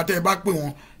fàyàfàyà wa tẹ́ ẹ bá pè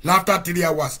wọ́n after 3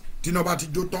 hours tí iná bá ti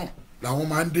jó tán làwọn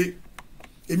máa ń dé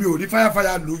èmi ò rí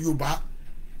fàyàfàyà lu Yorùbá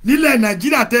nílẹ̀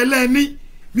Nàìjíríà tẹ́lẹ̀ ní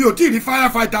mi ò tí ì rí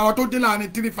firefighter àwọn tó dé láàrin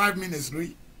 3-5 minutes rí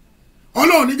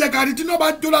Ọlọ́run ní jẹ́ ká rí tí iná bá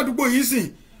jó ládùúgbò yìí sìn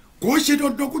kò ṣe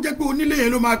dandan kó jẹ́ pé onílé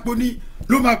yẹn ló máa pè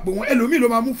wọ́n ẹlòmíì ló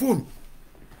máa mú fóònù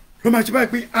ló máa ṣe báyìí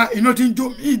pé iná ti ń jó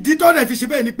ìdí tó dẹ̀ fi ṣe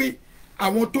bẹ́ẹ̀ ni pé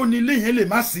àwọn tó ní ilé yẹn lè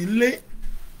má sí ilé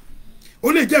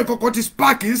ó lè jẹ́ nǹkan kan ti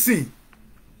spark ń sìn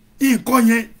nǹkan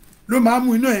yẹn ló máa mú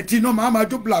iná ẹ̀ tí iná máa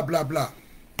jó bla bla bla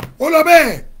ó lọ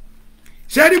bẹ́ẹ̀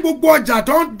ṣe rí gbogbo ọjà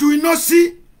tó ń ju iná sí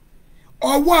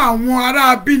ọwọ́ àwọn ará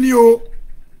abíní o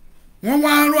wọ́n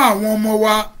wá ń rán àwọn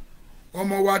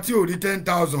ọmọ wa tí ò rí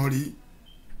 10,000 rí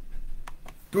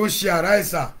tó ṣe àrá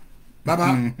ìsà bàbá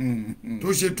tó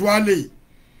ṣe tuálè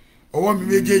ọwọ́ mi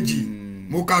méjèèjì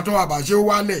mo ka tó àbàṣe ó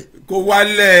wálẹ̀ kó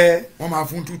wálẹ̀ wọ́n máa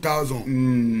fún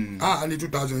 2000 a ní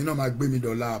 2000 yìí náà máa gbé mi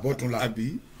dọ́là àbọ̀túnla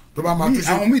àbí tó bá máa tún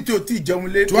ṣe àwọn míì tó ti jẹun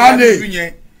lé tuálè tó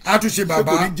yẹn a tún ṣe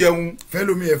bàbá kò ní jẹun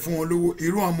fẹ́lómi ẹ̀ fún wọn lówó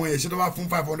irú ọmọ yẹn ṣé tó bá fún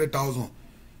 500,000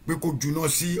 pé kò juná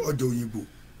sí ọjà òyìnbó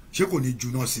ṣé kò ní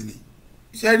juná sí ni.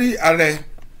 ṣé rí ààrẹ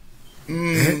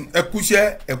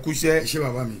ẹkúṣẹ́ ṣé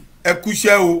bàbá mi.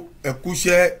 ẹkúṣẹ́ o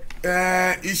ẹkúṣẹ́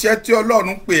iṣẹ́ tí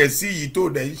Ọlọ́run pè ẹ́ sí yìí tó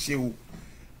dẹ̀ ń ṣe o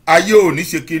ayé ò ní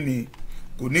ṣe kí ni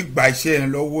kò ní gba iṣẹ́ yẹn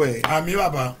lọ́wọ́ ẹ̀. àmì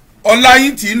bàbá. ọlá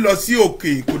yín tí ń lọ sí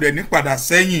òkè kò dẹ̀ ní padà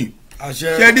sẹ́yìn.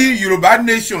 àṣẹ. ṣé ní Yorùbá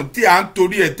nation tí à ń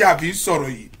torí ẹ̀ tí a fi ń sọ̀rọ̀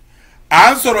yìí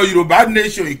à ń sọ̀rọ̀ Yorùbá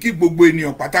nation yìí kí gbogbo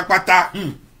ènìyàn pátápátá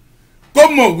kó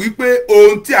mọ̀ wípé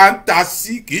ohun tí à ń ta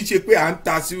sí kì í ṣe pé à ń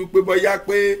ta sí wípé bóyá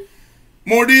pé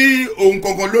mo rí ohun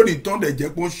kankan lónìí tán dẹ̀ jẹ́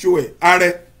kó ṣó ẹ̀ ààrẹ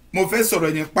mo fẹ́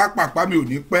sọ̀rọ̀ yẹn pápápá mi ò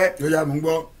ní pẹ́. yóò yá mo ń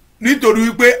gbọ́. nítorí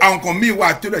wípé àwọn kan míì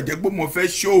wà tó dẹ̀ jẹ́ pé mo fẹ́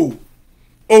ṣó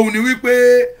òun ni wípé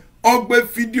ó gbé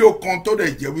fídíò kan tó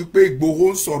dẹ̀ jẹ́ wípé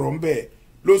Ìgbòho ń sọ̀rọ̀ ńbẹ̀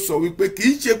ló sọ wípé kì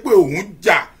í ṣe pé òun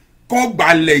jà kán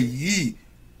gbalẹ̀ yìí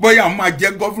bóyá òun máa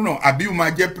jẹ́ gọ́fúnà àbí òun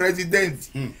máa jẹ́ president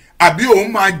àbí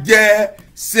òun máa jẹ́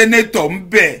senator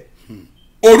ńbẹ̀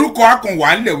orúkọ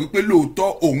akànwá ńlẹ̀ wípé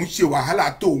lóòótọ́ òun ṣe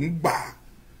wàhálà tó òun gbà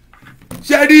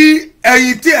ṣe rí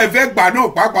ẹ̀yin tí ẹ fẹ́ gbà náà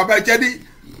pàápàá bẹ́ẹ̀ ṣe rí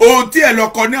ohun tí ẹ lọ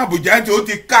kọ ní Àbújá tí ó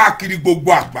ti káàkiri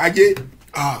gbogbo àgbáyé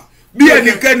bí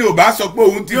ẹnikẹ́ni ò bá sọ pé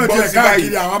òun ti gbọ́ sí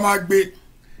báyìí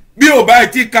bí ò bá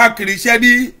ti káàkiri ṣe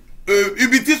rí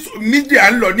ibi tí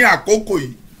mídíà ń lọ ní àkókò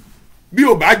yìí bí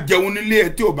ò bá jẹun nílé ẹ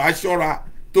tí ò bá ṣọ́ra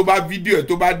tó bá fídíò ẹ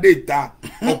tó bá dé ìta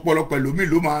ọ̀pọ̀lọpọ̀ ẹlòmíì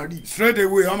ló máa rí. straight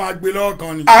away wọ́n máa gbé lọ́wọ́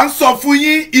kan ni. à ń sọ fún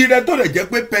yín ire tó lè jẹ́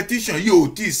pé petition yìí ò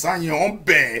tí ì sáyẹn ọ̀ ń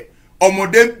bẹ̀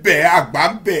ọmọdé ń bẹ̀ àgbà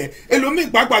ń bẹ̀ ẹlòmíì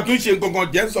pàápàá tó ń ṣe nǹkan kan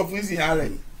jẹ́ ń sọ fún ìsìn ara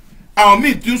yìí àwọn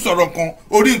míì tún sọ̀rọ̀ kan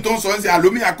orí tó ń sọ ń sìn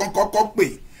àlòmíì àkọ́kọ́ pè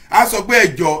á sọ pé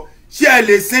ẹ̀jọ̀ ṣé ẹ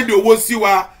lè sẹ́ndì owó sí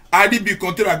wa àríbi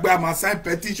kan tó rà gbé àmà sign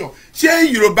petition ṣé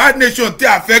Yorùbá nation tí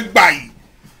a fẹ́ gbà yìí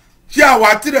ṣé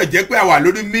àwa tí rẹ̀ jẹ́ pé àwa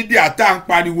lórí mídíà tá à ń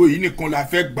pariwo yìí nìkan la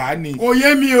fẹ́ gbà á ni. kò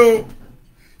yé mi o.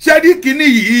 ṣé ní kinní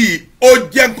yìí ó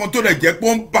jẹ́ nǹkan tó rẹ̀ jẹ́ pé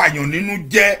ó ń bàyàn nínú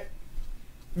jẹ́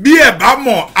bí ẹ̀ bá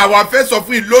mọ̀ àwa fẹ́ sọ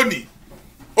fún yín lónìí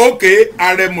ókè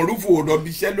ààrẹ mọ̀rúfù ọ̀dọ̀ bí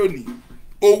iṣẹ́ lónìí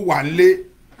ó wà nílé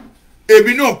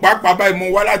èmi náà pàápàá báyìí mo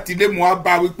wá láti ilé mo wá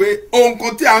bá wípé ohun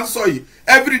kan tí à ń sọ yìí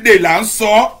everyday là ń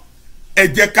sọ ẹ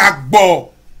jẹ́ ká gbọ́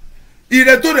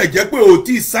ire tó rẹ̀ jẹ́ pé ò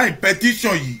tí ì sign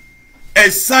petition yìí ẹ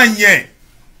sign yẹn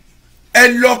ẹ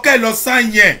lọ kẹ́ lọ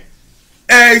sign yẹn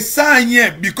ẹ sign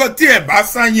yẹn because tí ẹ bá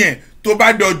sign yẹn tó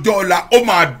bá di ọjọ́ ọ̀la ó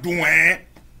máa dùn ẹ́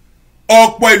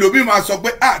ọ̀pọ̀ ẹlòmíì máa sọ pé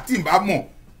tí n bá mọ̀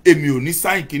èmi ò ní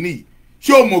sign kínní yìí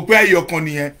ṣé o mọ̀ pé ẹyọ kan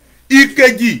nìyẹn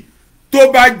ìkejì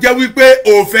tó bá jẹ́ wípé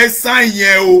ò fẹ́ sign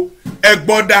yẹn o ẹ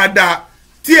gbọ́ dáadáa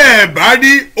tí ẹ bá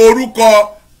rí orúkọ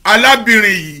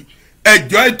alábìnrin yìí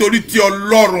ẹjọ́ ìtorí ti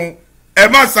Ọlọ́run ẹ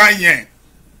má sign yẹn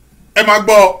ẹ má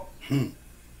gbọ́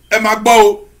ẹ má gbọ́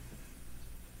o.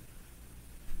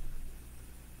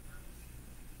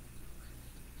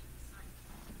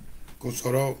 kò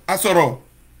sọ̀rọ̀. a sọ̀rọ̀.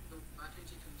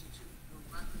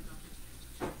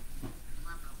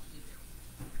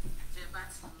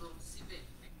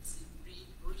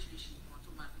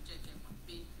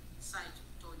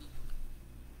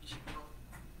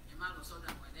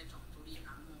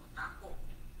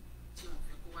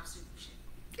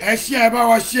 ẹ ṣí ẹ bá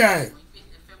wa ṣí ẹ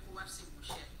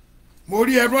mo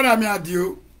rí ẹ brọ́dà mi Àdìó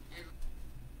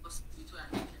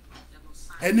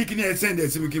ẹ ní kí ni ẹ sẹ́ndẹ̀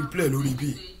sí mi kí n play lórí bí.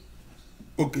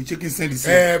 ok ṣé kí n sẹ́ndì sí.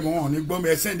 ẹ mọ̀ ọ́n ní gbọ́ mi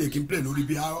ẹ sẹ́ndẹ̀ kí n play lórí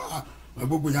bí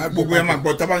gbogbo yẹn á gbọ́. gbogbo yẹn máa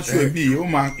gbọ́ tábà ń ṣó ẹ bí ó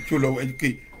máa ṣó lọ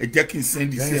ẹ jẹ́ kí n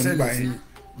sẹ́ndì sí ẹ ń gbà ẹ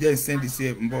jẹ́ n sẹ́ndì sí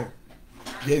ẹ ń bọ̀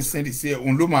jẹ́ n sẹ́ndì sí ẹ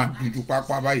òun ló máa dùn jù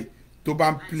pápá báyìí tó bá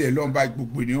ń play lọ́n báyìí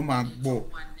gbogbo ènìyàn máa gbọ́.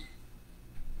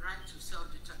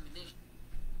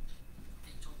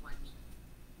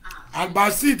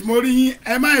 Albasit mo rí yín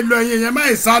ẹ má lọ yín ẹ má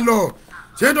sá lọ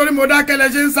ṣé torí mo dákẹ́ lẹ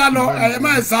ṣe ń sá lọ ẹ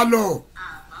má sá lọ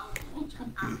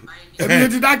èmi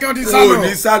ti dákẹ́ ó ti sá lọ. o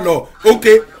ní sá lọ ok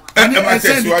ẹ má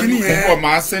tẹ̀síwájú mo ń bọ̀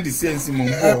máa sẹ́ndì sí ẹ̀ sí mo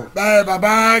ń bọ̀.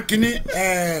 bàbá kínní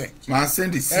máa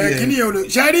sẹ́ndì sí ẹ. kínní yẹn ò lè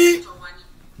ṣe rí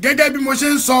gẹ́gẹ́ bí mo ṣe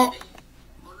ń sọ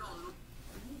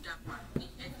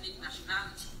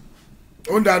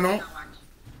ó ń dáná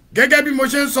gẹ́gẹ́ bí mo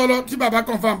ṣe ń sọ lọ tí baba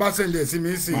confam bá sẹ́ndì ẹ̀ sí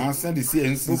mi sí màá sẹ́ndì sí ẹ̀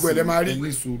ń sìn gbogbo ẹ̀ lẹ́ máa rí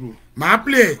ní sùúrù. màá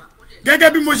play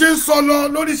gẹ́gẹ́ bí mo ṣe ń sọ lọ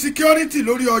lórí security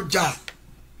lórí ọjà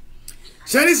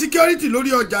ṣe ní security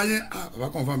lórí ọjà yẹn baba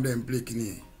confam dẹ̀ ń play kíní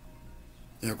yẹn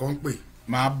yẹn kàn ń pè.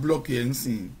 màá blọ́ọ̀kì ẹ̀ ń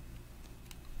sìn.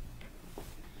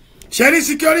 ṣe ní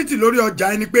security lórí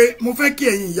ọjà yẹn ni pé mo fẹ́ kí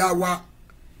ẹ̀yin ìyá wa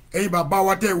ẹ̀yin bàbá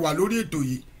wa tẹ́ wà lórí ètò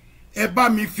yìí ẹ bá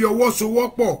mi fi ọwọ́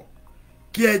sowọ́pọ̀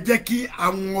kí ẹ jẹ́ kí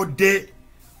àwọn ọdẹ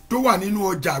tó wà nínú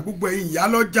ọjà gbogbo ẹ̀yin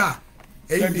ìyálọ́jà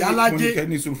ẹ̀yin ìyálájé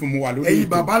ẹ̀yin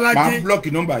babalájé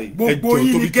gbogbo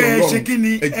yín ni kẹ́ ẹ ṣe kí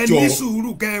ni ẹ ní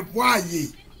sùúrù kẹ́ ẹ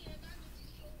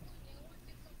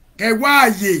wá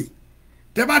àyè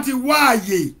tẹ́ bá ti wá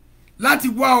àyè láti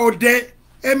wá ọdẹ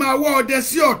ẹ máa wá ọdẹ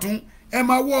sí ọ̀tún ẹ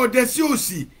máa wá ọdẹ sí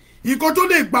òsì nǹkan tó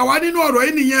lè gbà wá nínú ọ̀rọ̀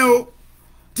yìí nìyẹn o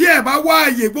tí ẹ bá wá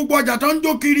àyè gbogbo ọjà tó ń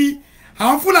jó kiri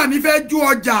àwọn fúlàní fẹ́ ju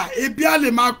ọjà ebi á lè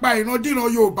máa pa ìrandíran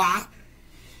yorùbá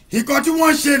nǹkan tí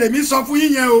wọ́n ṣe lèmi sọ fún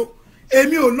yín yẹn o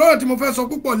èmi ò lọ́rọ̀ tí mo fẹ́ sọ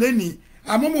púpọ̀ lénìí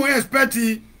àmọ́ mo expect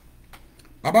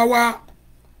bàbá wa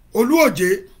olúòjé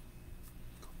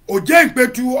òjé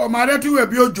ìpẹ̀tù ọmọ arẹ́túwẹ̀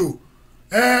bí òjò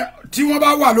tí wọ́n bá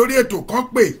wà lórí ètò kan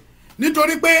pè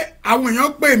nítorí pé àwọn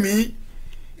èèyàn pè mí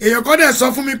èèyàn kan dẹ̀ sọ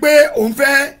fún mi pé òun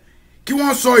fẹ́ kí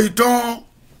wọ́n sọ ìtàn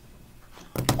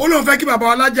ó lóun fẹ́ kí bàbá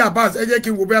Alájà Abbas ẹ jẹ́ kí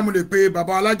n wò bóyá mo lè pe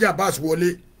bàbá Alájà Abbas wọlé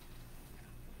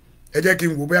ẹ jẹ́ kí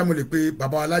n wò bóyá mo lè pe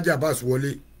bàbá Alájà Abbas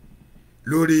wọlé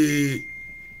lórí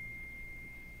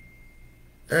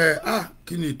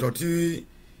kí ni ìtàn tí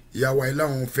ìyàwó ẹ̀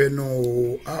láwọn fẹ́ náà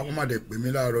o wọ́n má dẹ̀ pè mí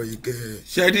láàárọ̀ yìí kẹ́ ẹ.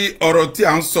 ṣé rí ọ̀rọ̀ tí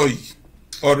à ń sọ yìí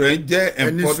ọ̀rọ̀ ẹ̀ jẹ́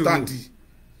important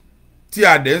tí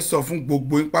a dẹ̀ ń sọ fún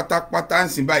gbogbo yín pátápátá ń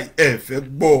sìn báyìí ẹ fẹ́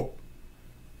gbọ́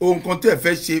ohun kan tí ẹ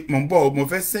fẹ́ ṣe mọ̀ ń bọ̀ mo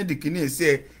fẹ́ sẹ́ndì kínní ẹ̀ sí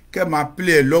ẹ kẹ́ máa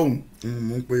play ẹ lọ́hùn.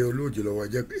 mo ń pe olóòjì lọ́wọ́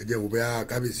ẹ jẹ́ wo bẹ́ẹ̀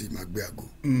kábíyèsí máa gbé àgọ́.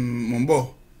 mọ̀ ń bọ̀.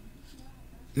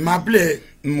 máa play.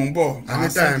 mọ̀ ń bọ̀ máa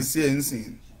sẹ́ndì sí ẹ ń sìn.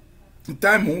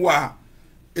 táìmù wà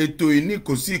ètò ìní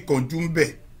kò sí ìkànjú ń bẹ̀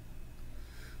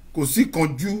kò sí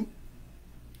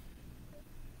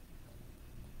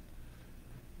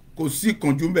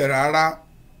ìkànjú ń bẹ̀ rárá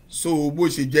so bó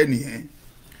ṣe jẹ́ nìyẹn.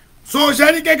 so ṣe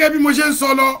rí gẹ́gẹ́ bí mo ṣe ń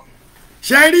sọ lọ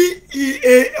ṣe rí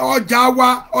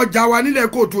ọjà wa nílẹ̀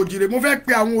kóòtù òjìrè mo fẹ́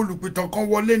pe àwọn olùpìtàn kan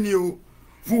wọlé ni o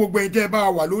fún gbogbo ẹ̀yin tẹ́ ẹ bá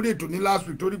wà lórí ètò ní last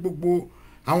week torí gbogbo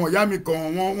àwọn ìyá mi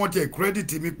kan wọ́n ti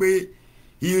credit mi pé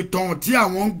ìtàn tí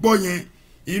àwọn ń gbọ́ yẹn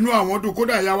inú àwọn dùn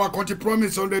kódà ìyá wa kan ti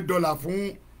promise $100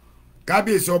 fún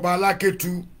kábíyèsí ọba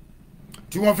Alákétu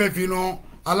tí wọ́n fẹ́ fi ran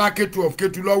Alákétu of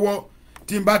Kétu lọ́wọ́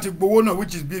tí n bá ti gbowó náà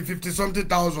which is bíi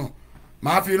 50-something,000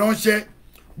 màá fi ránṣẹ́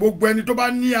gbogbo ẹni tó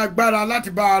bá ní agbára láti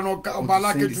bá ran ọba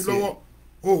Alákétu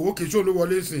lọ́wọ́ ó kì í ṣó ló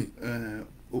wọlé sí.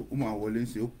 ó máa wọlé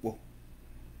sí ó pọ̀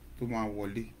tó máa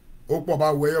wọlé. ó pọ̀ bá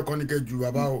wọ ẹyọ kan ní kẹ́ ju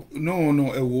bàbá o. no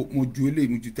ẹ wo mo ju eléyìí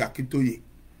mo ju ti Akíntóyè.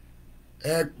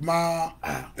 ẹ máa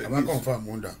bàbá kan fà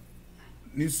mọ́ dà.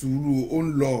 ní sùúrù ó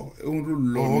ń lọ ni ó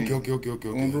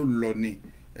ń rò lọ ni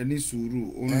ẹ ní sùúrù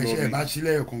ó ń lọ ni. ẹ ṣe bá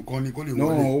sílẹ̀ kọ̀ọ̀kan ni kó lè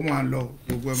wọlé. náà ó máa lọ.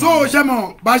 so ṣe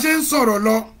mọ̀ bá ṣe ń sọ̀rọ̀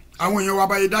lọ àwọn èèyàn wa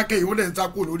báyìí dákẹ́ yìí wọ́n dẹ̀ ń sá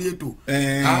kúrò lórí ètò.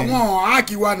 àwọn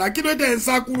àkìwà náà kí ló dẹ̀ ń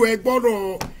sá kúrò ẹ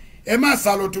gbọ́dọ̀ ẹ má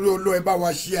sá lọ torí ọlọ́ ẹ bá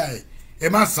wa ṣíà ẹ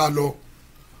má sá lọ.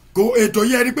 kò ètò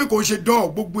yẹ rí pé kò ṣe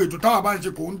dọ̀ gbogbo ètò táwa bá ń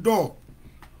ṣe kò ń dọ̀.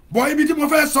 bọ̀ ibi tí mo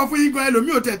fẹ́ sọ fún yín gan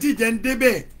ẹlòmíì ò tẹ̀ tí ì jẹ́ ń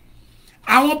débẹ̀.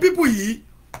 àwọn pípù yìí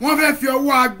wọ́n fẹ́ fi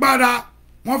ọwọ́ agbára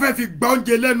wọ́n fẹ́ fi gba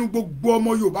oúnjẹ lẹ́nu gbogbo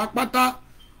ọmọ Yorùbá pátá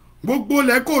gbogbo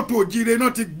lẹ́kọ̀ọ́tò òjire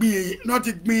náà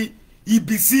ti gbin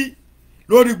ibi sí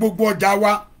lórí gbogbo ọjà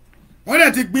wa wọ́n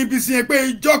dẹ̀ ti gbin ibi sí yẹn pé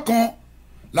ìjọ kan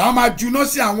làwọn máa juná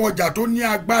sí àwọn ọjà tó ní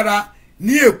agbára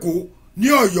ní Èkó ní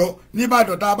Ọ̀yọ́ ní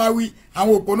Ìbàdàn tá a bá wí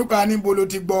àwọn òpónúkà níbo ló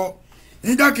ti gbọ́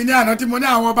níjọ́ kìíní àná tí mo ní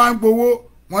àwọn bá ń gbowó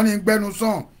wọ́n ní gbẹnu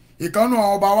sàn ìkànnù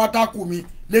àwọn ọba wa tákù mi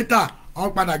létà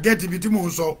àwọn padà gẹ́ẹ̀tì ibi tí mò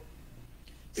ń sọ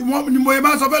ni mo yẹ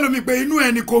bá sọ fẹ́ lómi pé inú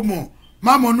ẹ ni kò mọ̀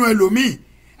má mọ̀ nú ẹlòmíì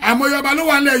àmọye ọba ló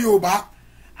wà nílẹ̀ Yorùbá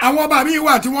àwọn ọba míì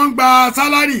wà tí wọ́n ń gba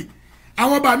sálárì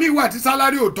àwọn ọba míì wà tí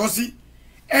sálárì ò tọ́ sí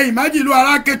ẹ̀yìn májìlú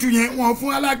Alákétu yẹn wọ́n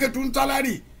fún Alákétu ń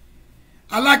sálárì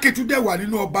Alákétu dẹ̀ wà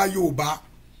nínú ọba Yorùbá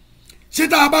ṣé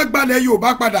tá a bá gbalẹ̀ Yorùbá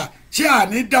padà ṣé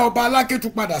àní dá ọba Alákétu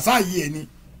padà sáàyè ẹ̀ ni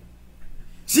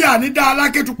ṣé àní dá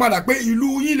Alákétu padà pé ìlú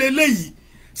yín lélẹ́yìí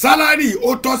sálárì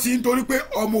ó tọ́ sí nítorí pé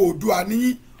ọmọ Oòduà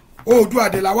níyìn Oòduà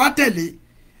dẹ̀ là wá tẹ̀lé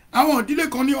àwọn ìdílé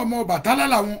kan ní ọmọ Ọbàtálá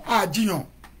làwọn àjiyàn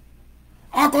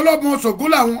akọlọ́mọ Ṣàngó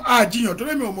làwọn àjiyàn tó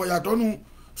lẹ́mìí ọmọ ìyàtọ̀ nínú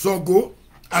Ṣàngó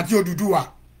àti Odùduwà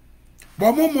bọ́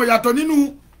mú ọmọ ìyàtọ̀ nínú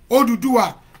Odùduwà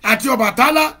àti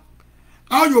Ọbàtálá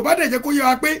àwọn Yorùbá dẹ̀ jẹ́ kó yé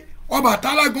wa pé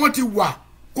Ọbàtálá gan ti wà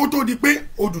kó tó di pé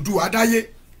Odùduwà dáyé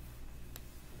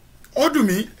ó dùn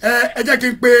mí ẹ jẹ́ kí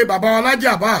n pe bàbá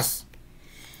Alájà Abbas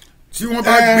tí wọ́n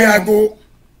bá gbé aago.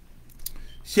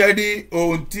 ṣé rí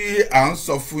ohun tí à ń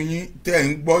sọ fún yín tẹ́ ń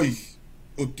gbọ́ yìí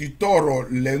òtítọ́ ọ̀rọ̀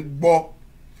lẹ́ ń gbọ́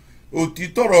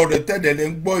òtítọ́ ọ̀rọ̀ rẹ̀ tẹ́lẹ̀ lẹ́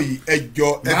ń gbọ́ yìí ẹ jọ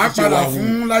ẹ fi ṣe wà hù. màá padà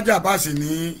fún Lájà Abbas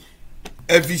ní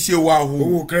ẹ fi ṣe wà hù.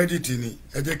 owó kírẹ́dìtì ni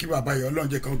ẹ jẹ́ kí bàbá yìí Ọlọ́run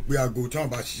jẹ́ kán gbé aago tí wọ́n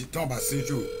bá sí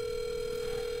jù.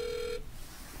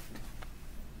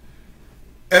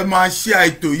 ẹ máa share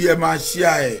ètò yìí, ẹ máa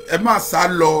share ẹ̀, ẹ má sá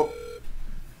lọ.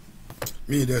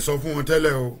 mi ì dẹ̀ sọ fún wọn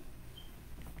tẹ́lẹ̀ o.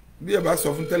 bí ẹ bá sọ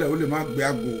fún tẹ́lẹ̀ ó lè má gbé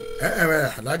àgbo.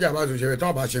 alájà bá tún ṣe tí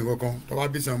wọ́n bá ṣe nǹkan kan tó bá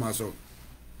bí sẹ́wọ̀n máa sọ.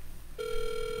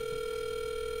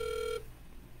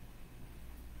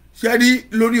 ṣé rí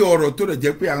lórí ọ̀rọ̀ tó rẹ̀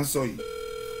jẹ́ pé à ń sọ yìí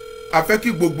a fẹ́ kí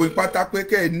gbogbo ìpátá pé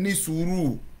kẹ́ ẹ ní sùúrù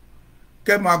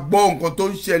kẹ́ máa gbọ́ nǹkan tó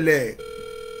ń ṣẹlẹ̀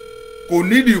kò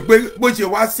nídìí pé bó ṣe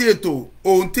wá sí ètò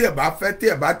ohun tí ẹ bá fẹ́ tí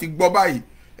ẹ bá ti gbọ́ báyìí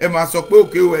ẹ máa sọ pé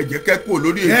òkè o ẹ̀jẹ̀ kẹ́kọ̀ọ́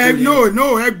lórí ètò yìí. no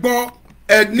ẹ gbọ́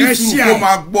ẹ ní sùúrù kó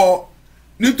máa gbọ́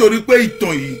nítorí pé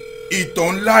ìtàn yìí ìtàn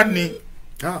ńlá ni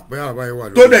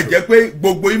tó dẹ̀ jẹ́ pé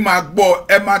gbogbo yìí máa gbọ́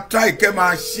ẹ máa try kẹ́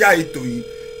máa share ètò yìí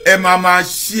ẹ máa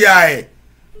share ẹ̀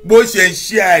bó ṣe ń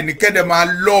share ẹ̀ ní kẹ́dẹ̀ máa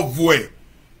love ẹ̀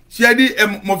ṣé ní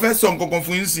mo fẹ́ sọ nǹkan kan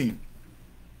fún yín sìn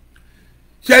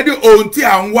ṣé ní ohun tí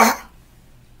à ń wá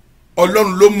ọlọ́run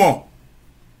ló mọ̀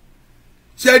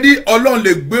ṣé ní ọlọ́run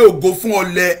lè gbé ògo fún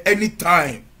ọlẹ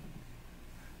anytime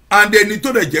and ẹni tó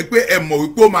dẹ̀ jẹ́ pé ẹ mọ̀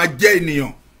wípé ó máa jẹ́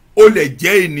ènìyàn ó lè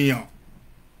jẹ́ ènìyàn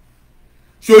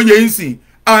ṣóyè ń sìn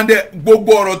and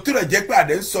gbogbo ọ̀rọ̀ tó dẹ̀ jẹ́ pé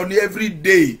àdé ń sọ ní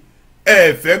everyday ẹ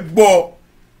fẹ́ gbọ́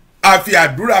àfi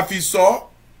àdúrà fi sọ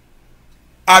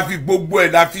àfi gbogbo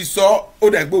ẹ̀ la fi sọ ó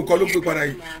dẹ̀ gbé nǹkan ló pé padà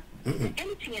yìí.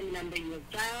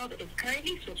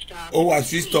 ó wà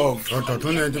switched off. ọ̀tọ̀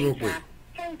tó náà tí mo pè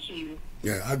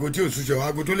aago tí ò súnṣe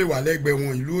aago tó lè wà lẹ́gbẹ̀ẹ́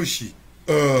wọn ìlú òṣì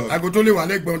aago tó lè wà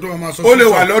lẹ́gbẹ̀ẹ́ wọn tó máa sọ. ó lè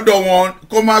wà lọ́dọ̀ wọn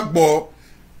kó má gbọ́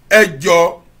ẹ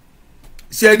jọ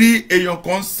ṣe rí èèyàn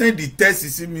kan sẹ́ndì tẹ́sì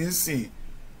sí mi ń sìn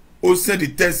ó sẹ́ndì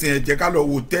tẹ́sì yẹn jẹ́ ká lọ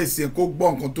wò tẹ́sì yẹn kó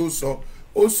gbọ́ nǹkan tó sọ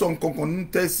ó sọ nǹkan kan nínú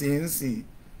tẹ́sì yẹn ń sìn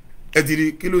ẹ ti rí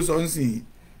kí ló sọ ń sìn.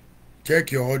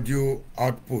 check your audio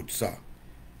output sir.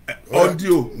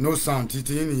 audio no sound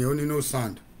títí yín nìyẹn ó ní no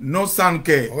sound. no sound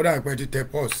kẹ. ó dà pé ti tẹ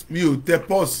pause. mi ò tẹ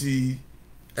pause sí i.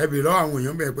 ẹ bì lọ́wọ́ àwọn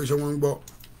èèyàn bẹ̀rẹ̀ pé ṣé wọ́n ń gbọ́.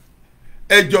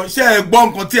 ẹ jọ ṣé ẹ gbọ́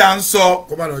nǹkan tí à ń sọ.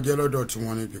 kó bá lọ jẹ́ lọ́dọ̀ tí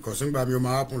wọ́n ní because nígbà mi ó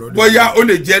máa hápùn lọ́dọ̀. bóyá ó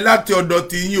lè jẹ́ láti ọ̀dọ̀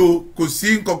tí yín o kò sí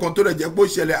nǹkan kan tó lè jẹ́ pé ó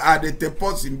ṣẹlẹ̀ àdè tẹ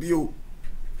pause bí o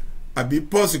àbí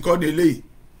pause kọ́ ni eléyìí.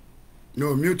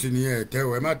 no mute ni ẹ tẹ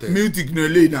o ẹ má tẹ. mute ni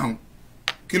eléyìí náà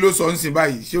kí ló sọ ń sìn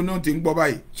báyìí ṣé ó ní òun ti ń gbọ́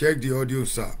báyìí. check the audio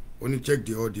sir ó ní check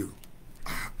the audio.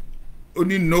 ó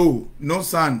ní no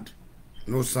sound.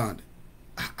 no sound.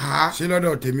 ṣé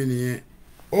lọ́dọ̀ tèmi nìyẹn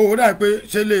ó dà pé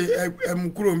ṣé lè ẹ mú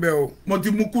kúrò ńbẹ̀ o. mo ti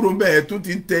mú kúrò ńbẹ̀ ẹ tún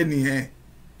ti ń tẹ nìyẹn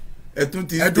ẹ tún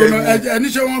ti ń tẹ nìyẹn ẹ ní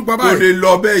ṣé wọ́n gbọ́ báyìí. kò lè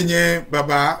lọ bẹ́ẹ̀ yẹn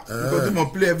bàbá nǹkan tí mo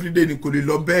play everyday ni kò lè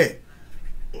lọ bẹ́ẹ̀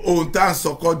ohun tá à ń sọ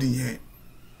kọ́ nìyẹn.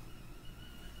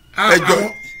 ẹ jọ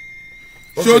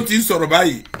ṣé ó ti ń sọ̀rọ̀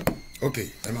báyìí. ok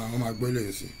ẹ máa gbé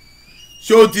lè sí.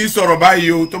 ṣé ó ti ń sọ̀rọ̀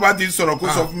báyìí o tó bá ti ń sọ̀rọ̀ kó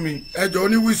sọ fún mi. ẹ jọ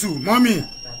ní wíṣù mọ́mì.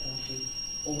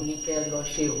 òun ni kẹ́ ẹ lọ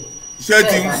ṣe o. ṣé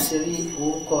ti ń. bẹ́ẹ̀ bá ti rí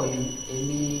orúkọ yìí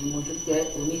èmi mo dúpẹ́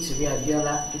onítìrí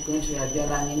Abíọ́lá dúpẹ́ onítìrí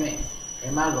Abíọ́lá nínú ẹ̀ ẹ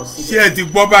má lọ síbẹ̀. ṣé ẹ ti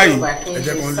gbọ́ báyìí. ẹ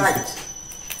jẹ́ kan lè ṣe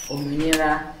òmìnira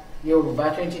Yorùbá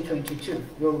 2022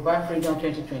 Yorùbá Freedom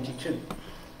 2022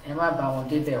 ẹ má bá wọn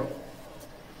débẹ̀ o.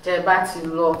 tẹ́ bá ti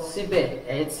lọ síbẹ̀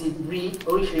ẹ ti rí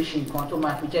oríṣiríṣi nǹkan tó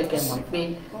máa fi jẹ́ kẹ́ mọ̀ pé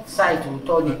ṣáìtì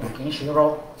òótọ́ ni kò kì í ṣe rọ́.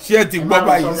 ṣé ẹ ti gbọ́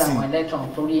báyìí sí. ẹ má lọ sọ́dọ̀ àwọn ẹlẹ́tàn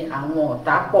torí àwọn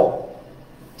ọ̀tá pọ̀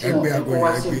tí wọ́n fi kó wá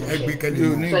sí ìmúṣẹ.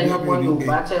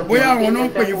 bóyá àwọn náà ń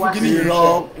pè yín fún kíní yìí. irọ́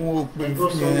wọn ò pè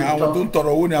fún yẹn àwọn tó ń tọrọ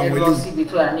owó ni àwọn eléyìí. ẹ lọ síbi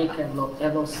tó yà ní kẹ lọ ẹ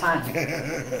lọ sáìn.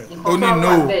 ó ní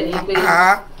no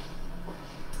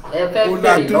ó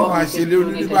là tó máa ṣe lé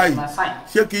onílé báyìí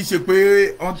ṣé kìí ṣe pé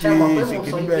wọ́n ti ṣe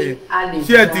kìíní bẹ́ẹ̀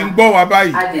ṣé ẹ ti ń gbọ́ wá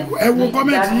báyìí. ẹ wo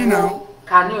kọ́mẹ̀ntì yìí náà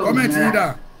kọ́mẹ̀ntì yìí dà.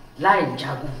 láì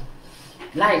jagun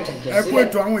láì tẹ̀jẹ̀ sílẹ̀ ẹ kú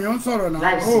ètò àwọn èèyàn ń sọ̀rọ̀ náà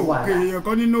ó kèèyàn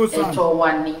kan ní no sound ẹ̀tọ́ wa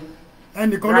ni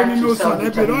ẹnìkan ló ní no sound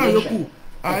ẹbí lọ́wọ́ yòókù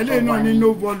àìlè náà ní no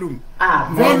volume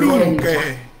volume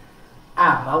kẹ̀.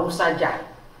 àbáwúsájà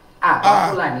àbá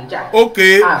Fúlàní jà ok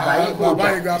àbá Ìgbò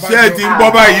jà ṣé ẹ ti ń gbọ́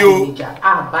báyìí o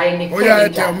àbá ẹnikẹ́ni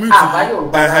jà àbá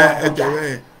Yorùbá jà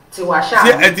tiwa ṣáà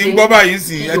ṣé ẹ ti ń gbọ́ báyìí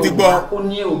sí ẹ ti gbọ́. ó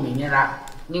ní òmìnira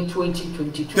ní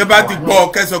 2022. tẹ́ bá ti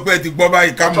gbọ́ kẹ́ sọ pé ẹ ti gbọ́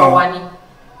báyìí ká mọ̀. ẹ̀tọ́ wa ni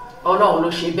Ọlọ́run ló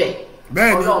ṣe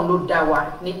bẹ́ẹ̀ Ọlọ́run ló dá wa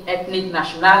ní ethnic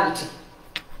nationality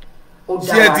ó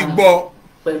dá wa ní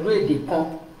pẹ̀lú èdè kan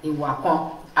ìwà kan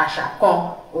àṣà kan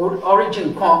origin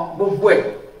kan gbogbo ẹ̀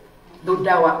ló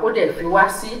dá wa ó dẹ̀ fi wá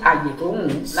sí àyè tó wù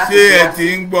ú láti ṣé ẹ ti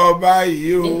ń gbọ́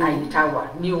báyìí o. ní àyíká wa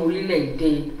ní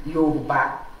orílẹ̀-èdè Yorùbá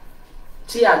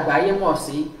tí àgbáyé mọ̀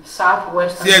sí south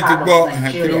western part of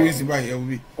Nigeria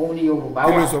òun ni Yorùbá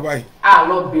wà á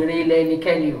lọ bèrè ilẹ̀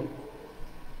ẹnikẹ́ni o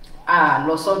a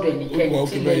lọ sọ́dọ̀ ẹnikẹ́ni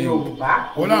tí ilẹ̀ Yorùbá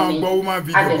ní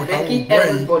adẹ̀fẹ́ kí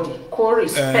everybody co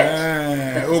respect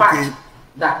the fact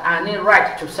that I need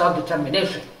right to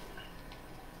self-determination.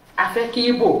 a fẹ́ kí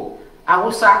Ìgbò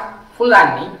Haúsá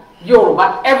Fúlàní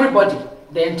Yoruba, everybody,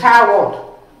 the entire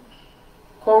world,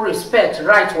 call respect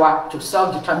right to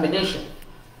self-determination.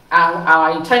 And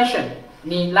our intention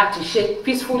ni láti ṣe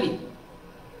peacefully,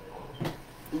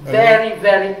 very,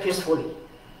 very peacefully,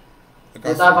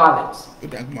 without violence.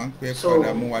 So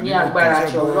ní agbára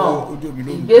ti Ọlọ́run,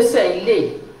 ìgbésẹ̀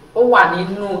ilé ó wà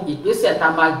nínú ìgbésẹ̀ tá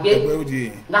a máa gbé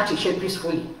láti ṣe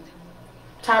peacefully.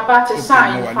 Tá a bá ti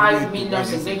sign 5 million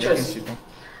signatures,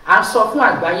 à ń sọ fún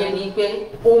àgbáyé ni pé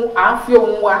à ń fi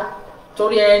ohun wa,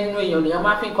 torí ẹnu èèyàn lèèyàn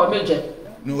máa fi ń kọ méje,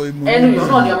 ẹnu èèyàn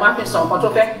náà lèèyàn máa fi sọ nǹkan tó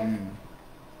fẹ́.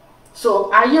 So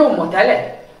ayé ò mọ̀ tẹ́lẹ̀,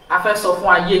 a fẹ́ sọ fún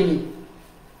ayé ni,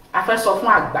 a fẹ́ sọ fún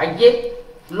àgbáyé,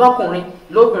 lọ́kùnrin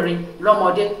lóbìnrin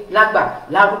lọ́mọdé lágbà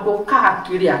lárúgbó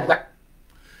káàkiri àgbà.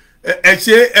 ẹ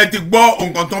ṣe ẹ ti gbọ́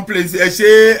nǹkan tó ń play ẹ ṣe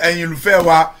ẹ̀yin olùfẹ́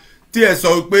wa tí ẹ sọ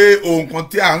pé nǹkan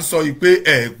tí à ń sọ yìí pé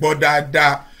ẹ gbọ́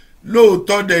dáadáa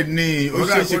lóòótọ́ dẹ̀ ni ó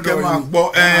ṣeé ṣe kẹ́ máa gbọ́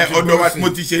ọ̀dọ̀ wa mo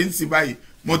ti ṣe ń sìn báyìí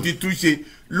mo ti tún ṣe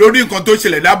lórí nǹkan tó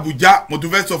ṣẹlẹ̀ l'Abuja mo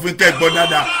tún fẹ́ sọ fún kẹ́ ẹ gbọ́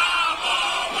dáadáa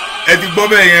ẹ ti gbọ́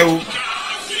bẹ́ẹ̀ yẹn o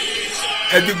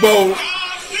ẹ ti gbọ́ o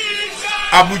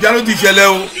Abuja ló ti ṣẹlẹ̀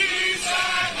o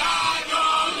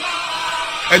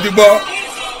ẹ ti gbọ́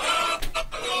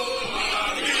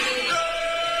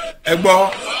ẹ gbọ́.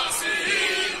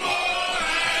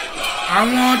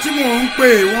 àwọn tí mò ń pè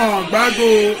wọ́n gbágo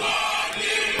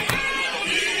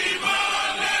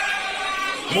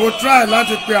mo try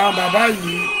láti pe àwọn bàbá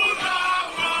yìí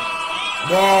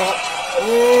bọ́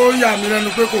ó yà mí lẹ́nu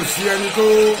pé kò sí ẹni tó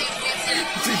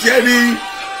ṣiṣẹ́ ní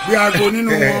bí aago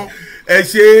nínú wọn.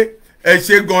 ẹ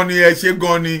ṣe gan ni ẹ ṣe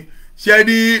gan ni ṣe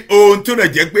ní ohun tó rẹ̀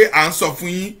jẹ́ pé à ń sọ fún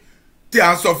yín tí à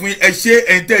ń sọ fún yín ẹ ṣe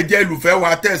ẹ̀yin tẹ́ jẹ́ ìlúfẹ́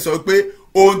wa tẹ́ sọ pé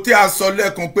ohun tí a sọ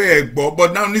lẹ́ẹ̀kan pé ẹ gbọ́ but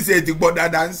náà níṣẹ́ ti gbọ́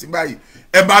dáadáa ń sìn báyìí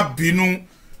ẹ má bínú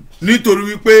nítorí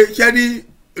wípé ṣe ní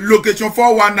location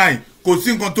 419 kò sí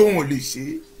nǹkan tóun ò lè ṣe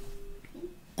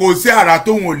kò sí àrà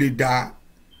tóun ò lè dá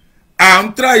à ń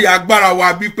tíráyè agbára wa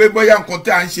bíi pé bóyá nǹkan tí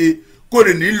à ń ṣe kò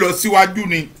lè ní lọ síwájú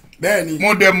ni bẹ́ẹ̀ ni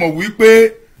wọ́n dẹ̀ mọ̀ wípé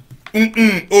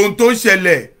ohun tó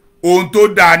ṣẹlẹ̀ ohun tó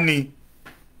dáa ni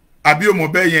àbí ọmọ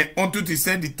bẹ́ẹ̀ yẹn wọ́n tún ti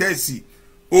send tẹ́ẹ̀sì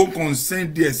ó kàn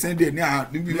send ẹ̀ ní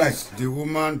níbí báyìí. The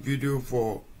woman video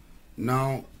for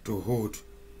now to hold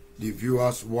the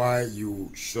viewers why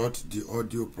you shut the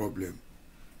audio problem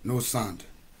no sound.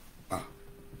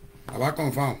 Àwa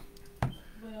confam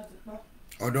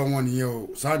ọ̀dọ̀ wọn nìyẹn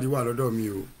o sound wà lọ́dọ̀ mi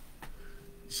o.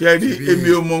 ṣe rí èmi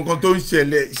ò mọ nǹkan tó ń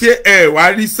ṣẹlẹ̀ ṣé ẹ wá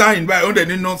rí sign báyìí ó dẹ̀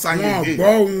ní non sign yẹn. wọ́n gbọ́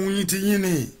ohun yín ti yín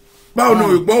ni. báwo ni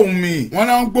o gbọ́ ohun mi. wọ́n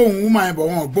náà ń gbóhùn woman ẹ̀ bọ̀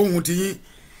wọ́n gbóhùn ti yín.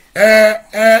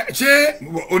 ṣé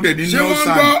ó dẹ̀ ní non sign. ṣé wọ́n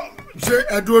gbọ́ ṣé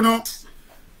ẹ dúró náà.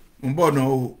 mo ń bọ̀ náà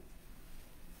o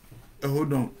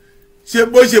hold on ṣé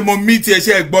bó ṣe mo mí tiẹ̀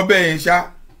ṣe ẹ gbọ́ bẹ́ẹ̀ yẹn ṣá.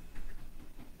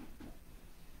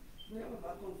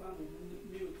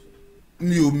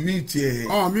 mi ò mute ẹ.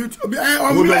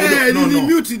 ẹni ni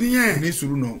mute nìyẹn. ní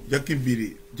sùúrù náà jẹ́ kí n béèrè.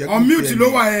 mute ló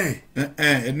wà yẹn.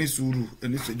 ẹ ní sùúrù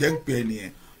jẹ́ ń pè ẹ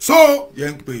nìyẹn. so jẹ́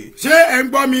ń pè. ṣé ẹ ń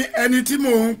gbọ́ mi ẹni tí mò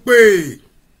ń pè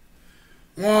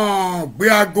wọ́n gbé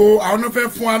aago àwọn náà fẹ́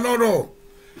fún wa lọ́rọ̀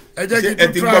ẹ jẹ́ kí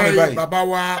n tún try bàbá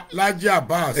wa Laji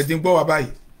Abbas. ẹ ti ń gbọ́ wa báyìí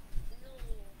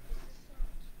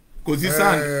kò sí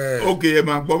sound ok ẹ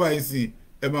máa gbọ́ báyìí sí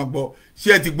ẹ máa gbọ́ ṣé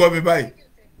ẹ ti gbọ́ mi báyìí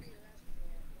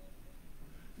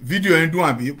fídíò yẹn dùn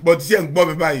àbí but ṣé ẹ ń gbọ́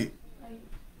mi báyìí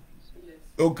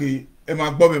ok ẹ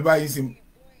máa gbọ́ mi báyìí sí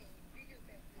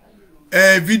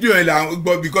fídíò yẹn là ń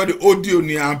gbọ́ because the audio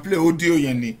ni à ń play audio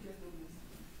yẹn ni.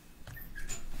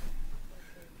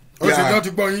 ó ṣe tó ti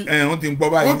gbọ́ yín. wọ́n ti ń gbọ́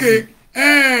báyìí. ok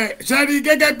ṣe rí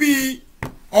gẹ́gẹ́ bí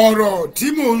ọ̀rọ̀ tí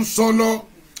mò ń sọ lọ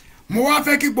mo wá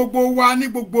fẹ́ kí gbogbo wa ní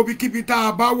gbogbo ibikíbi tá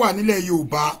a bá wà nílẹ̀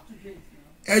Yorùbá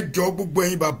ẹ jọ gbogbo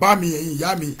ẹ̀yin bàbá mi ẹ̀yin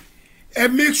ìyá mi ẹ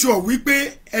make sure wípé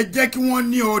ẹ jẹ́ kí wọ́n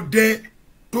ní ọdẹ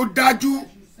tó dájú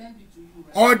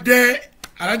ọdẹ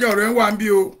alájà ọ̀rọ̀ ẹ̀ wà ń bí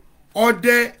o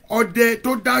ọdẹ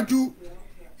tó dájú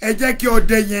ẹ jẹ́ kí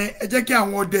ọdẹ yẹn ẹ jẹ́ kí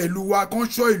àwọn ọdẹ ìlú wa kàn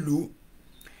ṣọ́ ìlú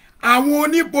àwọn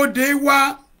oníbodè wa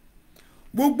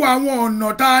gbogbo àwọn ọ̀nà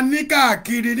tá a ní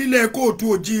káàkiri nílẹ̀ kóòtù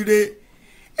òjíire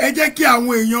ẹ jẹ́ kí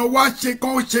àwọn èèyàn wa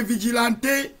kàn ṣe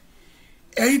fìjìláńtẹ́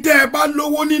ẹ̀yin tẹ́ ẹ bá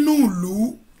lówó nínú ìlú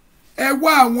ẹ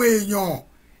wá àwọn èèyàn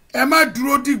ẹ má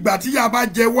dúró dìgbà tí yà bá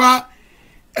jẹ wá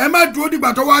ẹ má dúró dìgbà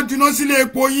tó wá juná sílé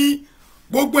epo yín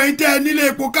gbogbo ẹ̀yin tẹ́ ẹ nílé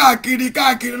epo káàkiri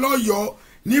lọ́yọ̀ọ́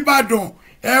nìbàdàn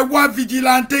ẹ wá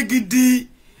fìjìláńtẹ́ gidi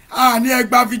àní ẹ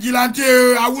gba fìjìláńtẹ́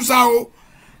haúsá o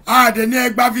àdẹ ní ẹ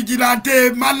gba fìjìláńtẹ́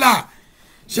málà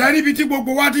ṣe níbi tí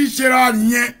gbogbo wa ti ń ṣera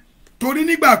nìyẹn torí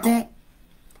nígbà kan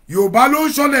Yorùbá ló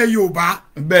ń ṣọlẹ̀ Yorùbá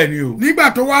bẹ́ẹ̀ ni o nígbà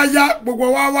tó wá yá gbogbo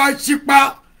wa wá ṣípá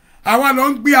àwa lọ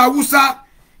ń gbé haúsá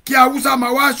kí haúsá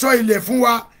máa wá ṣọ́ ilẹ̀ fún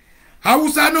wa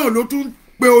haúsá náà ló tún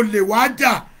pe olè wá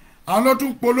jà àwọn ló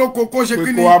tún polóko kó ṣe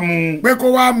kí ni pé kó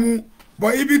wá mú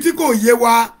bọ̀ ibi tí kò yé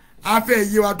wa a fẹ́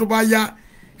yé wa tó bá yá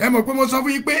ẹ mọ̀ pé mo sọ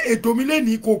fún yín pé ètò mi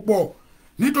lẹ́nìí kò pọ̀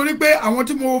nítorí pé àwọn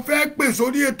tí mo fẹ́ pè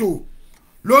sórí ètò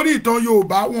lórí ìtàn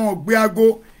Yorùbá wọn ò gbé aago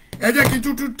ẹ jẹ́ kí n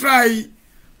tútú try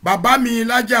bàbá mi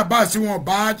Lájí Abbas wọn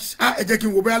bá ẹ jẹ́ kí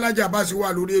n wo bẹ́ẹ̀ Lájí Abbas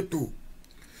wà lórí ètò.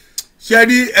 ṣé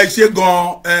rí ẹ ṣe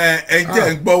gan ẹ jẹ́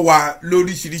ń gbọ́ wa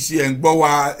lóríṣiríṣi ẹ̀ ń gbọ́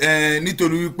wa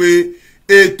nítorí wípé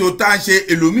ètò tá a ṣe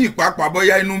èlòmíì pàápàá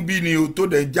bóyá inú bí ni o tó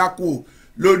dẹ̀ jákò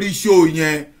lórí ṣó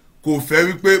yẹn kò fẹ́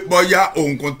wípé bóyá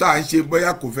òǹkan tá a ṣe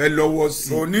bóyá kò fẹ́ lọ́wọ́ sí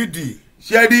i. kò nídìí.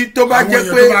 ṣé rí tó bá jẹ́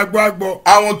pé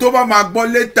àwọn tó bá máa gbọ́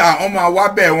létà wọ́n máa wá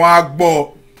bẹ̀ wọ́n á gbọ́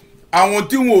àwọn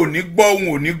tí wọn ò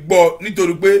ní gbọ́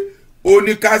nítorí pé ó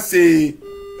ní ká ṣe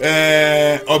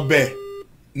ọbẹ̀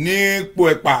nípò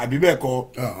ẹ̀pà àbí bẹ́ẹ̀ kọ́.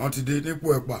 wọ́n ti dé nípò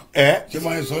ẹ̀pà. ṣé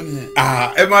máa ń sọ nìyẹn.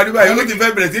 ẹ máa rí báyìí wọ́n ti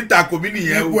fẹ́ bẹ̀rẹ̀ sí takò mí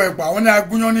nìyẹn o. nípò ẹ̀pà wọ́n ní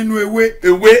agúnyán nínú ewé.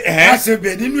 a ṣe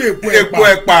bẹ̀ nínú èpo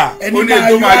ẹ̀pà ó ní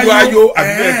ètò máa yọ ayọ̀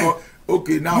àbí bẹ́ẹ̀ kọ́. ok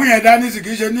now. mú yẹn dání sì kì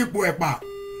í ṣe nípò ẹ̀pà.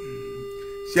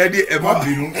 ṣẹ́dí ẹ má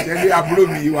bínú ṣẹ́dí àbúrò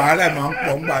mi wàhálà máa ń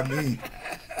pọ̀ ńgbà míì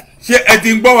ṣé ẹ ti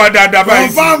ń gbọ́ wa dáadáa báyìí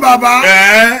sí. confam bàbá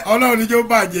ọlọ́run ní kí ó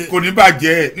bàjẹ́. kò ní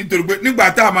bàjẹ́ nítorí pé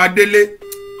nígbà tá a máa délé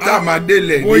tá a máa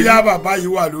délẹ̀ lérí. bóyá bàbá yìí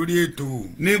wà lórí ètò.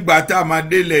 nígbà tá a máa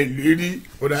délẹ̀ lérí.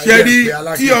 ṣé rí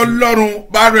tí ọlọ́run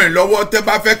bá ràn lọ́wọ́ tẹ́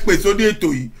bá fẹ́ pè sórí ètò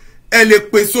yìí ẹ lè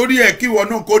pè sórí ẹ̀ kí ìwọ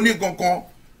náà kó ní kankan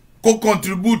kó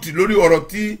contribute lórí ọ̀rọ̀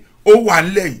tí ó wà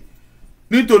nílẹ̀ yìí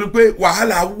nítorí pé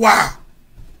wàhálà wà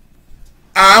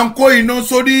à ń kó iná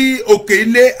sórí òkè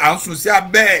ilé à ń sùn sí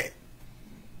abẹ́ ẹ̀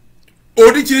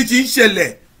oríṣiríṣi ń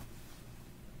ṣẹlẹ̀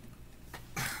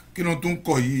kí ló tún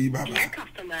kọ yìí bàbá.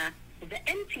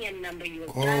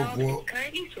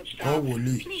 kọ́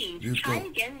wòlíì Victor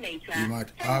you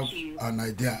might have an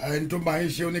idea ẹni tó bá yín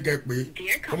ṣe oníkẹ́ pé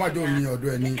kó má jẹ́ òní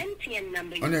ọ̀dọ̀ ẹni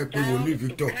wọ́n ní ẹ pé wòlíì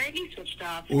Victor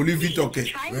wòlíì Victor kẹ.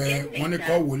 wọ́n ní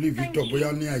kọ́ wòlíì Victor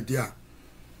bóyá ní idea.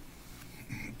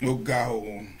 ó ga o.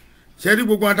 ṣé rí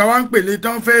gbogbo àtàwọn ń pèlè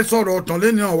tán fẹ́ sọ̀rọ̀ ọ̀tàn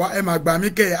lẹ́nu ọ̀wá ẹ̀ máa gbà mí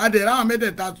kẹ́ ẹ̀ adẹ̀rẹ́ àwọn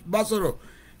mẹ́tẹ̀ẹ̀ta bá sọ̀rọ̀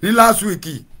ní last week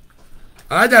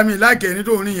alájà mi láìkẹ́ ẹni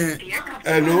tó rí yẹn.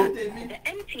 hello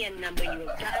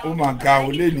ó máa ga o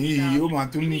lẹ́nu yìí ó máa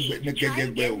tún ní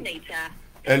gẹ́gẹ́gbẹ́ o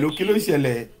hello kí ló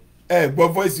ṣẹlẹ̀ ẹ gbọ́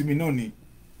voice mi náà ni.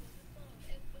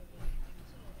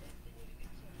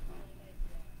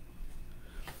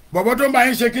 bọ̀bọ̀ tó ń bá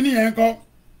yín ṣe kínní yẹn kọ́.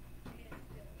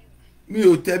 mi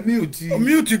ò tẹ mute.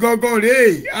 mute gangan rèé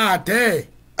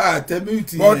àtẹ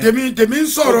mute yẹn. bọ̀ tèmi ń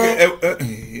sọ̀rọ̀.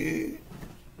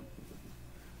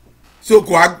 so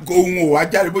kò ohun ò wá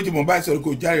jáde bójú mọ̀ báyìí sọ̀rọ̀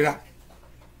kò jáde rà.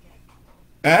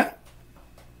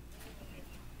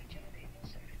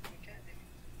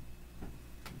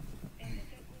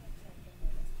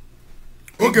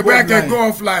 ok bóyá kẹ́ go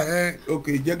offline. ok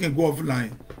jẹ́ kí n go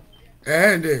offline.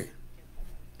 ǹdẹ̀.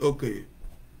 ok.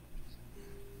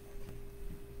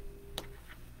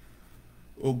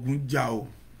 ogun jà o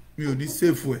mi ò ní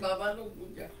sèfù ẹ.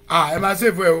 ẹ máa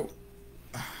sèfù ẹ o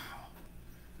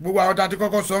gbogbo àwọn tá a ti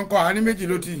kọ́kọ́ sọ ń kọ́ àní méjì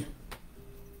ló ti.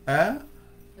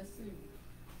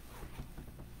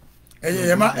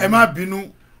 ẹ̀yin ẹ má bínú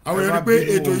àwọn èèyàn pé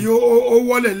ètò yìí ó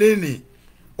wọlé léènì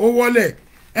ó wọlé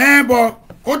bọ̀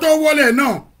kó tó wọlé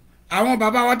náà àwọn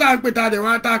bàbá wa tá a ń pè tá a dẹ̀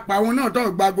wá tá a pa àwọn náà tó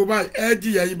gbàgbó báyìí ẹ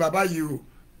jìyà yìí bàbá yìí o.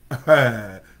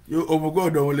 òmùgọ̀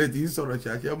ọ̀dọ̀ wọn lè ti ń sọ̀rọ̀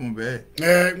ṣàṣẹ́ mú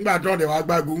bẹ́ẹ̀. ńgbà tó ọ̀dẹ̀ wá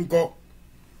gbàgbó ńkọ́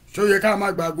sóye ká má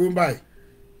gbàgbó ń báyìí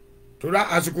torí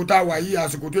àsìkò tá a wà yìí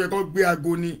àsìkò tó yẹ kó gbé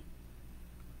aago ni.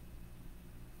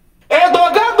 ètò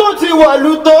gángan ti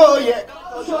wọ̀lú tó yẹ.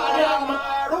 sọ́dọ̀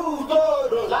márùn tó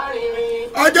dùn lárinrin.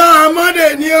 ọjọ́ ọmọdé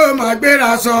ni ó máa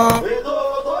gbéra sọ. ètò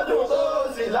tó dùn tó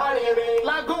sì lárinrin.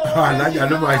 alájà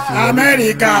ló máa ṣe.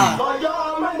 Amẹ́ríkà. ọjọ́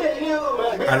ọmọdé ni ó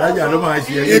máa gbéra sọ. alájà ló máa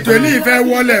ṣe. ètò ilé ìfẹ́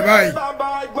wọlé báyìí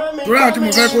torí àwọn tí mo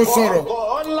fẹ́ kó sọ̀rọ̀.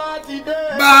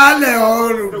 baálẹ̀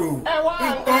ọ̀rọ̀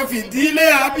nǹkan fìdílé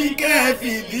Àbíkẹ́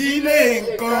fìdílé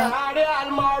nǹkan. ààrẹ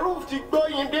almaruf ti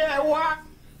gbóyin dé ẹ wá.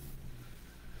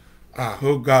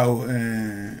 ó ga o.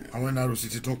 àwọn NRC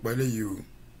ti tún pẹ́ léyìí o.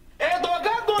 ètò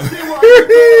gángan ti wọ̀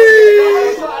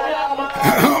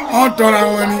ọ́ tọ́ra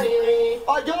wọn ni.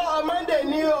 ọjọ́ ọmọdé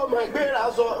ni ó máa gbéra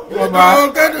sọ. ọba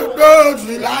kẹ́dùn tó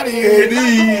sì láàrin èrí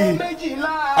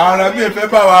ara bí ẹ fẹ́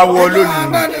bá wa wọ lónìí.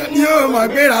 ọmọdé ni ó máa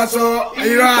gbéra sọ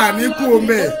irọ́ àníkù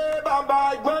mẹ́. bàbá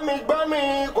gbọ́mi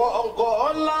kọ̀ọ̀kọ̀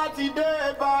láti dé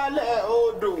balẹ̀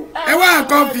odò. ẹ wá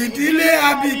nǹkan fìdílé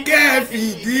Àbíkẹ́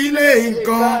fìdílé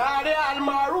nǹkan. ààrẹ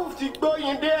almaruf ti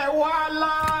gbóyin dé wá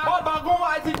lá. ọba gún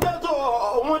wa ti gbé tó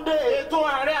ọ̀hún dé ètò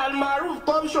ààrẹ almaruf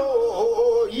top show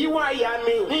yìí wá yà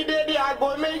mí ní dédé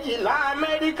aago 12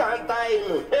 American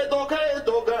time. Ètò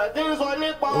kẹ́ẹ̀tò gan tí ń sọ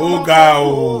nípa ó ga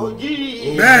o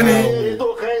bẹ́ẹ̀ ni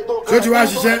tó ti wá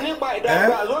ṣiṣẹ́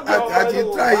àti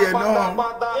tíráyẹ náà.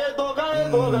 Ètò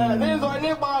kẹ́ẹ̀tò gan tí ń sọ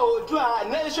nípa Oòduà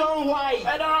nationwide.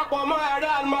 Ẹ darapọ̀ mọ́ Ààrẹ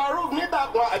Almaroof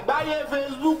nítakùn àgbáyé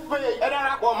Facebook page. Ẹ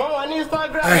darapọ̀ mọ́ wọn ní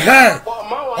Instagram.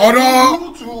 ọ̀rọ̀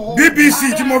BBC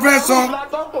tí mo fẹ́ sọ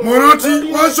mo rántí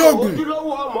wọ́n ṣoògùn.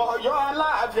 Ojúlówó ọmọ Ọ̀yọ́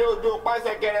Aláàfin Òjò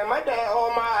pàṣẹ kẹrẹmẹdẹ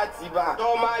ọmọ Àtìbà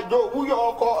ọmọ àjò òwúyọ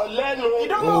ọkọ lẹ́nu.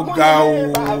 Ó ga o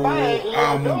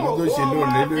àmọ́ tó ṣe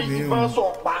lónìí lónìí o.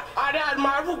 Ààrẹ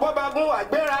Almaroof bọ́bagún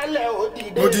àgbéra ńlẹ̀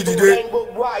Ó ti dìde.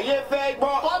 gbogbo ayé fẹ́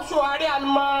gbọ́. Tọ́pṣọ Ààrẹ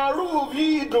Almaroof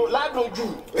yìí dùn ládùn jù.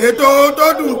 ètò tó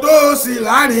dùn tó sì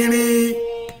lárinrin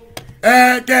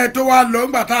kẹ́ ẹ tó wá lọ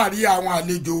ńgbà tá a rí àwọn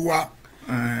àlejò wa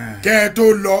kẹ́ ẹ tó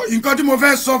lọ nǹkan tí mo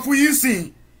fẹ́ sọ fún yín sìn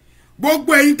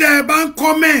gbogbo ẹ̀yin tẹ́ ẹ bá ń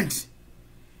comment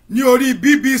ní orí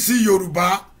BBC Yorùbá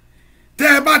tẹ́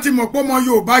ẹ bá ti mọ̀ pé ọmọ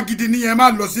Yorùbá gidi ni ẹ má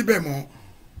lọ síbẹ̀ mọ́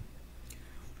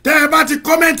tẹ́ ẹ bá ti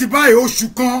comment báyìí oṣù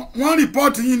kan wọ́n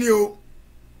report yín ni o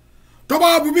tó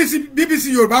bá BBC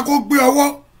Yorùbá kó gbé ọwọ́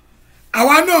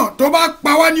àwa náà tó bá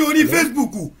pa wá ní orí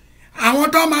Facebook àwọn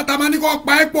tó máa ta máa ní kó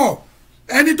pa ẹ́ pọ̀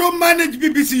ẹni tó manage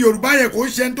BBC Yorùbá yẹ kó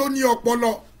ṣe tó ní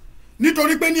ọpọlọ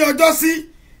nítorí pé ní ọjọ́ sí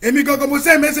èmi gangan mo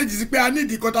send message sí pé a ní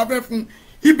ìdíkọ́ ta fẹ́ fún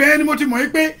ibẹ̀ ẹni mo ti mọ̀ yí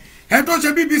pé ẹ tó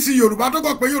ṣe BBC Yorùbá tó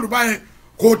kọ̀ pé Yorùbá yẹn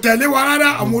kò tẹ̀lé wa rárá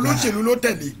àwọn olóṣèlú ló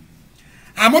tẹ̀lé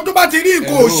àmọ́ tó bá ti rí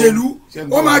nǹkan òṣèlú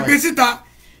ó máa gbé síta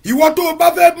ìwọ tó o bá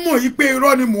fẹ́ mọ̀ yí pé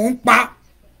irọ́ ni mò ń pa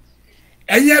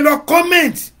ẹ̀yin ẹ lọ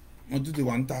comment wọ́n tún ti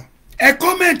wà ń ta. ẹ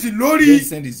comment lórí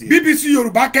BBC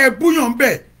Yorùbá kẹ́ ẹ búyàn ń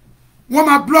bẹ̀ wọ́n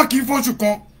máa block yín fóṣù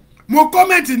kan mo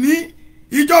comment ní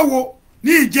ìjọ wo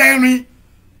ní ìjẹrin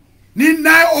ní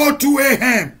 9:02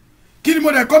 AM kí ni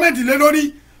mo dẹ̀ comment lé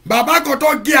lórí bàbá kan tó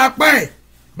gé apá ẹ̀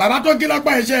bàbá tó gé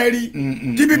lápá ẹ̀ ṣe é rí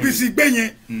tí BBC gbé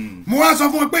yẹn mo wá sọ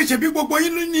fún wọn pé ṣebí gbogbo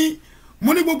yín ní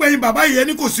mo ní gbogbo yín bàbá yìí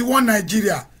ẹni kò sí one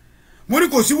Nàìjíríà mo ní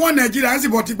kò sí one Nàìjíríà sì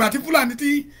bọ̀ tìgbà tí Fúlàní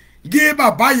ti gé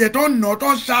bàbá yẹn tó nà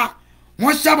tó ṣá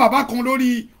wọ́n ṣá bàbá kan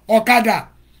lórí ọ̀kadà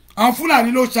àwọn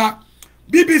Fúlàní ló ṣá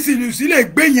BBC News lè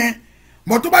gbé yẹn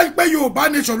mọ̀ tó bá pẹ́ Yorùbá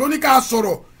Nation ló ní ká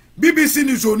sọ̀rọ̀ BBC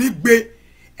News ò ní gbé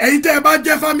ẹ̀yin tẹ́ ẹ bá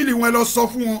jẹ́ family wọn lọ sọ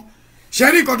fún wọn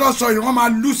ṣẹ́rí nǹkan tó sọ yìí wọ́n máa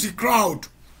lose crowd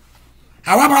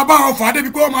àwa máa bá wọn fà á débi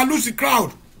pé wọ́n máa lose crowd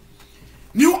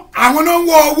ní àwọn náà ń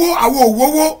wọ owó àwọn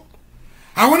òwòwò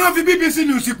àwọn náà fi BBC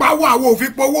News pawó àwọn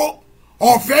òfin powó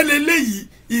ọ̀fẹ́ leléyìí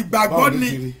ìgbàgbọ́ ni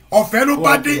ọ̀fẹ́ ló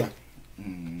bá dé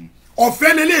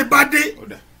ọ̀fẹ́ leléyìí bá dé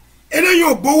eléyìí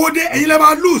ò gbowó dé ẹ̀yin lẹ́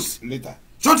máa lose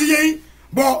ṣó ti yé yín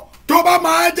bọ̀ tó bá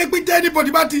máa jẹ́ pé jẹ́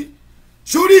anybody bá ti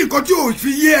sórí nǹkan tí ò fi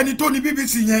yé ẹni tó ní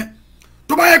BBC yẹn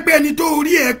tó bá yẹ pé ẹni tó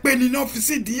rí ẹ pé ní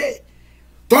ọ́fíìsì díẹ̀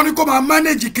tó ní kó máa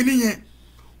manage kinní yẹn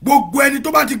gbogbo ẹni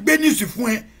tó bá ti gbé news fún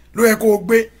ẹ ló yẹ kó o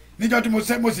gbé níjọ́ tí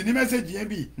mo sì ní mẹ́sẹ̀gì yẹn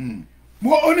bì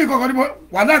mo ó ní kankan tí mo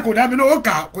wàhálà kò dá mi lóhùn ó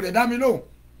kà kò dẹ̀ dá mi lóhùn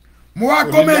mo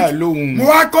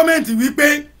wá comment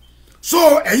wípé so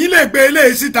ẹ̀yin lè gbé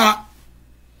eléyìí síta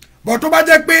bọ̀ tó bá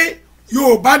jẹ́ pé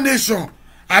Yorùbá Nation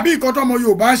àbí nǹkan tó ọmọ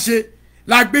Yorùbá ń ṣe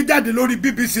la gbé jáde lórí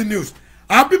BBC News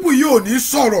àwọn pípù yìí ò ní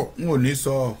sọ̀rọ̀. n ò ní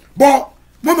sọ. bọ́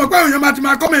mo mọ̀ pé èèyàn máa ti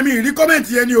máa kọ́mẹ̀ mi rí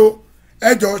kọ́mẹ̀ntì yẹn ni o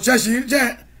ẹjọ́ ṣẹ́ṣin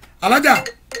jẹ́ alájà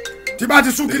tí bá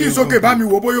ti sún kiri sókè bá mi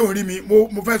wò bóyá òun rí mi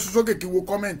mo fẹ́ sún sókè kí wo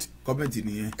kọ́mẹ̀ntì. kọ́mẹ̀ntì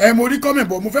nìyẹn. mo rí kọ́mẹ̀ntì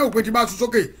bọ̀ mo fẹ́ wò pé tí bá sún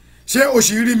sókè ṣé o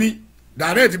sì rí mi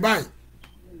direct báyìí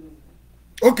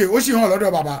ok ó sì hàn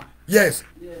lọ́dọ̀ bàbá yes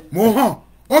mo hàn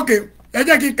ok ẹ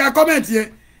jẹ́ kí n ka kọ́mẹ̀ntì yẹn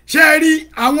ṣé ẹ rí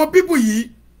àwọn pípù yìí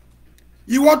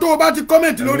ìwọ tó o bá ti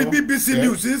kọ́mẹ̀ntì lórí BBC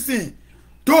News sísìn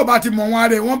tó o bá ti mọ̀ wọn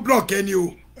rẹ̀ wọ́n block ẹni o.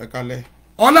 ẹ kalẹ̀.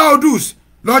 ọlá odus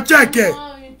lọ check ẹ.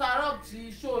 wọ́n interrupt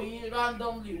show yín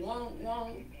randomly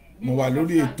mo wà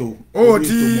lórí ètò. o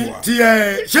ti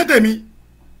ṣé tèmi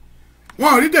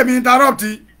wọn ò rí tèmi interrupt.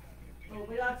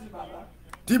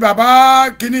 ti bàbá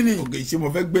kínní ni. ok ṣé mo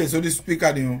fẹ́ gbé sórí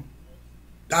speaker ni o.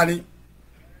 dani.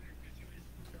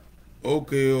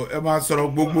 ok ẹ máa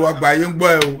sọ̀rọ̀ gbogbo àgbáyé ń gbọ́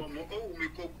ẹ o.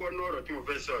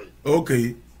 ok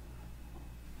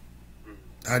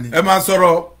ẹ máa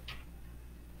sọ̀rọ̀.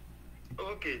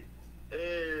 ok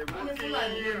mo kí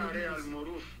Ààrẹ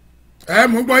Almaroof.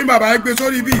 mò ń gbọ́ yín bàbá ẹ gbé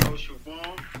sórí bí.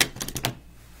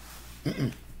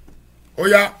 ó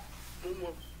yá. mo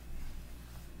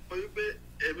mọ̀ wípé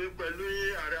èmi pẹ̀lú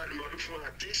yín Ààrẹ Almaroof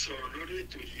àti sọ̀rọ̀ lórí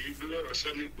ètò yìí lórí ọ̀rọ̀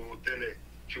Sunday Igboho tẹ́lẹ̀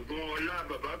ṣùgbọ́n ọlá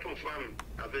bàbá confam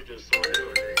àfẹjọ sọ̀rọ̀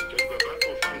rẹ̀ tó bàbá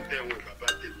confam tẹ̀wọ̀n bàbá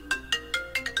tèmi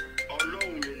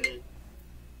ọlọ́run mi ni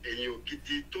èyàn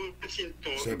ògidì tó sì ń tọ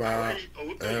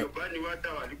òótọ́ Yorùbá ni wá dá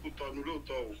wà ní Kútọ́nù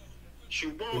lóòótọ́ o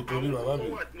ṣùgbọ́n àwọn kókó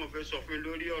wà tí mo fẹ́ sọ fún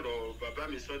lórí ọ̀rọ̀ bàbá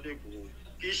mi Sunday Igboho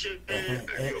kì í ṣe pé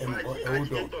Yorùbá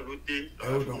àjíjẹ́tọ̀ ló dé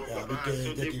lọ́wọ́ bàbá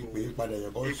Sunday Igboho ìgbà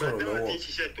táwọn ti ń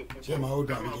ṣiṣẹ́ tó kúkọ́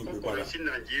káwọn kọ́kọ́ lọ sí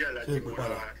Nàìjíríà láti múra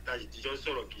tàjíjọ́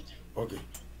sọ̀rọ̀ gidi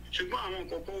ṣùgbọ́n àwọn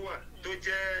kókó wà tó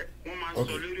jẹ́ wọ́n máa ń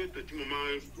sọ lórí ètò tí mo máa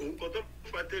ń òun kan tó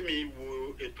fà tèmi wo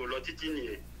ètò lọ títí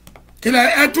nìyẹn. kílẹ̀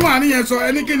ẹ tún àníyàn sọ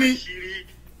ẹni kíni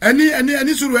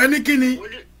ẹni sùúrù ẹni kíni.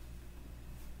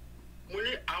 mo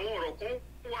ní àwọn ọ̀rọ̀ kan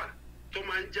wà tó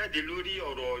máa ń jáde lórí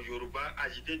ọ̀rọ̀ Yorùbá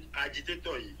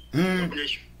agitator yìí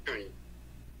domination yìí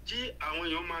tí àwọn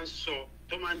èèyàn máa ń sọ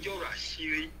tó máa ń jẹ́ ọ̀rọ̀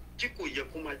àṣírí tí kò yẹ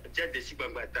kó máa jáde sí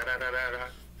gbangba ta rárá.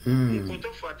 nǹkan tó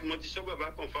fà á tí mo ti sọ bàbá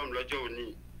confam lọ́jọ́ òní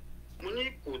mo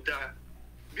ní kò dáa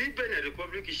bí Benin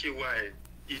Republic ṣe wà ẹ̀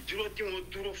ìdúró tí wọ́n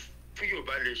dúró fún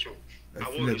Yorùbá nation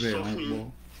àwọn ò sọ fún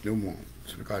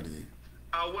yín.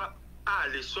 àwa a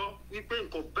lè sọ wípé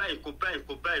nǹkan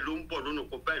báyìí ló ń bọ̀ lónà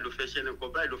nǹkan báyìí ló fẹ́ ṣe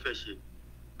nǹkan báyìí ló fẹ́ ṣe.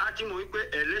 a ti mọ̀ wípé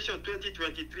election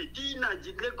 2023 tí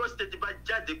Lagos State bá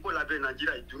jáde kó lábẹ́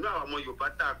Nàìjíríà ìdùnnú àwọn ọmọ Yorùbá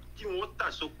tí wọ́n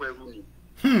tà sóko ẹrú ni.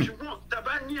 ṣùgbọ́n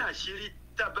tàbá ní àṣírí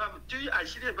tí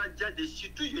àṣírí ẹ̀ bá jáde sí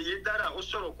tú Yèyé Dára ó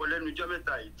sọ̀rọ̀ kọ lẹ́nu ọjọ́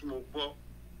mẹ́ta yìí tí mo gbọ́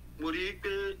mo rí i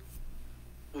pé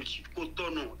kò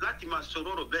tọ̀nà láti máa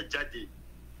sọ̀rọ̀ ọ̀rọ̀ bẹ́ẹ̀ jáde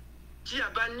tí a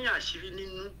bá ní àṣírí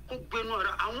nínú kó gbénú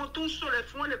ara àwọn tó ń sọ̀rọ̀ ẹ̀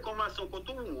fún wọn lè kàn máa sọ nǹkan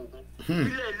tó wù wọ́n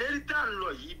ilé ìlérí tá à ń lọ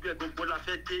yìí bẹ́ẹ̀ gbogbo la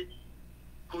fẹ́ dé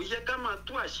kò yẹ ká máa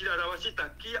tú àṣírí ara wa síta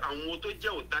kí àwọn tó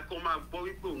jẹ́ ọ̀tá kó máa gbọ́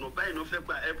wípé ọ̀nà báyìí náà fẹ́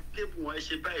gbà ẹ kébù wọn ẹ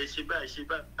ṣe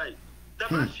báyìí tá a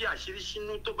bá fi àṣírí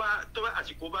sínú tó bá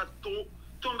àsìkò bá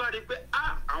tó ń bá rí pé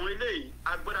àwọn eléyìí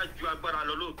agbára ju agbára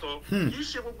lọ lóòótọ́ kì í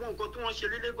ṣe gbogbo nǹkan tí wọ́n ṣe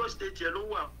ní Lagos State yẹn ló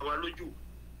wà wá lójú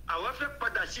àwa fẹ́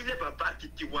padà sílé bàbá àti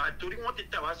tiwa torí wọ́n ti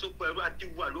tà wá sóko ẹrú àti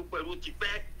wà lóko ẹrú ti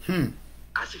pẹ́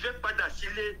a sì fẹ́ padà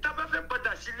sílé tá a bá fẹ́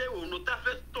padà sílé ọ̀nà tá a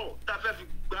fẹ́ tọ̀ tá a fẹ́ fi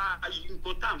gba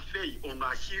nǹkan tá à ń fẹ́ yìí ọ̀nà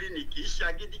àṣírí ni kì í ṣe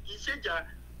agídí kì í ṣèjà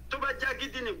tó bá jẹ́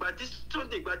agídí nígbà tí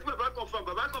Sunday ìgbà tí bàbá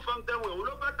confam tẹ̀wọ̀n òun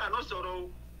ló bá tà náà sọ̀rọ̀ o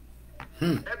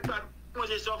ẹ gbà bí mo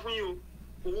ṣe sọ fún yín o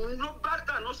òun ló bá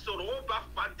tàná sọ̀rọ̀ ó bá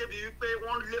fà débi wípé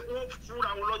wọ́n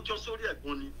fúnra wọn lọ́jọ́ sórí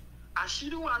ẹ̀gbọ́n ni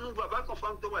àṣírí wà nù bàbá kan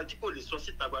fáwọn tó wà tí kò lè sọ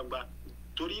síta gbangba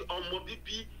torí ọmọ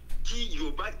bíbí tí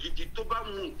Yorùbá gidi tó bá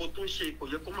mú nǹkan tó ń ṣe kò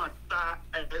yẹ kó máa ta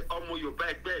ọmọ Yorùbá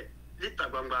ẹgbẹ́ níta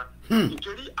gbangba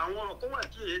nítorí àwọn ọ̀rọ̀ kan wà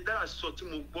tí Yèyé Dára sọ tí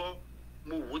mo gbọ́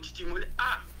mo wò títí mo lé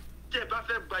tí ẹ bá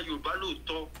fẹ́ gba Yorùbá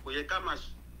lóòótọ́ kò yẹ ká máa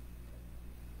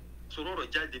sọ̀rọ̀ ọ̀rọ̀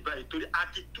jáde báyìí torí a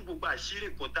ti tú gbogbo àṣírí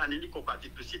nǹkan tá a ní kọ̀ọ̀kan àti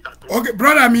tù síta tó. ok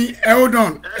brother mi ẹ hold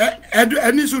on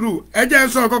ẹ ní sùúrù ẹ jẹ́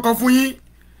sọ kọ́kọ́ fún yín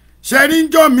ṣe rí ń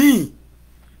jọ míì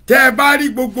tẹ́ ẹ bá rí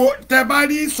gbogbo tẹ́ ẹ bá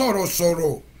rí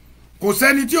sọ̀rọ̀sọ̀rọ̀ kò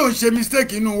sẹ́ni tí ò ń ṣe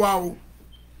mistake inú wa o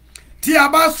tí a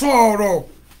bá sọ ọ̀rọ̀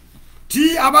tí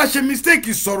a bá ṣe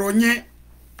mistake sọ̀rọ̀ yẹn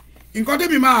nǹkan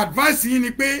tẹ́mi máa advice yín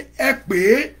ni pé ẹ pè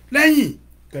é lẹ́yìn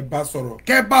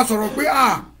kẹ́ bá sọ̀rọ̀ pé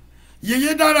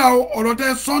Yèyé Dára o ọ̀rọ̀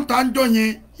tẹ́ sọ́ńtà ń jọ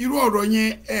yẹn irú ọ̀rọ̀ yẹn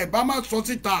ẹ bá má sọ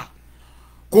síta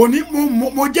kò ní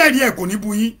mo jẹ́rìí ẹ̀ kò ní bu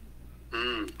yín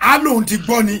á lóun ti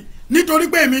gbọ́ ni nítorí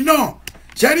pé èmi náà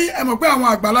ṣe rí ẹ mọ̀ pé àwọn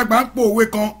àgbàlagbà ń po òwe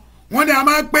kan wọ́n ní a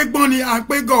máa ń pé gbọ́n ni à ń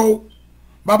pé gọ̀ o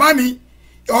bàbá mi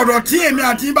ọ̀rọ̀ tí èmi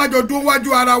àti yín bá jọ dúró wájú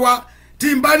ara wa tí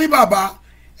n bá ní bàbá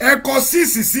ẹ kọ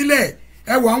 6 sílẹ̀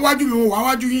ẹ wà wájú mi wà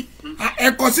wájú yín ẹ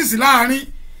kọ 6 láàrin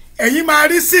ẹ̀yin máa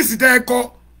rí 6 tẹ́ ẹ kọ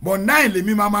bọ̀ 9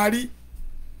 lèmi máa rí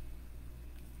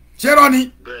ṣé rọ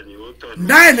ni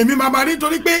 9 lèmi máa rí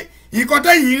torí pé nǹkan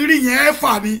tẹ́yìn ń rí yẹn ẹ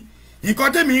fà ni nǹkan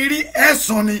tẹ́mi ń rí ẹ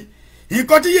sàn ni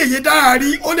nǹkan tí Yèyé Dára rí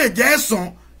ó lè jẹ́ ẹ̀sán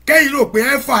kẹ́yìn rò pé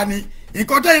ẹ fà ni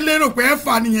nǹkan tẹ́yìn lérò pé ẹ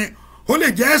fà nìyẹn ó lè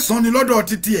jẹ́ ẹ̀sán ni lọ́dọ̀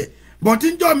títí ẹ̀ bọ̀ tí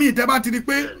ń jọ́ mi ìtẹ́ bá ti rí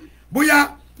pé bóyá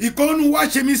ìkọ́nù wá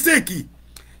ṣe mistake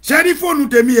ṣe rí fóònù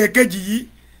tèmi èkejì yìí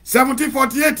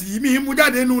 1748 yìí mi ń mú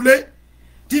jáde nínú ilé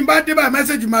tí n bá dé bá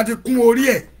mẹ́sẹ̀gì máa ti kún orí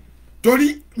ẹ̀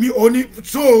torí mi ò ní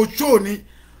ṣó ni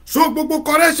so gbogbo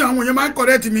correction àwọn èèyàn máa ń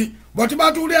correct mi bọ̀ tí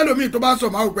bá tún rí ẹlòmíì tó bá sọ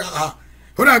máa wò pé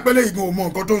ó dà pé lẹ́yìn ò mọ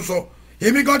nǹkan tó ń sọ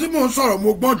èmi gan tí mò ń sọ̀rọ̀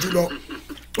mo gbọ́n jùlọ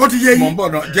ó ti yé yín. mo ń bọ̀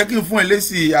náà jẹ́ kí n fún ẹ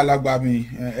lésì alàgbà mi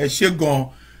ẹ ṣé gan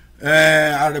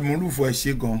àrẹ̀mọ́lùfọ̀ ẹ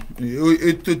ṣé gan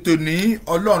ètò tòní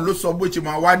Ọlọ́run ló sọ bó ṣe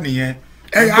máa wá nìyẹn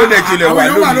bó dẹ̀ tilẹ̀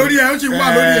wà lónìí ẹ ó sì wà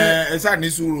lórí ẹ. ẹ sáà ní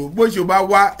sùúrù bó ṣe bá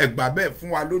wá ẹgbà bẹ́ẹ̀ fún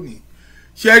wa lónìí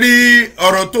ṣe rí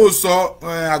ọ̀rọ̀ tó sọ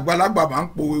àgbàlagbà máa ń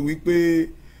pòwe wípé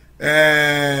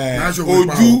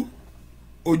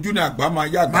ojú ni àgbà máa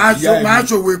yá àgbà kíyà ẹ̀ máa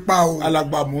ṣòwe pa o.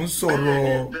 alàgbà mò ń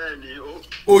sọ̀rọ̀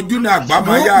ojú ni àgbà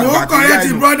máa yá àgbà kíyà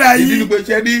ẹ̀ ìdí ni pé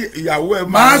ṣe ní ìyàwó ẹ̀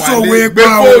máa wà lé gbé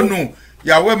fóònù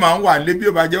ìyàwó ẹ̀ máa ń wà lé bí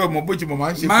ó bá jẹ́ ọmọ bó ṣe mọ̀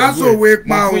máa ń ṣe pẹ̀lú ẹ̀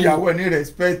mo fún ìyàwó ẹ̀ ní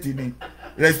respect ni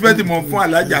respect mo fún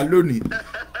alájà lónìí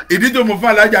ìdí tó mo fún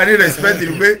alájà ní respect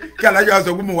ni pé kí alájà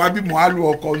sọ pé mo wá bí mo á lu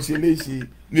ọkọ ṣe léṣe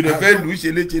mi lè fẹ́ lù ú ṣe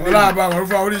léṣe. ọlá àbá àwọn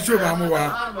fún orí ṣó máa mú wa.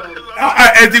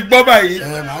 ẹ ti gbọ́ báyìí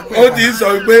ó ti sọ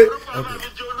pé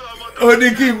ó ní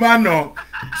kí n má nà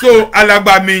so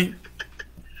alàgbà mi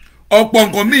ọ̀pọ̀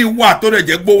nǹkan mi wà tó rẹ̀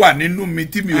jẹ́ gbó wà nínú mi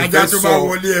tí mi ò fẹ́ sọ. ajá tó bá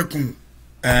wọlé ẹkùn.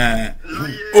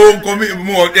 nǹkan mi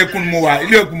ẹkùn mo wà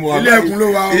ilé ẹkùn mo wà. ilé ẹkùn ló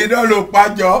wà o. iná ló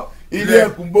pàjọ ilé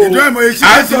ẹkùn bò. ìjọ ìmọ̀ èsì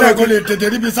ìsílẹ̀ kò lè tètè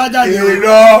níbi sájà yẹn.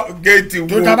 irọ́ géètì wo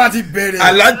tó tá bá ti bẹ̀rẹ̀.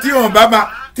 àlá tí wọn bá máa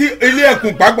tí ilé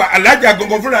ẹkùn pàápàá alájà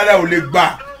gangan fúnra rẹ̀ ò lè gbà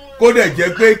kó dẹ̀ jẹ́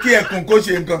pé kí ẹkùn kó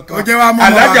ṣe nǹkan kan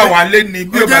alájà wà lé ní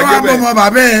bí ó bá jẹ́ bẹ́ẹ̀. ó jẹ́ wá mọ́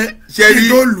bàbá ẹ̀ ṣe rí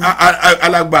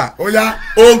alàgbà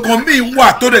nǹkan míì wà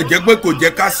tó dẹ̀ jẹ́ pé kò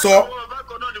jẹ́ ká sọ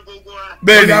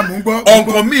bẹ́ẹ̀ ni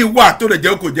nǹkan míì wà tó dẹ̀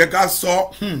jẹ́ kò jẹ́ ká sọ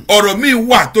ọ̀rọ̀ míì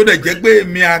wà tó dẹ̀ jẹ́ pé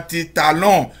èmi àti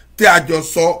Talon tí a jọ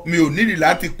sọ mi ò nílì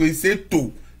láti pèsè ètò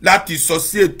láti sọ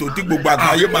sí ètò tí gbogbo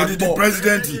àgbáyé máa gbọ́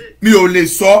mi ò lè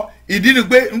sọ ìdí ni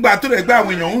pé ńgbà tó rẹ̀ gbé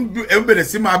àwọn èèyàn ń bẹ̀rẹ̀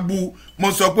sí máa bu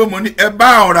mo sọ pé mo ní ẹ bá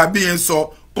ọ̀rọ̀ àbí yẹn sọ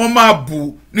kán máa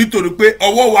bu nítorí pé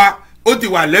ọwọ́ wa ó ti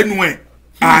wà lẹ́nu ẹ̀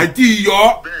àti yọ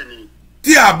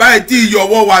tí àbá ẹ̀ tí yọ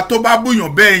ọwọ́ wa tó bá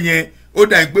bùyàn bẹ́ẹ̀ yẹn ó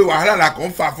dà pé wàhálà la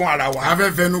kàn fà fún ara wa.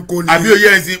 afẹ́fẹ́nu kò ní. àbí òye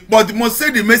ẹ̀sìn but mo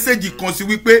sẹ́ẹ̀dì mẹ́sẹ̀gì kan sí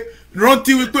wípé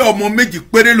rántí wípé ọmọ méjì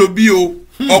péré ló bí o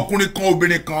ọkùnrin kan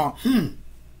obìnrin kan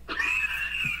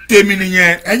tèmi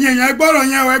nìyẹn. ẹ̀yin èèyàn gbọ́rọ̀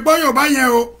yẹn o ẹgbọ́ Yorùbá yẹn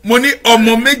o. mo ní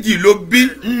ọmọ méjì ló bí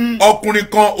ọkùnrin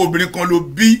kan obìnrin kan ló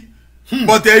bí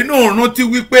bọ̀tẹ̀ inú rántí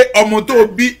wípé ọmọ tó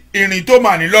bí ìrìn tó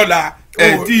mà ní lọ́la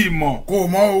ẹ̀ tí ì mọ̀. kò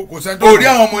mọ̀ o kò sẹ́ni tó mọ̀. orí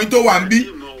àwọn ọmọ yìí tó wà ń bí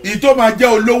ìyí tó máa jẹ́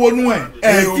olówó nú ẹ̀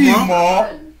tí ì mọ̀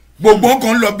gbogbo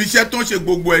nǹkan lọ bí iṣẹ́ tó ń ṣe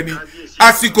gbogbo ẹni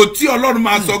àsìkò tí Ọlọ́run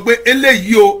máa sọ pé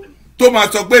eléyìí o tó máa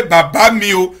sọ pé bàbá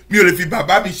mi o mi ò lè fi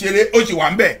bàbá mi ṣeré ó sì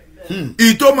wà ń bẹ̀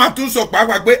ìyí tó máa tún sọ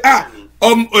pàápàá pé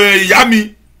ìyá mi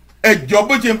ẹjọ́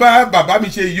bó ṣe bá bàbá mi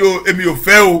ṣe yìí o èmi ò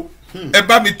fẹ́ o ẹ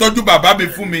bá mi tọ́jú bàbá mi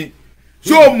fún mi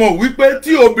ṣé o mọ̀ wípé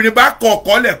tí obìnrin bá kọ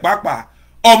ọkọ lẹ̀ pàápàá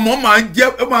ọmọ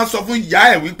máa sọ fún ìyá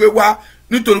ẹ̀ wípé wá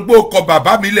nítorí pé o kọ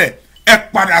bàbá mi lẹ̀ ẹ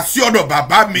padà sí ọ̀dọ̀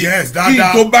bàbá mi kí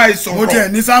n tó bá ẹ sọ̀rọ̀. mo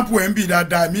jẹ́ ní sáàpù ẹ̀ ń bì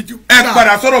dáadáa. ẹ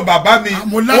padà sọ̀rọ̀ bàbá mi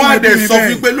wọ́n á dẹ̀ sọ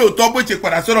fún pé lóòótọ́ bó ṣe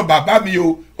padà sọ̀rọ̀ bàbá mi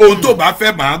o ohun tó bá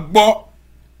fẹ́ máa gbọ́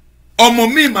ọmọ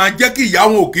mi máa jẹ́ kí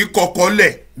ìyàwó ò kí kọ́kọ́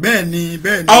lẹ̀. bẹ́ẹ̀ni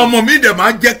bẹ́ẹ̀ni. àwọn ọmọ mi dẹ̀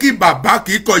máa jẹ́ kí bàbá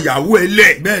kì í kọ ìyàwó ẹ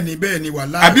lẹ̀. bẹ́ẹ̀ni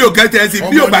wàláhì. àbí òkè tẹ̀ ẹ́ sí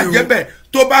bí ò bá jẹ́ bẹ́ẹ̀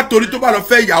tó bá torí tó bá lọ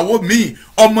fẹ́ ìyàwó mi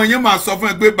ọmọ yẹn máa sọ fún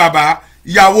ẹ pé bàbá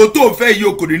ìyàwó tó fẹ́ yìí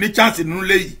o kò ní chance nínú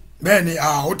léyìí. bẹ́ẹ̀ni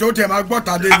ó tó tẹ máa gbọ́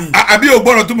ta dé ni. àbí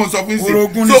ògbọ́rọ̀ tó mo sọ fún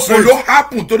sí so ló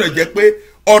happen tó rẹ̀ jẹ́ pé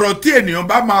ọ̀rọ̀ tí ènìyàn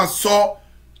bá máa sọ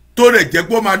tó rẹ̀ jẹ́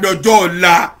pé ó máa dọjọ́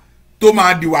ọ̀la tó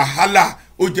máa di wàhálà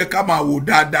ó jẹ́ ká máa wò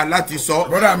dáadáa láti sọ.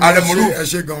 bọ́dà mi ẹ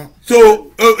ṣe gan. so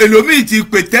èlòmíì ti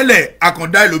pè tẹ́lẹ̀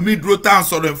àkàndá èlòmíì dúró tá à ń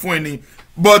sọ̀rọ̀ fún ẹni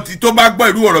but tó bá gbọ́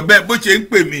irú ọ̀rọ̀ bẹ́ẹ̀ bó ṣe ń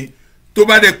pè mí tó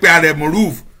bá dẹ̀ pe Aremu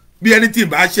Roof bí ẹni tí ì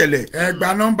bá ṣẹlẹ̀. ẹ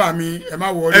gba nọ́mbà mi ẹ má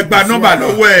wọlé. ẹ gba nọ́mbà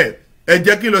lọ́wọ́ ẹ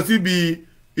jẹ́ kí n lọ síbi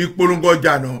ìpolongo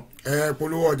ọjà náà.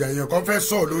 polówó ọjà yẹn kan fẹ́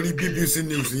sọ lórí BBC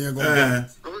News yẹn gan.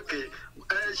 ok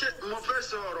ṣé mo fẹ́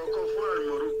sọ ọ̀rọ̀ kan fún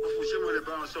Aremu Roof ṣé mo lè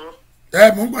bá wọn sọ.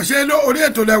 mò ń gbọ́ ṣé orí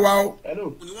ètò lẹ́wà o.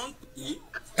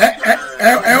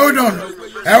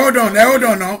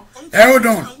 hold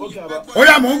on ó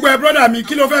yá mò ń gbọ́ ẹ brọ́dà mi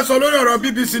kí ló fẹ́ sọ lórí ọ̀rọ̀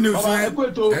BBC News yẹn.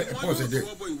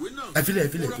 ẹ filẹ̀.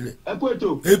 ẹ kú ètò.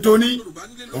 ètò ni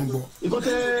ó ń gbọ́.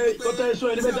 ìkọ́tẹ́ sọ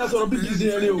ẹni bẹ́ẹ̀ dá sọ̀rọ̀ BBC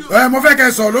yẹn ni o. mo fẹ́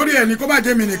kẹ́ sọ lórí ẹ̀ ní kó má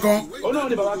jẹ́ mi nìkan. ọlọ́run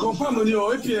ni bàbá confam ni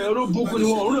ọ apn olóbùkún ni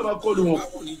wọn òun náà bá kọlu wọn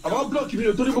àbá blọọkì mi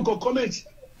ò torí mo kọ comment.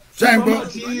 ṣé ń gbọ́.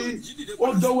 àti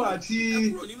ọdọwà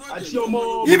àti ọmọ.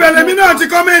 ibẹ̀ lèmi náà ti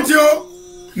kọ́mẹ̀ntì o.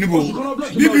 níbo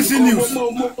BBC News.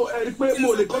 ẹ̀rí pé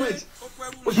mo lè comment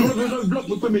oṣù kan ló block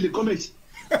mi pé mi lè comment.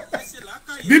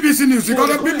 BBC News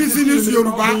kọ́tọ́ BBC News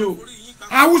Yorùbá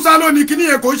Haúsá ló ní kíní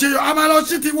èkó ṣe a máa lọ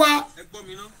sí tiwa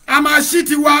a máa sí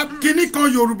tiwa kíní kan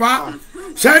Yorùbá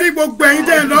sẹ́rí gbogbo ẹ̀yin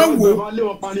tẹ́ ẹ lọ wò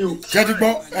ṣe ti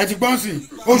gbọ́ ẹ ti gbọ́ sí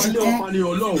oṣù kan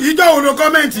ìjọ wo ló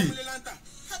kọ́mẹ̀ntì.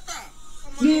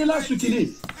 ní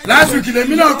last week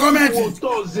lèmi náà kọ́mẹ̀ntì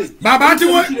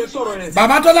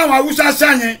bàbá tó láwọn Haúsá ṣá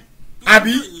yẹn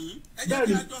àbí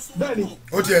bẹ́ẹ̀ni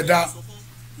ó tiẹ̀ da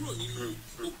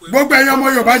gbogbo ẹ̀yin ọmọ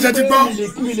Yorùbá ṣe ti gbọ́.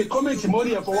 mi lè comment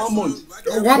money for 1 month.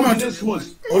 1 month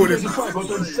o lè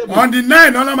on the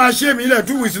 9 ọ̀nà máa ṣe mí ilẹ̀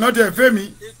 2 weeks náà tẹ̀ fẹ́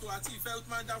mi.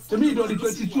 tèmi ìdọ̀ di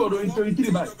 22 ọ̀dọ̀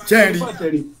 23 báyìí. ṣẹ́ẹ̀rì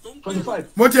 25.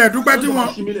 mo tiẹ̀ dúpẹ́ tí wọ́n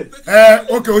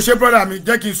ok o ṣe brother mi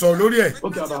jẹ́ kí n sọ lórí ẹ̀.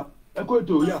 ok àbá ẹ kó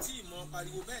ètò yà.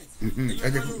 ẹ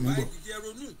jẹ́ kí n bọ̀.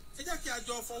 ẹ jẹ́ kí a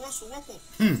jọ fọwọ́sowọ́pọ̀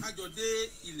a jọ dé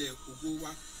ilẹ̀ ògo wa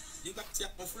nígbà tí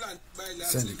àwọn Fúlàní gba ilẹ̀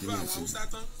àti ìlú àwọn Haúsá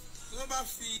tán tí wọ́n bá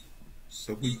fi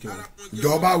sọ pé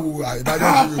ìjọba wo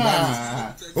ìdájọ́ sí Yorùbá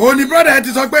ni òun ni brọ́dà ẹ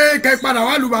ti sọ pé kẹ́ padà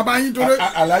wá lu bàbá yín torí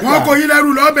wọn kò yín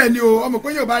lẹ́rù lọ́bẹ̀ ni o ọmọ pé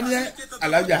Yorùbá ni ẹ.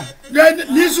 alájà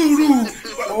ní sùúrù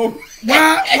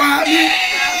wá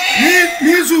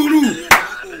ní sùúrù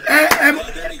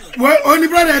òun ni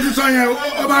brọ́dà ẹ ti sọ yẹn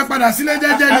ó bá padà sílé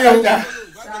jẹ́jẹ́ ni o.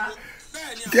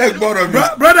 kẹ́ gbọ́rọ̀ mi.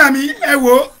 brọ́dà mi ẹ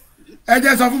wo ẹ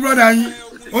jẹ́ sọ fún brọ́dà yín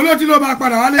olóòtú ló máa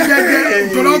padà wálé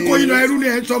jẹ́jẹ́ tọ́lọ́ kó yín lọ ẹrú ni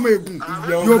ẹ̀ ń sọmọ ègùn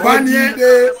Yorùbá ni ẹ.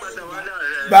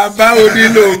 bàbá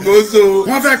onílò ògbóso.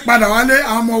 wọ́n fẹ́ padà wálé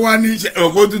àwọn ọmọ wa ni.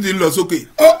 ògbó tún ti ń lọ sókè.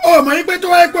 ó mọ̀ yín pé tó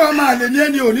wáyé pé ọmọ àlè ni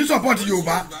ẹni ò ní sọ́pọ̀tì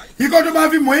Yorùbá ikọ́ tó bá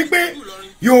fi mọ̀ yín pé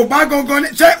Yorùbá gangan ni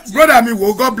ṣé brọ́dà mi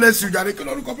wò God bless you jàre kí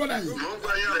lórúkọ brọ́dà yìí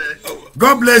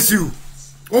God bless you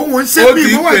òun ń ṣépì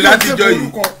mọ́ wà ní ṣèfò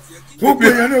orúkọ gbogbo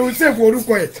èèyàn ní òun ṣèfò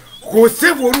orúkọ ẹ̀ kò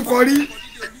ṣèfò orúkọ rí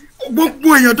gbogbo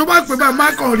èèyàn tó bá pè bá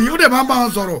má kàn rí ó dẹ̀ máa ń bá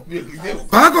wọn sọ̀rọ̀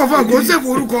pàákàn fún àgọ́ ṣèfò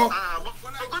orúkọ.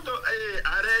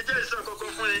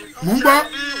 mò ń gbọ́.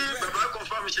 bàbá kan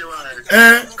fáwọn ṣe wà rẹ̀.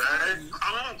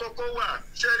 àwọn kókó wà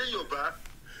ṣẹ́rí Yorùbá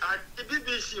àti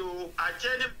BBC o àti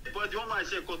ẹni bọ́dí wọ́n máa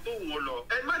ṣe nǹkan tó wù wọ́n lọ.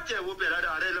 ẹ má tiẹ̀ wo bẹ̀rẹ̀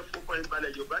rárá rẹ lọ fún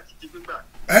ìbalẹ̀ Yorùbá ti di gbígbà.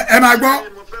 ẹ máa gbọ́.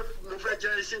 mo fẹ́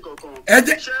jẹ́ iṣẹ́ kankan.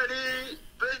 ṣẹ́rí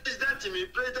pírẹsidẹ́ǹtì mi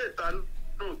pírẹsidẹ́ǹtì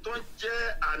tó ń jẹ́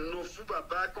àná fún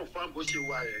bàbá kan fáwọn bó ṣe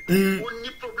wà rẹ̀. ó ní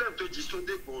pọ́blẹ́mù tó jí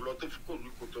sóde gbòò lọ tó fi kò ní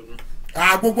kò tó ní.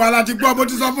 gbogbo aláti gbọ́ mo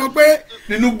ti sọ fún pé.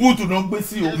 nínú búùtù náà gbé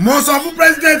sí o. mo sọ fún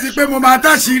pírẹsidẹ́ǹtì pé mo máa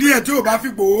táṣìírí ẹ̀ tí ò bá fi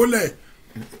gbòó lẹ̀.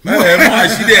 ẹ máa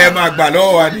ṣílẹ̀ ẹ máa gbà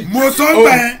lọ́wọ́ wa ni. mo sọ ń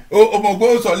bẹ̀. ọmọ gbé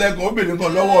ó sọ lẹ́kọ̀ọ́ ó bèrè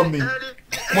kan lọ́wọ́ mi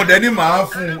mo dẹ̀ ní màá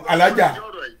fún un alájà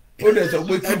ó dẹ̀ sọ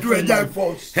pé kí fún my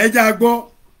force. ẹja gbọ́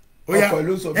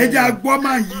ẹja gbọ́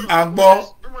máa yí. àgbọ̀.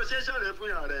 bí mo ṣe ṣàlẹ̀ fún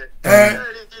yàrá rẹ̀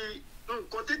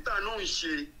nǹkan títà náà ń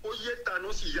ṣe ó yé ta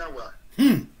ló sì yá wa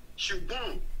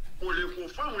ṣùgbọ́n kò lè kún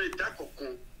fáwọn ìdá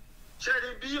kọ̀ọ̀kan ṣẹ́ni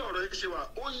bí ọ̀rọ̀ yìí ṣe wà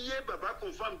ó yé bàbá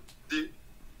confam dé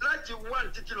láti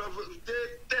 1 títí lọ dé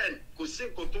 10 kò sí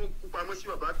nǹkan tó kú pamọ́ sí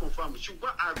bàbá confam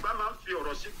ṣùgbọ́n àgbà máa ń fi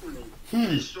ọ̀rọ̀ síkù ní kì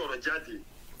í sọ̀rọ̀ jáde.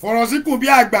 fọ̀rọ̀ síkù bí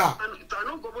àgbà.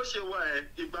 tànú kò bó ṣe wà ẹ́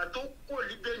ìgbà tó kó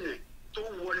líbẹ̀nẹ̀ tó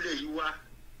wọlé yìí wá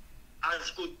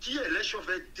àsìkò tí ẹlẹ́ṣọ̀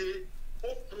fẹ́ dé ó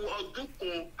kù ọdún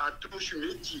kan àti oṣù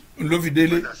méjì. ló fi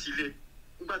délé.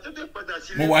 ìgbà tó dé padà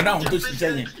sílé. mo wà náà tó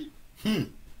ṣiṣẹ́ yẹn.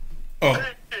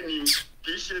 bẹ́ẹ̀ ni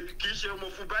kì í ṣe ọmọ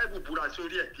fún báìbù búra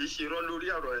sórí ẹ̀ kì í ṣe irọ́ lórí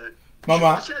ọ̀rọ̀ ẹ̀.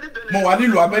 mama mo wà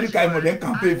nílùú Amẹ́ríkà ìmọ̀lẹ́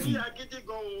campaign fún. a ní agídí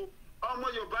gan o ọmọ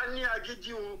Yorùbá ní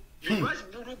agídí o Yorùbá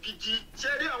burú gidi ṣé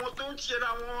rí àwọn tó ń ṣe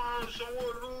àwọn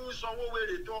Sanwó-Olú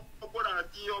Sanwó-Wèrè tó kóra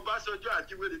àti Ọbásanjọ́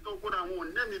àti Wèrè tó kóra àwọn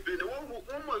ònẹ́mi bẹ̀rẹ̀ wọ́n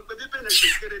mọ̀ pé bí bẹ̀rẹ̀ ṣe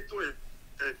kéré tó ẹ̀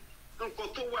nǹkan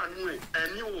tó wà nù ẹ̀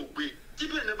ẹ̀mí ò gbé tí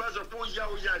bẹ̀rẹ̀ bá sọ pé ó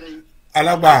yá ni.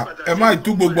 alàgbà ẹ má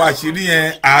tú gbogbo àṣírí yẹn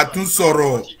àtún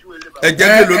sọ̀rọ̀ ẹ jẹ́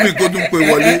kí lómi kó tún pè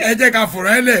wọlé. ẹ jẹ́ ká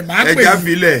fọ̀rọ̀ ẹ lẹ̀ máa pè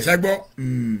yín ṣẹ́gbọ́.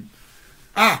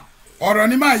 ọ̀rọ̀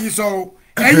ni máa yí sọ o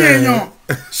ẹ̀yin èèyàn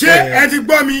ṣé ẹ ti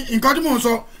gbọ́ mi nǹkan tí mò ń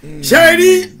sọ ṣé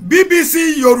rí BBC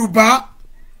Yorùbá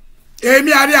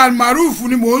èmi àrí almaruf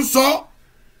ni mò ń sọ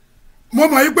mo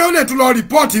mọ̀ yí pé ó lè tún lọ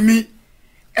rìpọ́ọ̀tì mi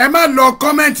ẹ má lọ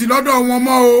kọ́mẹ̀ntì lọ́dọ̀ wọn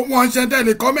mọ́ o wọ́n ń ṣe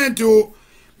tẹ̀lé kọ́mẹ̀ntì o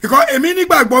because èmi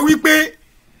nígbàgbọ́ wípé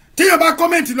tíyẹn bá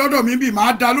kọ́mẹ̀ntì lọ́dọ̀ mi bí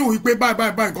màá dá lóhùn wípé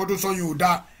báyìí nǹkan tó sọ yìí ò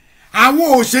dáa àwọn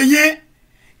òṣè yẹn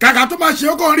kàkà tó máa ṣe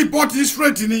ó kàn rìpọ́ọ̀tì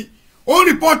straight ni ó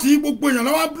rìpọ́ọ̀tì gbogbo èèyàn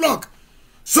lọ́wọ́ block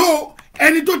so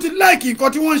ẹni tó ti láìkì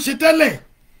nǹkan tí wọ́n ń ṣe tẹ́lẹ̀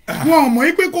wọn ò mọ̀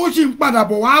wípé kó sì ń padà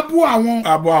bọ̀ wá bú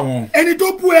àwọn ẹni tó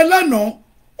bú ẹ lánàá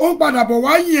ó ń padà bọ̀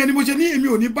wá yìn ẹni mo ṣe ní èmi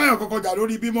ò ní báyọ̀ kọ́kọ́ jà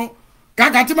lórí bímọ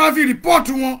kàkà tí máa fi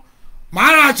rìpọ́ọ̀tù wọn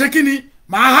màá ra ṣe kí ni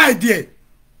màá háìdì ẹ̀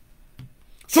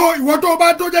so ìwọ tó bá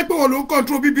tó jẹ́ pé wọ́n ló ń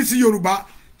control BBC Yorùbá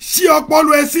ṣí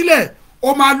ọpọlọ ẹ sílẹ̀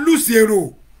ó máa lùsì èrò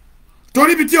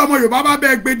torí bí tí ọmọ Yorùbá bá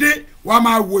bẹ́ẹ̀ gbédé wàá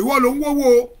máa wò ìwọ ló ń wówó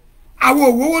àwọn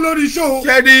òwòwò lórí show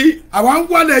ṣẹ́ni àwọn ń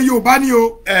wọlé Yorùbá ni o.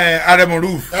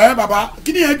 Arẹmọrúf. bàbá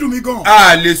kí ni ẹ dùn mí gan.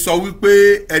 a lè sọ wípé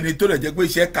ẹni tó lè jẹ́ pé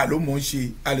iṣẹ́ kà ló mọ̀ ń ṣe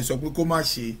a lè sọ pé kó má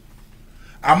ṣe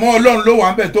àmọ́ Ọlọ́run ló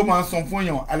wà ń bẹ̀ tó máa ń san fún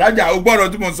èèyàn alájà ó gbọ́dọ̀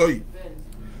tí mo sọ yìí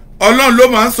Ọlọ́run ló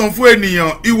máa ń san fún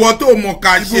ènìyàn ìwọ tó mọ̀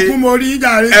ká ṣe ìbùkún mo rí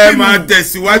jàre ẹ máa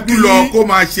tẹ̀síwájú lọ kó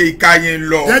máa ṣe ìka yẹn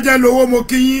lọ. jẹ́jẹ́ lówó mo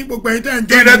kí yín gbogbo ẹ̀yin tẹ́ ń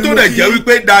jẹ́ ìrẹ́ tó lè jẹ́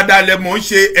wípé dáadáa lẹ mọ̀ ń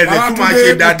ṣe ẹ̀rẹ́ tó máa ṣe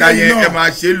dáadáa yẹn ẹ máa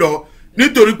ṣe lọ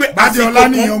nítorí pé àsìkò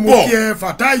kan bọ̀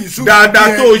dáadáa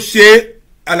tó ṣe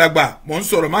alàgbà mò ń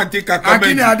sọ̀rọ̀ máa ń tẹ́ ka kọ́mẹ́ntì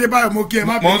Akíní Adébáyọ̀ mo kí ẹ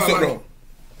má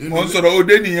mò ń sọ̀rọ̀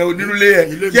òde nìyẹn onírúlé ẹ̀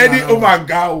jẹ́ ní ó máa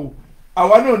ga o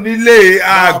àwa náà nílé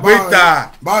àgbéta.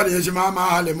 báwo ni ẹ ṣe máa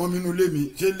halẹ̀ mọ́ mi nínú ilé mi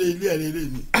ṣé ilé ẹ̀ lélẹ̀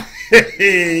ni.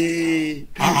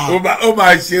 ó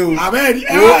máa ṣe o. àbẹ́ẹ̀rí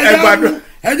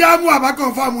ẹ já mú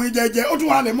àbákan fáàmù yín jẹjẹ ó tún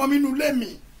halẹ̀ mọ́ mi nínú ilé mi.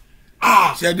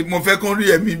 ṣẹ́ni mo fẹ́ kó rí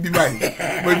ẹ̀mí bí báyìí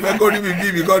mo fẹ́ kó rí mi bí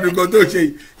mi kọ́ tó ṣe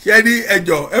ṣẹ́ni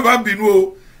ẹjọ́ ẹ má bínú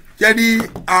o ṣẹ́ni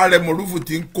ààrẹ mọ̀rúfù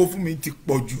tí ń kó fún mi ti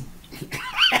pọ̀ jù.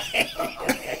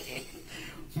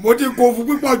 mo ti kó fún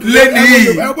pípọ̀ jù lẹ́ni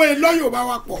ẹ bó ṣe lọ́yọ̀ bá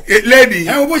wa pọ̀ lẹ́ni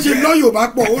ẹ bó ṣe lọ́yọ̀ bá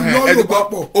pọ̀ ó lọ́yọ̀ bá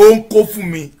pọ̀. ó ń kó fún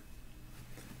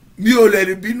mi ò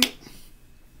lè bínú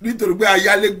nítorí pé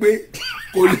ayálégbé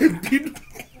kò lè bínú.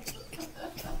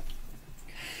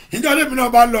 ìjọ lèmi náà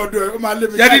bá lọ ọ̀dọ̀ ẹ ó máa lé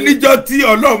mi. yẹ́nì níjọ́ tí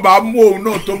ọlọ́run bá mú òun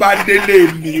náà tó bá délé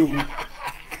mi o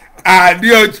àní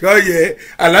ọjọ́ yẹn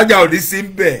alájà ò ní sí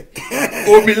bẹ̀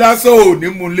omi lásán ò ní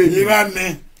mú lé mi. ìrà ni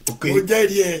mo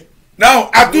jẹ́rìí ẹ. now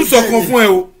àtúnṣọ kan fún ẹ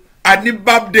o àní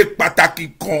birthday pàtàkì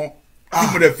kan tí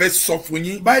mo rẹ̀ fẹ́ sọ fún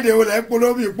yín. báyìí o lẹ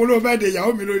ìpolówó bẹ́ẹ̀dẹ̀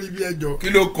ìyàwó mi lórí ibi ẹjọ́. kí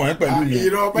ló kàn ẹ́ pẹ̀lú yẹn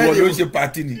ìwọ ló ń ṣe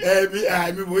pàtì ni.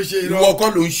 ẹ̀mí mo ṣe irọ́. ìwọ kọ́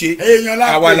ló ń ṣe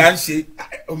àwa là ń ṣe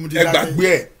ẹ gbàgbé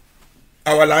ẹ̀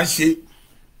àwa là ń ṣe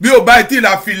bí o bá ti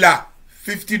la fìlà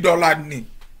 $50 ni.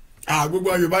 gbogbo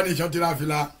Yorùbá nation ti la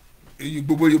fìlà.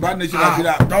 gbogbo Yorùbá nation la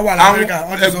fìlà.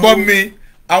 ẹ̀gbọ́n mi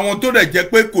àwọn tó dẹ̀ jẹ́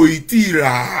pé kò ì tí ì rà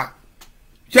á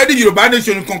ṣé ní Yorùbá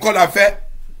nation kankan la fẹ́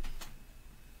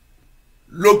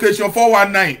location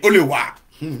 419 ó lè wà.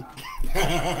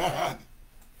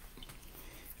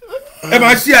 ẹ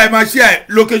máa ṣí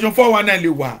location 419 lè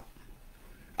wà.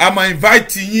 a máa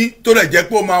invite yín tó lè jẹ́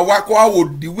pé ó máa wá kó àwò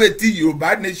ìdíwé tí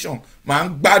Yorùbá nation máa ń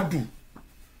gbádùn.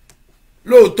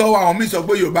 lóòótọ́ àwọn míì sọ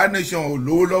pé Yorùbá nation ò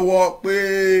lówó lọ́wọ́ pé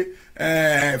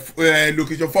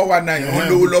location 419 wọ́n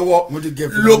lówó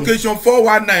lọ́wọ́ location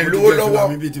 419 lówó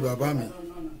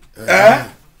lọ́wọ́.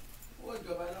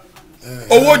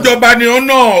 owó ìjọba ni wọn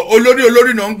náà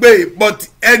olórí náà ń gbé but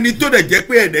ẹni tó dẹ̀ jẹ́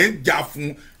pé ẹ̀dẹ̀ ń jà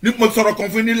fún ní mo sọ̀rọ̀ kan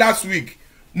fún ní last week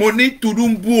mo ní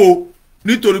Tinubu o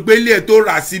nítorí pé ilé ẹ̀ tó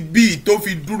rà sí bíi tó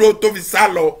fi dúró tó fi sá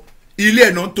lọ ilé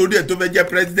ẹ̀ náà torí ẹ̀ tó fẹ́ jẹ́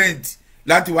president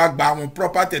láti wá gba àwọn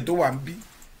property tó wà ń bí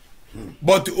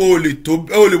but o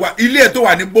lè wá ilé ẹ̀ tó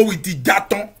wà ní Bowie ti já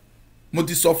tán mo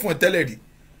ti sọ fún ẹ tẹ́lẹ̀ rí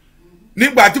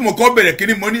nígbà tí mo kọ́ bẹ̀rẹ̀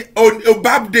kínní mo ní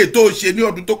birthday tó ṣe ní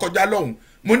ọdún tó kọjá lọ́hùn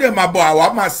mo ní ẹ̀ máa bọ̀ àwa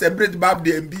máa celebrate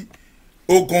birthday ẹ̀ bí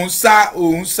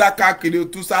òun sá káàkiri o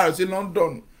tún sá lọ sí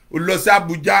London o lọ sí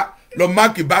Abuja lọ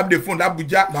máàkì birthday fún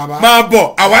l'Abuja máa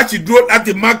bọ̀ àwa ti dúró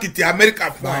láti máàkì ti Amẹ́ríkà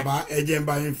fún ẹ. bàbá ẹ jẹ́ n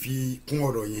bá yín fi kún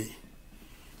ọ̀rọ̀ yẹn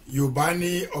Yorùbá ní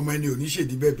ọmọ ẹni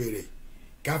oníṣèdí bẹ̀bẹ̀ rẹ̀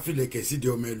káfílẹ̀ kẹ̀sídìí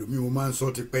ọmọ ẹlòmíì mo máa ń sọ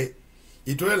ti pẹ́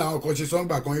ìtọ́lẹ̀ làwọn kan ṣe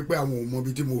sọ́ngbà kan pé àwọn ò mọ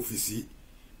ibi tí mo fi sí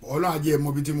Ọlọ́run ajé ẹ mọ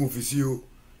ibi tí mo fi sí o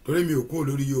torí mi ò kó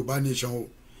lórí Yorùbá nation o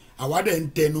àwa dẹ̀ ń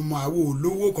tẹnu mọ́ àwọn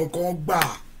olówó kankan gbà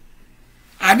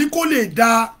àní kó lè da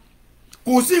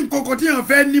kò sí nǹkan kan tí èèyàn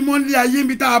fẹ́ ní mọ́lẹ́ ayé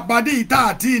mi tá a bá dé ìta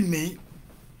àti ìní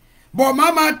bọ̀ má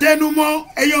máa tẹnu mọ́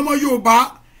ẹyẹ ọmọ Yorùbá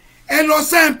ẹ lọ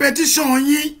sign petition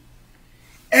yín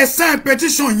ẹ sign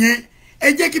petition yẹn ẹ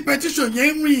jẹ́ kí petition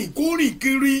yẹn rìn kó rìn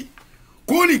kiri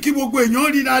kó rìn kí gbogbo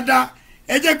èèyàn rí dáadáa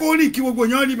ẹ jẹ́ kó rìn kí gbogbo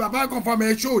èèyàn rí bàbá confirm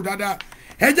ẹ show dáadáa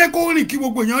ẹ jẹ́ kó rìn kí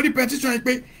gbogbo èèyàn rí petition yẹn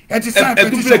pé ẹ ti sign petition.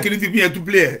 ẹ tún play kiri ti fi ẹ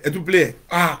tún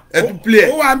play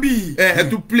ó wà bí. ẹ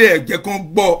tún play jẹ́ kó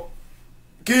gbọ́.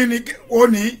 kí ni ó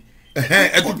ní.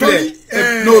 ẹ tún play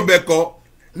no bẹ kọ.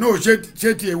 no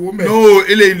ṣé ti èwo mẹ. no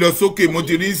eléyìí lọ sókè mo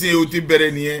ti rí sí o ti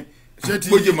bẹ̀rẹ̀ nìyẹn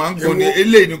gbọ́dọ̀ máa ń gbọ́ ni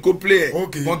eléyìí ni kó play ẹ̀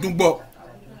wọ́n tún gbọ́.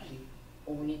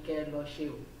 òun ni kẹ́ ẹ lọ ṣe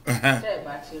o tẹ́ ẹ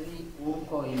bá ti rí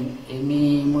orúkọ èmi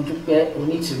Modúpẹ́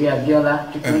Onítìrí Abíọ́lá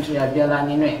Onítìrí Abíọ́lá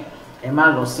nínú ẹ má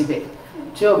lọ síbẹ̀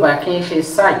tí ò bá kí n ṣe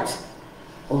site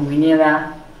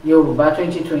òmìnira Yorùbá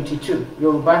 2022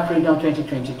 Yorùbá Freedom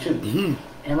 2022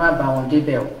 ẹ má bá wọn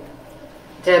débẹ̀ o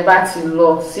tẹ́ ẹ bá ti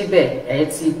lọ síbẹ̀ ẹ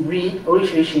ti rí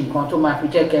oríṣiríṣi nǹkan tó máa fi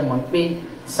jẹ́ kẹ́ mọ̀ pé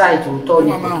site òótọ́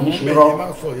ni kò kì í ṣe rọ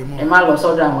ẹ má lọ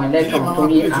sọ́dọ̀ àwọn ẹlẹ́tàn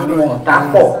torí àwọn ọ̀tá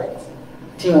pọ̀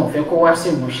tí wọ́n fẹ́ kó wá sí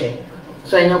ìmúṣẹ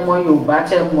sọ ẹ̀yin ọmọ Yorùbá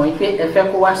tẹ́ mọ̀ pé ẹ fẹ́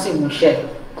kó wá sí ìmúṣẹ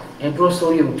ẹ dúró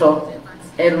sórí òótọ́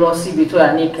ẹ lọ síbi tó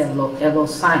yà ní kẹ́ ẹ lọ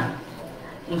sign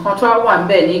nǹkan tó wà ń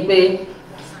bẹ̀ ni pé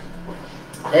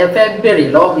ẹ fẹ́ béèrè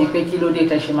lọ́wọ́ mi pé kí ló dé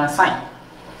tẹ́ ṣe máa sign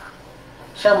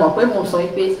ṣe mọ̀ pé mo sọ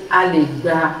pé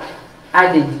a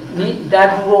lè ní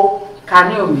dádúró ká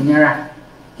ní òmìnira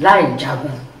láì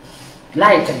jagun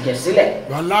láì tẹ̀jẹ̀ sílẹ̀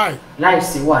láì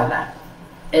sí wàhálà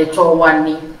ẹ̀tọ́ wa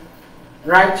ni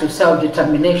right to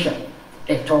self-determination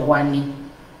ẹ̀tọ́ wa ni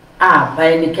àbá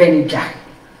ẹnikẹ́ni jà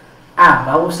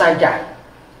àbá Hausa jà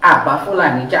àbá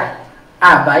Fúlàní jà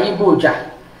àbá Ìgbò jà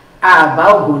àbá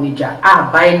Ògbóni jà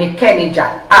àbá ẹnikẹ́ni jà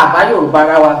àbá Yorùbá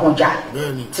ara wa gan jà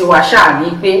tiwa ṣáà ní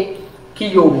pé kí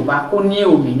Yorùbá kó ní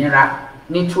òmìnira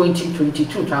ní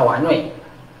 2022 táwa náà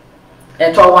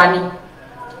ẹ̀tọ́ wa ni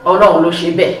Ọlọ́run ló ṣe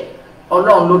bẹ́ẹ̀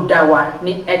Ọlọ́run ló dá wa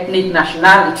ní ethnic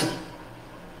nationality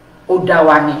ó dá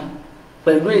wa ní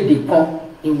pẹ̀lú èdè kan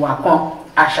ìwà kan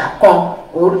àṣà kan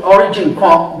origin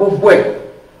kan gbogbo ẹ̀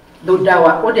ló dá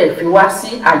wa ó dẹ̀ fi wá sí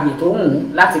àyè tó wù ú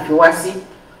láti fi wá sí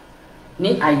ní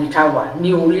àyè tá a wà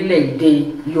ní orílẹ̀-èdè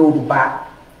Yorùbá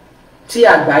tí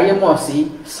àgbáyé mọ̀ sí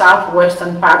south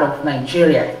western part of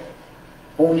Nigeria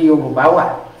òun ni Yorùbá wà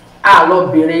a lọ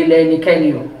bèrè ilẹ̀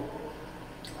ẹnikẹ́ni o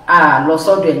a lọ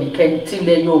sọ́dọ̀ ẹnikẹ́ni tí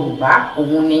ilẹ̀ Yorùbá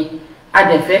òun ni a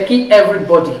dẹ̀ fẹ́ kí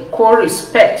everybody co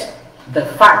respect the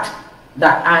fact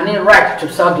that I need right to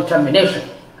self-determination.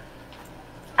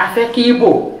 A fẹ́ kí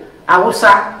Igbo,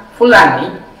 Hausa, Fulani,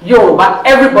 Yoruba,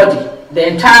 everybody, the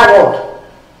entire world,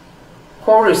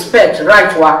 co respect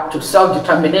right wa to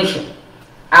self-determination.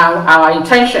 And our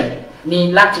intention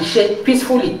ni láti ṣe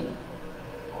peacefully,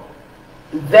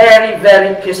 very,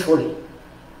 very peacefully,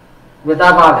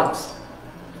 without violence.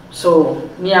 So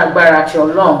ní agbára ti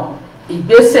Ọlọ́run,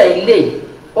 ìgbésẹ̀ ilé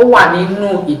ó wà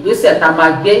nínú ìgbésẹ̀ tá a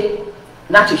máa gbé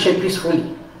láti ṣe peacefully.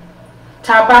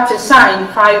 Tá a bá ti sign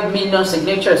 5 million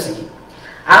signatures yìí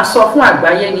à ń sọ fún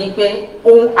àgbáyé ni pé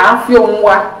à ń fi ohun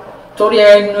wa torí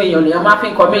ẹnu èèyàn lèèyàn máa fi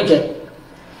ń kọ méje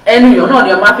ẹnu èèyàn náà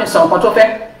lèèyàn máa fi ń sọ nǹkan tó fẹ́.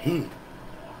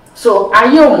 So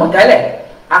ayé ò mọ̀ tẹ́lẹ̀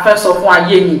a fẹ́ sọ fún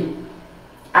ayé ni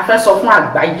a fẹ́ sọ fún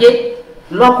àgbáyé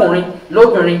lọ́kùnrin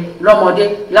lóbìnrin lọ́mọdé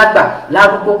lágbà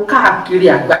lárúgbó káàkiri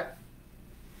àgbáyé.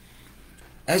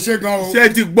 Ẹ ṣe gan o. Ṣé ẹ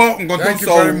ti gbọ́ nǹkan tó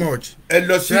sọ o? Ẹ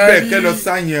lọ síbẹ̀ kẹ́ lọ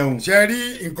sáyẹn o. Ṣé rí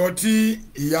nǹkan tí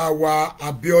ìyá wa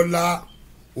Abíọ́lá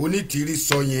Onítìrí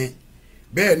sọ yẹn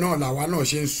bẹ́ẹ̀ náà làwa náà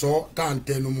ṣe ń sọ tá à ń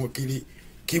tẹnumọ́ kiri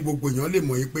kí gbogbo èèyàn lè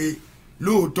mọ̀ yìí pé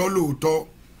lóòótọ́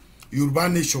Yorùbá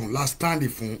nation la stand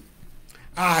fún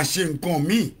a ṣe nǹkan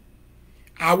míì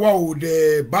àwa ò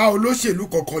dẹ̀ bá olóṣèlú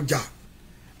kankan jà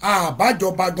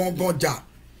àbájọba gangan jà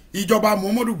ìjọba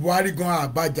Muhammadu Buhari gan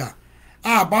àbájà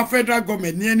àbá federal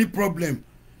government ní any problem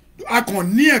a kàn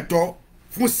ní ẹ̀tọ́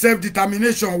fún self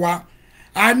determination wa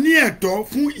a ní ẹ̀tọ́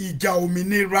fún ìjà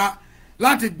òmìnira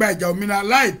láti gba ìjà òmìnira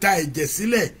láì ta ẹ̀jẹ̀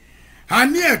sílẹ̀ a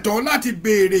ní ẹ̀tọ́ láti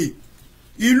béèrè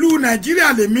ìlú Nàìjíríà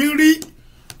lèmi rí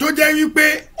tó jẹ́ wípé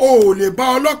o ò lè bá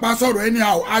ọlọ́pàá sọ̀rọ̀ ẹni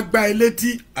àgbà ẹ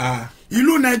létí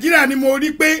ìlú Nàìjíríà ni mo rí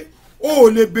pé o ò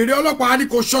lè béèrè ọlọ́pàá ní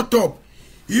kò shut up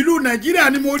ìlú Nàìjíríà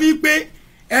ni mo rí pé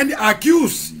ẹni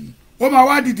accuse ó máa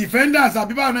wá di defenders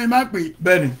àbí báwọn náà máa pè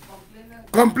bẹ́ẹ̀ni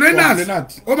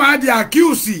complainants ó máa di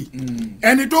accuse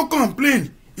ẹni tó complain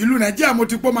ìlú Nàìjíríà mo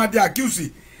ti pọ́ máa di accuse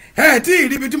tí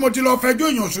ìríbi tí mo ti lọ fẹjọ́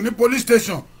èèyàn sùn ní police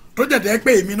station tó jẹ̀dẹ̀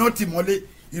pé èmi náà ti mọ́lé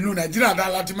ìlú Nàìjíríà dáa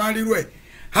láti máa rírú ẹ̀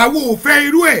àwọn ò fẹ́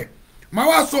irú ẹ̀ máa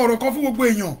wá sọ ọ̀rọ̀ kan fún gbogbo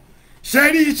èèyàn ṣe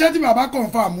rí iṣẹ́ tí bàbá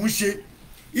confam ń ṣe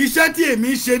iṣẹ́ tí èmi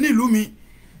ń ṣe nílùú mi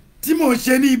tí mò ń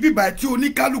ṣe ní ibi ìbàdí tí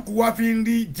oníkálukú wa fi ń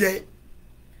rí jẹ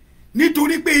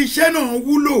nítorí pé iṣẹ́ náà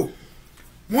wúlò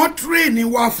wọ́n tírèènì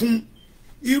wa fún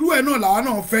irú ẹ̀ náà làwa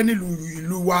náà fẹ́ nílùú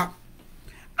ìlú wa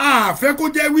a fẹ́ kó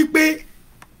jẹ́ wípé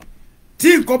tí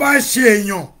nǹkan bá ń ṣe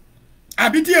èèyàn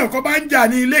àbí tí nǹkan bá ń jà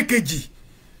ní ilé kejì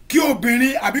kí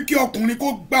obìnrin àbí kí ọkùnrin kó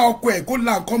gbá ọkọ ẹ̀ kó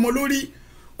la nǹkan mọ́ lórí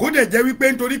kó dẹ̀ jẹ́ wípé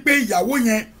nítorí pé ìyàwó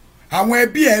yẹn àwọn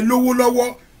ẹbí ẹ̀ lówó lọ́wọ́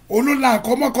òun ló la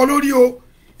nǹkan mọ́kọ lórí o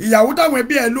ìyàwó táwọn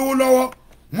ẹbí ẹ̀ lówó lọ́wọ́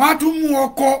wọ́n á tún mú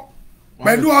ọkọ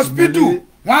pẹ̀lú hospital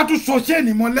wọ́n á tún so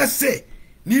ṣéènì mọ́ lẹ́sẹ̀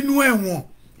nínú ẹ̀wọ̀n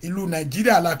ìlú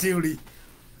Nàìjíríà láti rí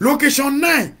location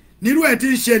 9 nírú ẹ̀ tí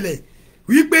ń ṣẹlẹ̀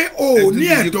wípé o ní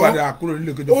ẹ̀tọ́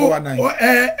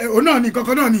o náà ní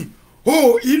kankan náà ní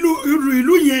o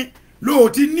ìlú yẹn ló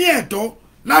ti ní ẹ̀tọ́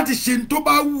láti ṣe tó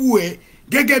bá wù ẹ́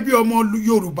gẹ́gẹ́ bí ọmọ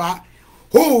Yorùbá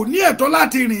o ní ẹ̀tọ́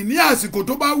láti rìn ní àsìkò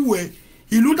tó bá wù ẹ́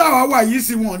ìlú táwa wà yìí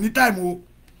sí wọn ní táìmù o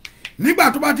nígbà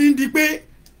tó bá ti ń di pé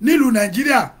nílùú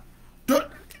Nàìjíríà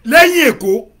lẹ́yìn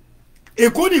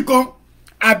Èkó nìkan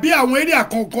àbí àwọn area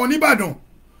kankan nìbàdàn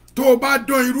tó o bá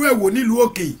dán irú ẹ̀ wò nílùú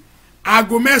òkè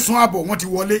aago 9 àbọ̀ wọ́n ti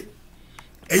wọlé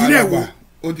èyí náà wò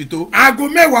aago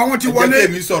 10 wọ́n ti wọlé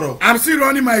I'm still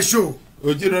running my show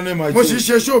mo sì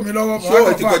ṣe show mi lọ́wọ́ show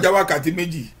ẹ ti kọjá wákàtí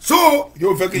méjì so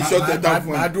yóò fẹ́ kí n ṣọ́ọ̀tẹ̀ dá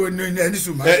fún ẹ àdó ẹni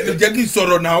sùn máa ẹ jẹ́ kí n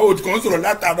sọ̀rọ̀ náà o kàn ń sọ̀rọ̀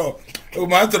látàárọ̀ o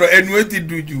máa ń sọ̀rọ̀ ẹnu ẹ ti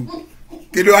dùn jù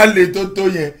kí ló wá lè tó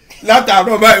yẹn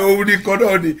látàárọ̀ báyìí òun ní kan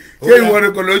náà ni ṣé ìwọ ni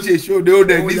kan ló ṣe show de ó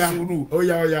dẹ̀ ní sùúrù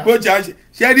bó ṣe àṣẹ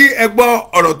ṣé ní ẹ gbọ́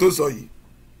ọ̀rọ̀ tó sọ yìí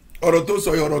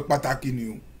ọ̀rọ̀ pàtàkì ni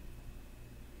o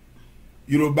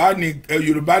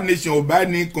Yorùbá nation ò bá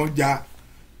nìkan jà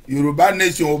Yorùbá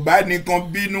nation ò bá nìkan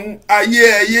bínú ayé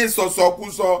ẹyẹ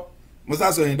sọsọkúsọ mo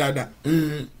sọ yẹn dáadáa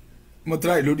mo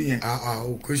try lórí yẹn.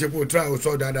 kò ṣe kó try o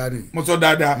sọ dáadáa ni. mo sọ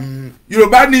dáadáa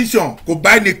Yorùbá nation kò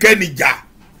bá ẹnikẹ́ni jà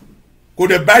kò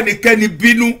dẹ̀ bá ẹnikẹ́ni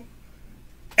bínú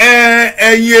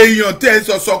ẹ̀yin èèyàn tẹ́ ẹ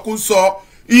sọsọkúsọ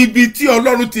ibi tí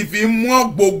Ọlọ́run ti fi mọ́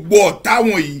gbogbo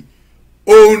ọ̀táwọn yìí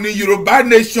òun ni Yorùbá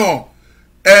nation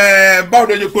báwo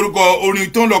ló ṣe korúkọ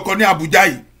orin tó ń lọkọ ní Àbújá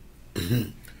yìí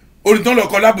orin tó ń lọ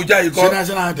kọ l'Abuja yìí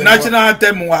kọ́ national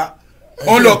anthem wa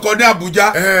wọ́n lọ kọ ní Abuja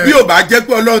bí ò bá jẹ́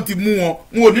pé Ọlọ́run ti mú wọn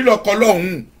wọn ò ní lọ kọ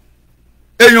lọ́hùn-ún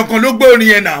èèyàn kan ló gbé orin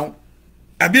yẹn náà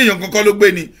àbí èèyàn kankan ló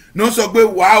gbé ni ní wọ́n sọ pé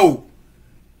wàá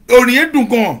orin yẹn dùn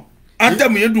gan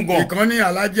anthem yẹn dùn gan. ìkànnì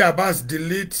Alhaji Abbas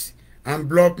delete and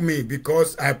block me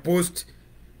because I post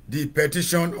the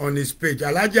petition on his page.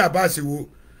 Alhaji Abbas wo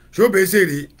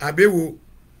ṣóbèsèrè àbẹ̀wò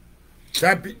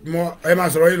ẹ máa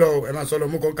sọ̀rọ̀ yìí lọ ẹ máa sọ̀rọ̀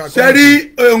mú kàn ká. sẹ́rí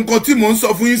nǹkan tí mò ń sọ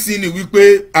fún yín sí ni wípé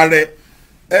ààrẹ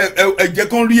ẹ̀jẹ̀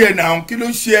kan rí ẹ̀ náà kí ló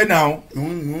ń ṣe ẹ̀ náà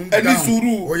ẹni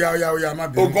sùúrù oya má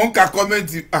bẹ̀rẹ̀ ògùn ka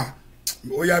kọ́mẹ́ǹtì.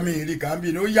 oya mi rí kà ń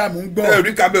bì ní oya mò ń gbọ́. ẹ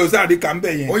rí kà bẹ́ẹ̀ o sáà rí kà ń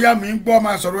bẹ̀ yẹn. oya mi ń gbọ́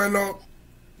máa sọ̀rọ̀ ẹ lọ.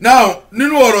 now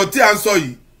nínú ọ̀rọ̀ tí a ń sọ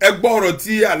yìí ẹ gbọ́ ọ̀rọ̀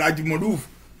tí Alhaji Moruf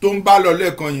tó ń bá lọ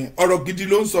lẹ́ẹ̀kan yẹn ọ̀rọ̀ gidi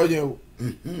ló ń sọ yẹn o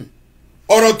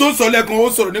ọ̀rọ̀ tó ń sọ lẹ́ẹ̀kan ó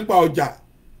sọ̀rọ̀ nípa ọjà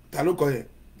ta ló kọ yẹn.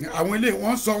 àwọn ilé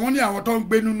wọn sọ wọn ní àwọn tó ń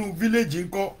gbé nínú fíléèjì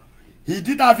ńkọ́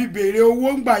ìdí tá a fi béèrè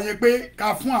owó ń gbà yẹn pé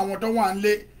ká fún àwọn tó wà ń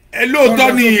lé. ẹ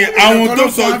lóòótọ́ ni àwọn tó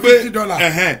sọ pé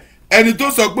ẹni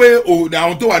tó sọ pé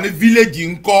àwọn tó wà ní fíléèjì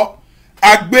ńkọ́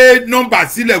a gbé nọ́mbà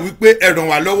sílẹ̀ wípé ẹ ràn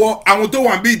wá lọ́wọ́ àwọn tó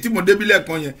wà bíi tí mo débi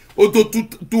lẹ́ẹ̀kan yẹn ó tó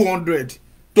 200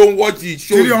 tó ń wọ́ọ̀tì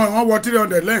ṣóyè. wọ́n wọ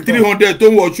 300 lẹ́ẹ̀kan. 300 tó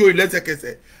ń wọ ṣóyè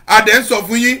lẹ́sẹ̀kẹsẹ̀ adẹ̀ ń sọ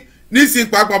fún yín nísìnyí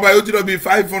pàápàá báyìí ó ti lọ bí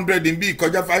 500 níbí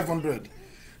ìkọjá 500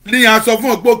 ní a sọ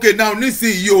fún òpókè náà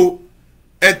nísìnyí o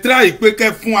ẹ tra ìpè kẹ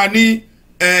fún wa ní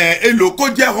èlò kó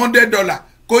jẹ́ $100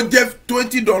 kó jẹ́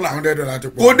 $20 $100 ti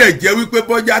pọ̀ kó dẹ̀ jẹ́ wípé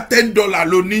bọ́jà $10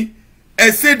 ló ní ẹ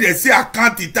ṣèdè sí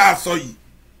àkáǹtì tá a sọ yìí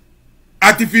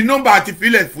àti fi nọ́mbà àti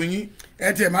filẹ̀ fún yín.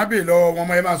 ẹ tiẹ̀ má béèrè lọ́wọ́ wọn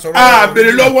mọ ẹ máa sọ̀rọ̀. a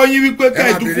béèrè lọ́wọ́ yín wípé ká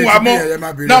ẹ̀ tún fún wa mọ́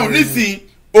náà nísìnyí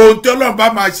ohun tí Ọlọ́run bá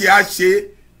máa ṣe á ṣe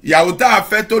ìyàwó tá a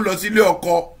fẹ́ tó lọ sílé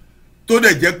ọkọ tó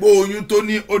dẹ̀ jẹ́ pé oyún tó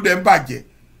ní ó dẹ̀ ń bàjẹ́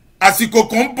àsìkò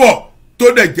kan bọ̀ tó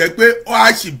dẹ̀ jẹ́ pé ó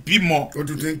á sì bímọ. ó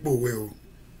tún ti ń pòwe o.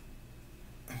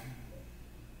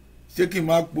 ṣé kí n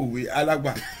máa pòwe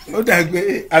alágbà ó dà gbé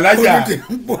alájà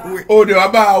ó dẹ̀ wá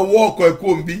bá wọ́ ọkọ̀ ẹ̀kú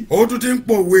òǹbí. ó tún ti ń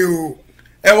pòwe o.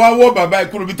 ẹ wá wọ́ bàbá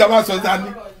ẹ̀kú òǹbí tá a bá sọ sani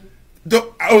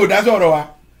ó dá sọ̀rọ̀ wa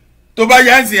tó bá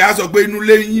yá ǹsìn á sọ pé inú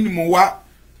ilé yín ni mo wá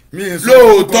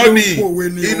lóòótọ́ ni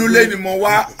inú ilé ni mo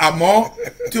wá àmọ́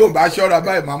tí ò bá ṣọ́ra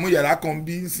báyìí màmú yàrá kan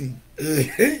bí ń sìn.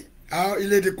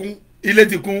 ilé ti kún. ilé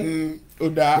ti kún ó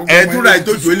dáa ẹ̀ẹ́dúnra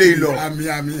ìtòjú eléyìí lọ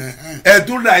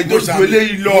ẹ̀ẹ́dúnra ìtòjú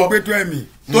eléyìí lọ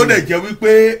tó dẹ̀ jẹ́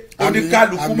wípé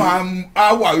oníkálukú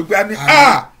máa wà wípé á ní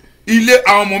ilé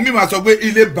àwọn ọmọ mi máa sọ pé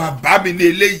ilé bàbá mi ní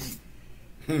eléyìí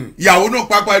ìyàwó náà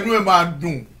pápá inú ẹ̀ máa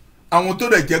dùn àwọn tó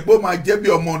dẹ̀ jẹ́ pé ó máa jẹ́ bí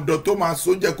ọmọ ọ̀dọ̀ tó máa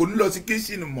sóúnjẹ kò ní lọ sí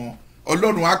kíṣìnì mọ́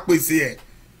Ọlọ́run á pèsè ẹ̀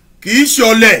kì í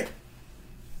ṣọlẹ̀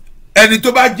ẹni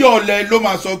tó bá jẹ́ ọ̀lẹ ló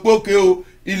máa sọ pé òkè o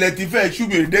ilẹ̀ ti fẹ́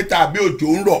ṣùgbọ́n èdè tàbí òjò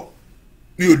ń rọ̀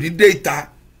mi ò ní dé ìta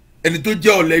ẹni tó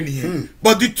jẹ́ ọ̀lẹ nìyẹn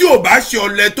bọ̀dí tí ò bá ṣe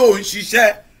ọ̀lẹ tó ń ṣiṣẹ́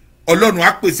Ọlọ́run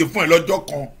á pèsè fún ẹ lọ́jọ́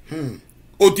kan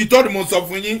òtítọ́ ni mo sọ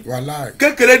fún yín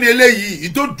kékeré ni eléyìí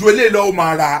ìtòjú eléyìí lọ́wọ́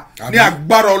máa ra ní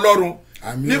agbára Ọlọ́run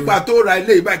nígbà tó ra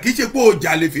eléyìí báyìí kì í ṣe pé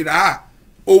òjà lè fi rà á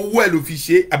owó ẹ ló fi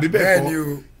ṣe àbí bẹ́ẹ̀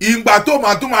kọ́ ìgbà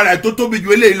tó máa ra ẹ̀ tó tóbi ju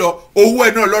eléyìí lọ owó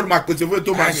ẹ náà Ọlọ́run máa pèsè fún ẹ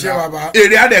tó máa ṣe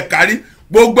èrè á dẹ̀ kárí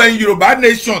gbogbo ẹ̀yin Yorùbá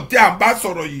nation tí à ń bá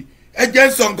sọ̀rọ̀ yìí ẹ jẹ́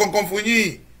ń sọ nǹkan kan fún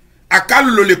yín àkálù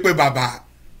ló lè pe bàbá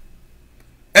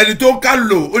ẹni tó ń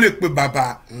kálò ó lè pe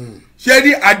bàbá ṣé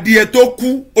rí adìẹ tó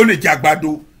kú ó lè jẹ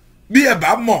àgbàdo bí ẹ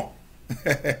bá mọ̀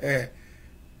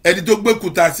ẹni tó gbé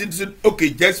kùtà sí òkè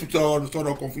jẹ́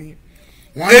sọ̀rọ̀ kan fún yín.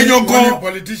 èèyàn kan wọ́n ní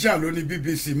politician ló ní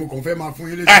BBC mo kàn fẹ́ máa fún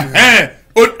yín létí.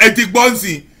 ẹ ti gbọ́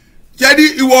nsìn ṣé rí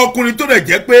ìwọ ọkùnrin tó lè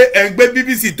jẹ́ pé ẹ̀ ń gbé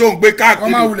BBC tó ń gbé káàkiri. kọ́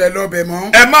máa wulẹ̀ lọ bẹ̀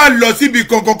mọ́. ẹ má lọ síbi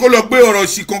kankan kó lọ gbé ọ̀rọ̀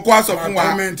òṣì kankan wá sọ fún wa.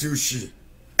 kọ́mẹ́ǹtì òṣì.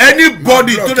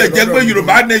 anybody tó lè jẹ́ pé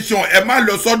Yorùbá nation ẹ má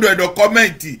lọ sọ́dọ̀ ẹ̀dọ̀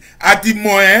kọ́mẹ́ǹtì àti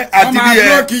mọ̀ ẹ́ àti bí ẹ.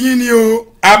 ọmọ àbúrò kìíní ni o.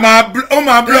 ó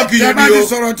máa blọọkì yín ni o. tẹ bá ti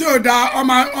sọ̀rọ̀ tí ò da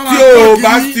ọmọ tí o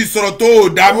bá ti sọ̀rọ̀ tó o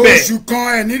da bẹ́ẹ̀. oṣù kan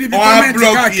ẹ̀ ní ibi kọ́mẹ́ǹtì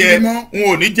káàkiri mọ́. n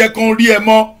ò ní jẹ́ kó rí ẹ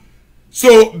mọ́.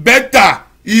 so better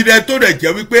ire tó lè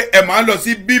jẹ́ wípé ẹ máa lọ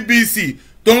sí BBC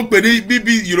tó ń pè ní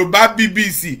Yorùbá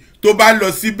BBC tó bá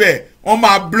lọ síbẹ̀ wọ́n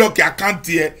máa blọọkì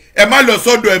àkáǹtì ẹ má lọ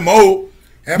sọ́dọ̀ ẹ mọ́ o.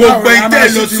 gbogbo ẹ̀ tẹ́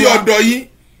lọ sí ọ̀dọ̀ yín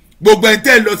gbogbo ẹ̀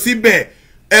tẹ́ lọ síbẹ̀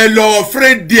ẹ lọ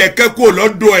fírẹ́ǹdì ẹ̀ kẹ́kọ̀ọ́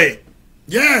lọ́dọ̀ ẹ̀.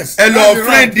 yes ẹ lọ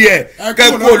fírẹ́ǹdì ẹ̀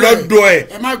kẹ́kọ̀ọ́ lọ́dọ̀ ẹ̀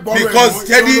because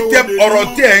ṣẹ́ni ọ̀rọ̀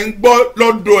tí ẹ̀ ń gbọ́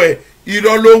lọ́dọ̀ ẹ̀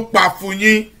irọ́ ló ń pa fún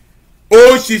yín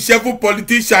ó ṣiṣẹ́ fún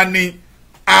politician ni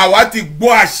àwa ti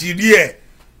gbọ́ àṣírí ẹ̀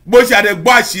bó ṣe àdẹ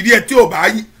gbọ́ àṣírí ẹ̀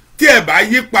tí ẹ̀ bá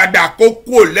yí padà kó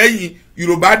kúrò lẹ́yìn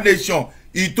Yorùbá nation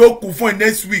ìtókù fún ẹ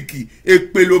next week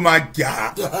èpè ló máa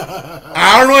jà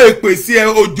àárọ̀ èpè sí ẹ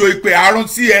òjò èpè àárọ̀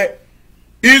sí ẹ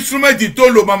instrument tó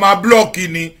lò máa blọọkì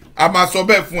ni a máa sọ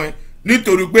bẹ́ẹ̀ fún ẹ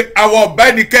nítorí pé àwọn ọba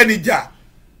ẹnikẹ́ni jà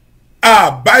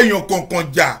àbá èèyàn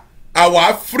kankan jà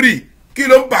àwa free kí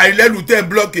ló ń bà í lẹ́nu tẹ́ ń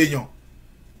block èèyàn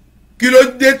kí ló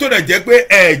dé tó dẹ̀ jẹ́ pé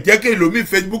ẹ jẹ́ kí èlòmíì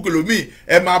Facebook èlòmíì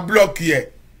ẹ máa block yẹ.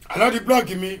 àlọ́ ti block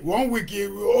mi 1 week.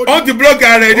 ó ti block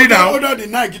ara ẹ̀ nínú. ó dọ̀ the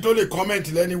 9 kí tó lè comment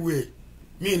anyway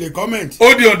mi lè comment.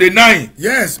 ó di on the 9.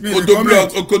 yes mi lè comment. o tó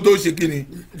block o tó ṣe kí ni.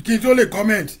 kí tó lè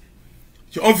comment.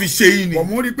 wọ́n fi ṣe yín ni. bọ̀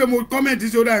mo rí i pé mo comment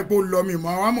sí ó dà pé ó lọ mi mọ́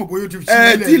àwọn àmọ̀ bóyá ó ti ṣí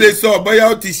ẹ lẹ̀. tí lè sọ bóyá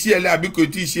ó ti ṣí ẹ lẹ̀ àbí kò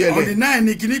tí ì ṣí ẹ lẹ̀. on the 9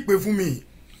 ni kíní pè fún mi.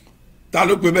 ta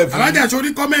ló pe bẹ́ẹ̀ fún mi. alájà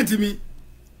sórí comment mi.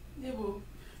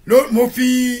 mo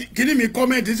fi kíní mi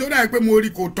comment sí ó dà pé mo rí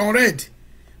kò tán red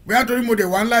bóyá torí mo dẹ̀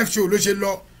wá live show ló ṣe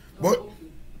lọ.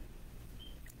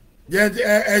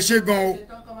 ẹ ṣe gan o.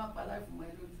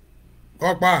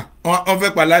 kọ́ pa. wọ́n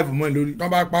fẹ́ pa live mọ́ ẹ lórí. tọ́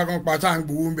bá pa kán pa sáà ń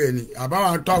gbowó ń bẹ̀ ni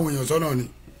àbáwọn tó àwọn èèyàn sọ́nà ni.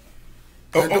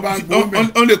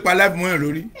 wọ́n lè pa live mọ́ ẹ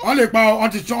lórí. wọ́n lè pa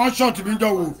wọ́n short mi jọ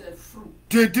wò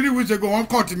 3 weeks ago wọ́n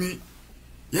cut mi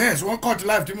yes wọ́n cut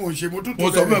live tí mò ń ṣe mo tún tó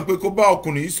mo sọ fún ẹ pé kó bá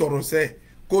ọkùnrin yìí sọ̀rọ̀ sẹ́ẹ̀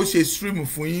kó ṣe stream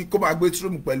fún yín kó máa gbé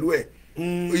stream pẹ̀lú ẹ̀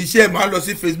iṣẹ́ ẹ̀ máa lọ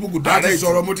sí Facebook direct. láti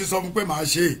sọ̀rọ̀ mo ti sọ fún pé màá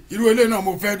ṣe irú eléyìí náà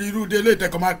mo fẹ́ irú délé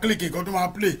tẹ̀kọ́ máa click nǹkan tó máa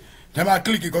play tẹ́ máa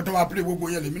click nǹkan tó máa play gbogbo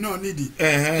yẹn lèmi náà nídìí.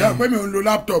 ṣé pé mi ò ń lo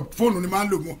laptop fóònù ni máa ń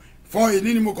lò mọ́ fọ́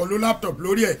èyí ni mo kàn lo laptop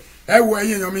lórí ẹ̀ ẹ wo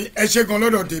ẹ̀yin èèyàn mi ẹ ṣe gan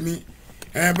lọ́dọ̀ tèmi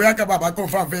bóyá ká bàbá kan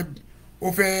fà fẹ́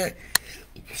ó fẹ́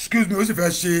excuse me ó sì fẹ́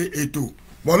ṣe ètò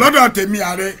bọ̀ lọ́dọ̀ tèmi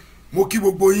ààrẹ mo kí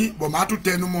gbogbo yín bọ̀ máa tún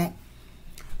tẹnu mọ́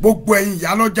gbogbo ẹ̀yin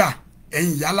ìyá lọ́jà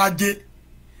ẹ̀yin ìyá lájé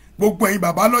gbogbo ẹ̀yin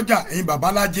bàbá lọ́jà ẹ̀yin bàbá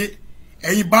lájé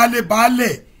ẹ̀yin baálé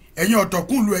baálẹ̀ ẹ̀yin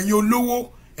ọ̀tọ̀kùnlù ẹ̀yin olówó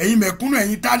ẹ̀yin mẹ̀kúnnù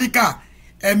ẹ̀yin tálíkà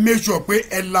ẹ make sure pé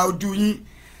ẹ la ojú yín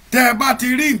tẹ́ ẹ bá ti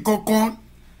rí nǹkan kan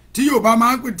tí Yorùbá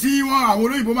máa ń pè tí wọ́n àwọn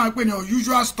olóyìnbó máa ń pè ní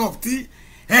unusual stuff tí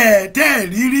tẹ́ ẹ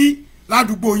rí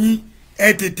ládùúgbò yín ẹ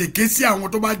tètè ké sí àwọn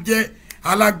tó bá jẹ́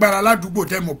alágbára ládùúgbò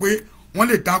tẹ́ mọ̀ pé wọ́n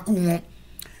lè takú wọn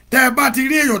tẹ́ ẹ bá ti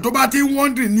rí èèyàn tó bá ti ń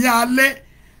wọ́ndrì ní alẹ́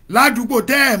ládùúgbò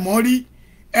tẹ́ ẹ mọ̀ rí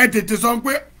ẹ tètè sọ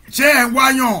pé ṣé ẹ ń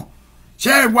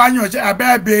wáyàn ṣé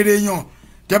abẹ́ béèrè yàn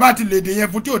tẹ́ bá ti lè dè yẹn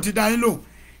fún tí ò ti dá yín lò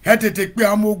ẹ tètè pé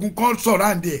àwọn ogun kan sọ̀rọ̀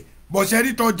àǹdí ẹ̀ bọ̀ṣẹ́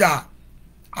rí tọ́jà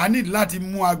a need láti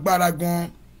mú agbára gan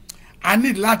a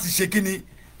need láti ṣe kíni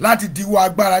láti diwọ́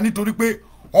agbára nítorí pé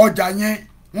ọjà yẹn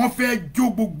wọ́n fẹ́ jó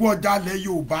gbogbo ọjà ilẹ̀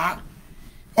Yorùbá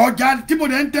ọjà tí mo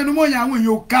dẹ̀ ń tẹnumọ́ yẹn àwọn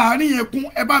èèyàn ká àárín yẹn kún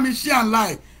ẹ bá mi ṣí àǹlà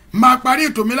ẹ̀ máa parí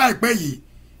ètò mi láìpẹ́ yìí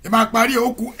ẹ máa parí ó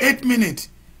kù 8 minutes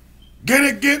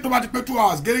gẹ́gẹ́ tó bá ti pé 2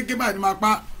 hours gẹ́gẹ́ báyìí ni máa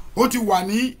pa ó ti wà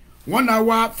ní 1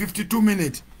 hour 52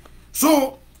 minutes so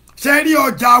ṣe rí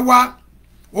ọjà wa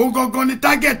òun gangan ni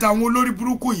target àwọn olórí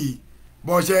burúkú yìí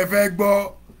bọ̀ṣẹ̀ fẹ́ gbọ́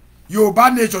Yorùbá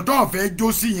nation tó ń fẹ́ jó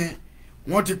sí yẹn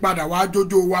wọ́n ti padà wá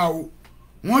jójó wa o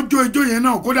wọ́n jó ijó yẹn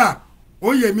náà kódà ó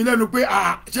yẹ mí lẹ́nu pé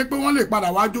ṣé pé wọ́n lè padà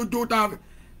wá jójó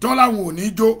tán láwọn ò ní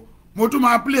jó mo tún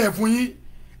máa play ẹ̀ fún yín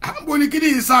àbò ní kíní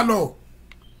yìí sá lọ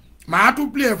màá tún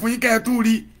play ẹ̀ fún yín kẹ́ ẹ tún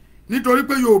rí nítorí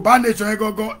pé Yorùbá nation yẹn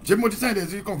gangan ṣé mo ti sẹ́ǹdẹ̀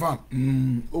sí confam.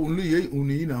 òun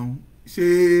nìyí náà ṣé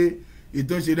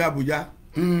ìtàn ṣe ní Àbújá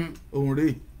òun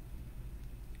rèé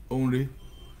mo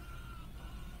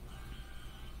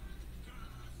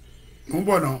ń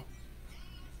bọ̀ náà.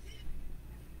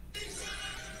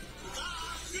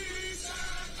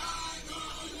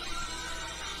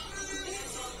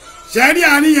 ṣẹ́rí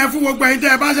àárín yẹn fún gbogbo ẹ̀yin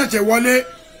tẹ́ ẹ bá ṣẹ̀ṣẹ̀ wọlé.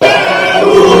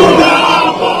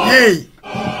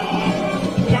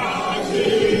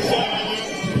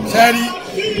 ṣẹ́rí.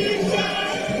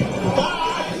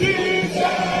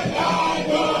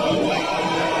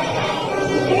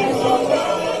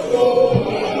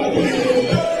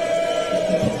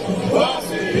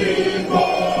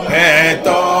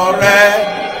 ẹ̀tọ́ rẹ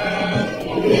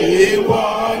ìwọ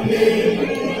ni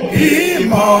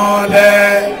ìmọ́lẹ̀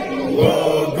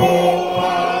gbogbo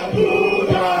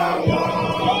àdúrà wa.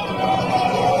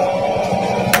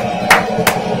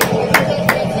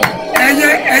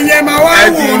 ẹ̀yẹ máa wá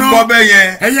wòran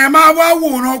ẹ̀yẹ máa wá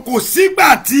wòran kò sígbà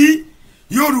tí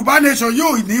Yorùbá nation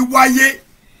yóò ní wáyé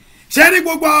ṣé ní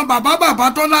gbogbo àwọn bàbá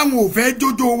tó láwọn ò fẹ́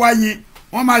jójó wáyé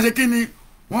wọ́n máa ṣe kí ni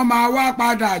wọ́n máa wá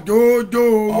padà jójó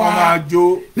wa. wọ́n máa jó.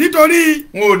 nítorí.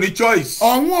 wọn ò ní choice.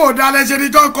 ọ̀hún ò da lẹ́sẹ̀ ní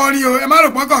tó kọrin o ẹ má rò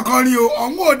pọ́ kọ̀ọ̀kan rí o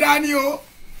ọ̀hún ò da ni o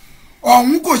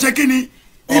ọ̀hún kò ṣe kí ni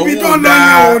ibi tó ń lọ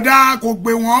ni ò da kò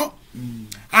gbé wọn.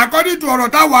 according to ọ̀rọ̀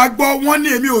táwa gbọ́ wọ́n ní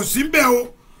èmi ò sí bẹ́ẹ̀ o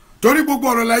torí gbogbo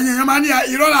ọ̀rọ̀ lẹ́yìn èèyàn máa ní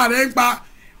ìrọ́lá rẹ̀ ń pa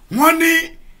wọ́n ní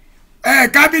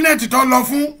kábínẹ̀tì tó lọ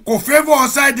fún kò favour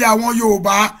side àwọn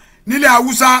Yorùbá nílẹ̀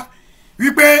Haúsá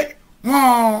wípé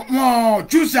wọ́n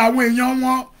choose àwọn èèyàn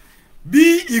wọn bí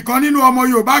ìkan nínú ọmọ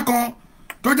Yorùbá kan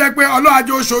tó jẹ́ pé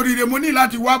ọlọ́àjò ṣoríire mo ní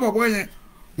láti wá bọ̀bọ̀ yẹn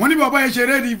wọ́n ní bọ̀bọ̀ yẹn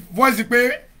ṣeré di voice pé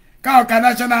káwọn ka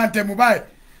national anthem báyìí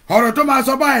ọ̀rọ̀ tó máa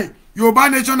sọ báyìí Yorùbá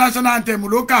nation national anthem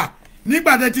ló kà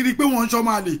nígbà tẹ́ ti rí pé wọ́n ń sọ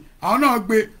máa lè àwọn náà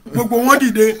gbé gbogbo wọn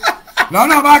dìde làwọn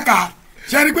náà bá kà á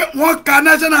ṣe rí pé wọ́n ka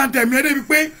national anthem yẹn débi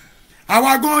pé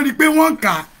àwa gan rí pé wọ́n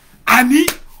kà á àní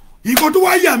nǹkan tó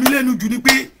wá yà mí lẹ́nu jù ni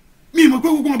pé mi mọ̀ pé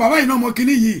gbogbo wọn bàbá yìí náà mọ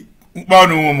kinní yìí. báwo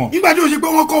ni wọn mọ̀. nígbà tí o ṣe pé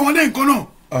wọ́n kọ́ wọn lẹ́yìn kan náà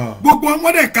gbogbo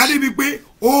wọn dẹ̀ ká débi pé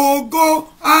ògo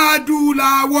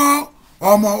adúláwọ̀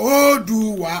ọmọ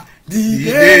Oòduà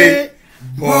dìde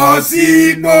bọ́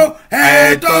sípò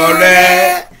ẹ̀tọ́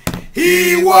rẹ̀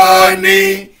ìwọ ni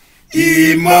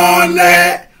ìmọ́lẹ̀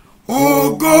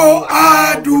ògo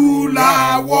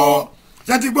adúláwọ̀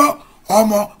ṣe ti gbọ́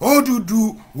ọmọ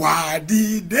Oòduà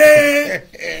dìde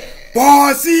bọ́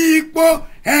sípò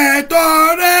ẹ̀tọ́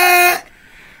rẹ̀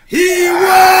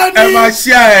ìwọ ni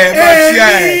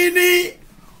èmi ni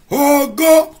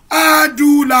ògo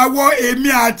adúláwọ̀ èmi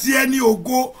àti ẹni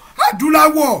ògo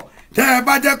adúláwọ̀ tẹ́ ẹ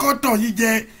bá jẹ́ kó tàn yín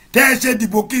jẹ tẹ́ ẹ ṣe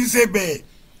dìbò kí n ṣe bẹ́ẹ̀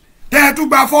tẹ́ ẹ tún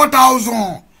gba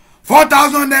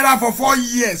 4,000 naira for 4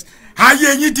 years ayé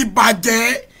yín ti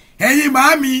bàjẹ́ ẹ̀yin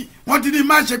màámi wọ́n ti ní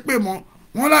má ṣe pè mọ́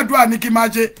wọ́n ládùúgbò ní kí n má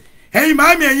ṣe ẹ̀yin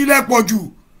màámi ẹ̀yin lẹ pọ̀ jù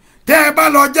tẹ́ ẹ bá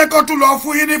lọ jẹ́ kó tún lọ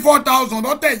fún yín ní 4,000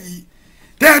 lọ́tẹ̀ yìí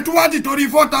tẹ́ ẹ tún wá ti torí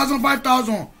 4,000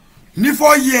 5,000 ní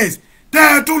 4 years tẹ́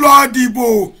ẹ tún lọ dìbò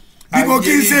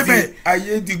kí n ṣe bẹ́ẹ̀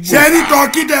ṣe ní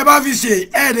tọ́kí tẹ́ ẹ bá fi ṣe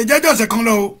ẹ̀ẹ́dẹ̀jẹ́jọ́ ọ̀sẹ̀ kan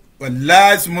lọ o.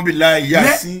 wàláì sùmọ́bìlà ìyá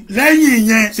sí. lẹ́yìn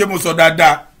yẹn. ṣé mo sọ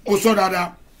dáadáa. o sọ dáadáa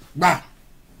gbà.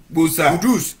 gbòòsà.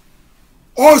 kudus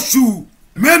oṣù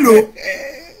mélòó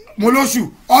mo lóṣù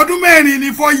ọdún mẹ́rin ní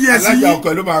 4 years yìí. alájà ọkọ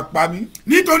ló máa pa mí.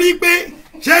 nítorí pé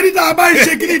ṣé ní tá a bá ń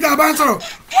ṣe kíní tá a bá ń sọ̀rọ̀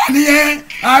nìyẹn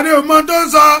ààrẹ ò mọ tó ń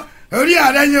sọ orí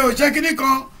ààrẹ yẹn ò ṣe kíní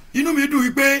kan inú mi dùn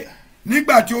wípé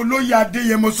nígbà tí olóyè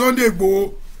Adéyẹmọ Sunday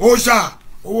Igboho ó ṣà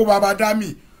owó baba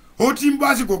dami ó ti ń bọ́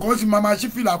àsìkò kan sí mama sí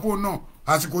fìlà fóun náà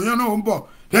àsìkò yẹn náà ó ń bọ̀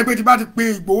lẹ́gbẹ̀ẹ́ tí bá ti pe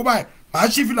Ìgbòho báyìí màá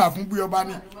sí fìlà fún bí ọba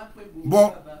ní bọ́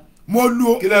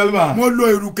mo lo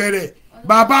ìrùkẹ̀rẹ̀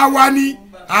bàbá wa ní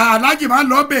alájì máa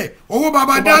lọ bẹ̀ owó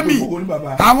baba dami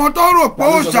àwọn tó rò pé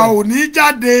òòṣà ò ní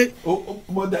jáde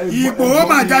Ìgbòho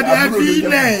máa jáde ẹ fi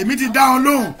ilẹ̀ èmi ti dá wọn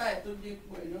lóhùn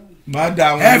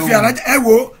ẹ fi alájà ẹ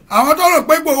wo àwọn tó rò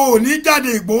pé Ìgbòho ò ní jáde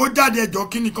Ìgbòho jáde ẹjọ́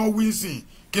kí nìkan wíńsìn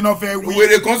kí náà fẹ́ wí.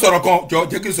 wèrè kan sọ̀rọ̀ kan jọ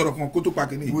jẹ́ kí n sọ̀rọ̀ kan kó tó pa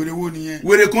kínní. wèrè wo nìyẹn.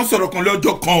 wèrè kan sọ̀rọ̀ kan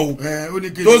lọ́jọ́ kan o.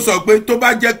 tó sọ pé tó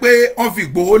bá jẹ́ pé wọ́n fi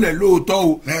Ìgbòho lẹ̀ lóòótọ́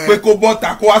o pé kó bọ́ta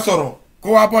kó wá sọ̀rọ̀. kó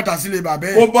wá bọ́ta sílé bàbá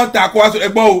ẹ̀. kó bọ́ta kó wá sọ̀rọ̀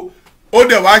ẹgbọ́n o ó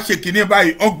dẹ̀ wá ṣe kínní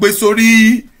báyìí wọ́n gbé sórí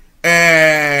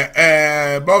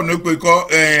báwo ni ó pe kọ́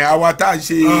àwa tá a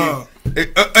ṣe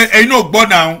ẹ̀yin náà gbọ́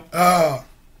náà.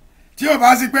 tí o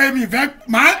bá sí pé mi fẹ́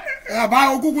máa àbá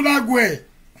okúkú lágbo ẹ̀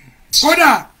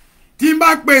kódà tí n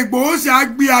bá pe Ìgbòho ṣe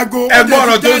àgbé aago. ẹgbọ́n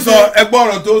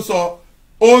ọ̀rọ̀ tó sọ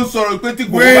ó ń sọ̀rọ̀ pé tí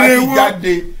Ìgbòho bá ti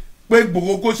jáde pé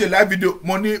Ìgbòho kó ṣe live video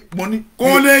mo ní.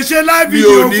 kò lè ṣe live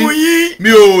video fún yín. mi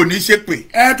ò ní ṣépè.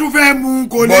 ẹ tún fẹ́ mú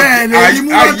kò lè ẹ̀ lè ní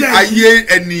mú lọ́jẹ̀ yìí. ayé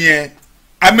ẹnìyẹn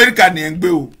Amẹ́ríkà ni ẹ̀ ń gbé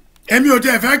o. èmi ò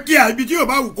tẹ̀ fẹ́ kí ibi tí yóò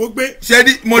bá wù kó gbé.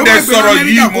 ṣẹ́ni mo dẹ̀ sọ̀rọ̀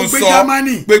yìí mo sọ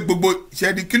pé gbogbo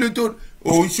ṣẹ́ni kí ló tó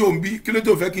òun ṣòǹbí kí ló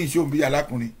tó fẹ́ kí n ṣòǹbí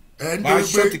alákùnrin. máa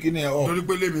ṣọ́ọ̀tì kìíní ẹ̀ ọ̀. torí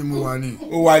pé lèmi mu wa ni.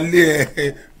 ó wà lé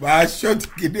ẹ̀ máa ṣọ́ọ̀tì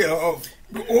kìíní ẹ̀ ọ̀.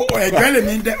 ẹgbẹ́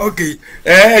lèmi ń dẹ́ ok.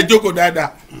 ẹ jókòó dáadáa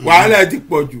wàhálà ti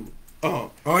pọ̀ jù.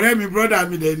 ọ̀rẹ́ mi brọ́dà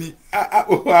mi dẹ̀ ni.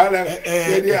 wàhálà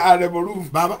ṣẹ́ni àrẹ̀mọ̀rú.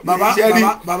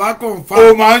 bàbá kò fa.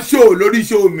 o máa ń ṣó lórí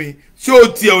ṣó mi ṣó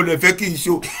tiẹ̀ ò lè fẹ́ kí n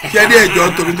ṣó ṣẹ́ni ẹ̀jọ̀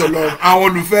torí tó lọ àwọn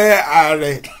olùfẹ́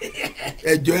ààrẹ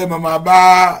ẹ̀jọ̀ ẹ̀ máa bá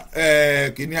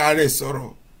kìíní ààrẹ sọ̀rọ̀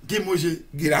kí mo ṣe.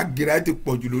 gìràgìrà ti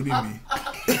pọ̀ jù lórí mi.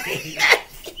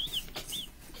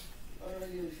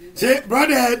 ṣé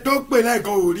brọ́dà tó pè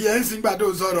lẹ́ẹ̀kan ò rí ẹ̀ ń sìngbà tó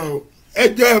sọ̀rọ̀ o.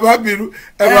 ẹjọ́ ẹ bá bínú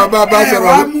ẹ bá bá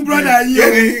sọ̀rọ̀ ẹ wá mú brọ́dà yìí o.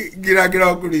 kí gìràgìrà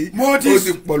ọkùnrin ó ti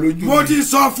pọ̀ lójú mi. mo ti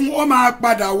sọ fún ó máa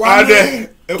padà wá lé.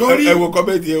 torí ẹ wo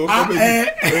kọ́mẹ́ntì ẹ wo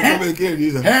kọ́mẹ́ntì kí ẹ ní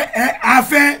sọ.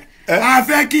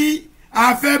 afẹ́ kí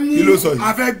afẹ́ mú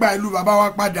afẹ́ gba ìlú bàbá wa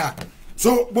padà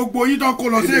so gbogbo yín tó kó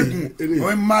lọ sí ègùn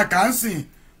ọ̀ máa kà ń sìn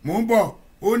mò ń bọ̀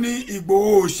ó ní Ìgbòho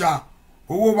òòṣà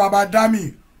owó baba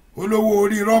dami olówó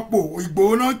orí rọ́pò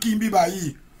Ìgbòho náà kì í bí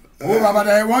báyìí owó baba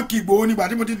dami wọ́n kì í Ìgbòho nígbà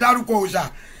tí mo ti dárúkọ òòṣà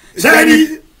sẹ́ẹ̀rí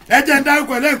ẹ jẹ́ ń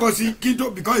dárúkọ ẹlẹ́ẹ̀kan sí kí n tó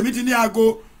bìkọ́ èmi ti ní aago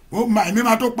èmi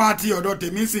máa tó pa ti ọ̀dọ̀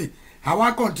tèmi sìn àwa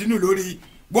kọ̀ntínú lórí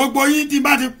gbogbo yín tí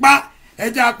bá ti pa ẹ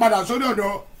jẹ́ a padà sórí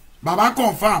ọ̀dọ̀ baba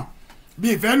confam bí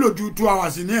ìfẹ́ lò ju 2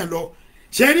 hours ní ẹ̀ lọ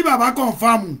ṣe ní baba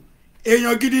confam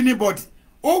èèyàn gidi ní bọ̀dì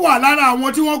ó wà lára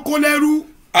àwọn tí wọ́n kó lẹ́rú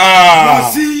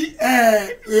lọ sí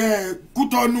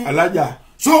Kútọ́nù alájà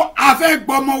so a fẹ́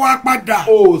gbọ́mọ wa padà.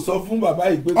 o sọ fún bàbá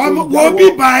yìí pé kó jáwọ́ wo bí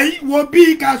báyìí wo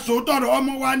bí ká sòótọ́ rẹ̀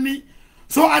ọmọ wa ní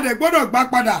so a dẹ̀ gbọ́dọ̀ gbà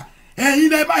padà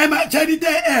ẹ̀yin ẹ máa ṣẹ́ni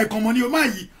tẹ́ ẹ̀ẹ̀kan mọ́ ni o máa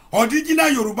yí ọ̀díjínà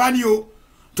Yorùbá ni o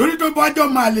torí tó bá jọ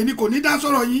máa lè ní kò ní dá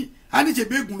sọ̀rọ̀ yín á ní ṣe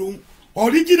bí ègùn lòun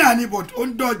original ni but ó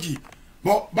ń dọ̀jì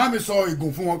bọ́ bá mi sọ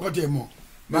ègùn fún wọn kọ́ tiẹ̀ mọ̀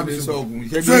bá mi sọ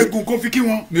ògùn sọ ègùn kó fi kí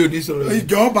wọn mi ò ní sọ̀rọ̀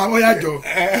ìjọ ọba ó yà jọ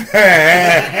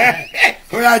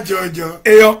ó yà jọ.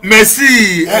 eyo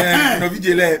merci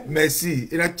nọfijele merci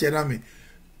ina tiẹna mi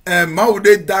maawo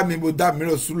de da mi bo da mi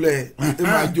rọ sulẹ e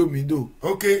ma jo mi do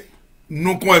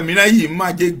nukun ẹmi na yìí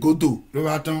ma jẹ godo ló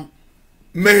bá tán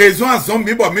mẹrẹzọn azọn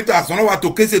mi bọ mi tó azọn wa tó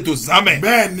kése tó zamẹ.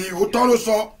 bẹ́ẹ̀ni o tọ́ ló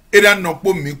sọ. era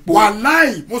nọpọ mi po.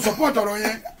 wàláì mo support ọ̀rọ̀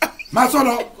yẹn máa sọ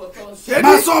lọ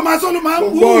máa sọ ló máa ń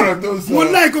wú mo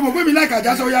láì kó mo pé mi láì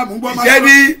kàjá sọ ya mo ń gbọ́ máa sọ.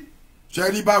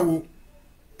 ṣẹ́ni báwo.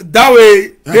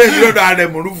 dáwé bẹ́ẹ̀ ni lọ́dọ̀ ààrẹ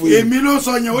mọ̀rúfù yìí. èmi ló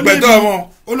sọ yẹn ó lé mi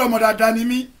ó lọ́mọ dáadáa ni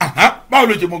mí. báwo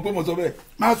ló ṣe mọ̀ pé mo sọ bẹ́ẹ̀.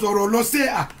 máa sọ̀rọ̀ lọ sí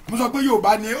mo sọ pé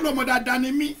Yorùbá ni ó lọ́mọ dáadáa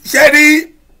ni mí. ṣẹ́ni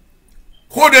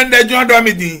kóde ń dẹjọ́ dọ́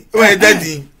mi dín ó yẹ dẹ́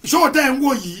dín. ṣó tẹ́ ń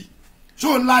wò yìí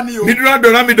ṣó ńlá ni o. mi dúró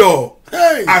dọ̀rọ̀ mi dọ̀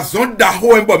àzọ́n dahó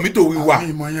ẹ̀ ń bọ̀ mi tó wíwá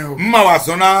mma wà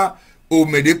sọ́nà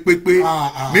òmèdè pépé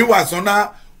mi wà sọ́nà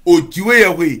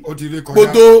òjìwéyẹ̀wé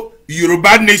kótó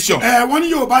Yorùbá nation. wọ́n ní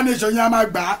Yorùbá nation yẹn a máa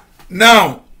gbà.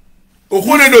 now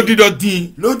òkúni ló dídọ̀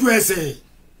dín. lójú ẹsẹ̀.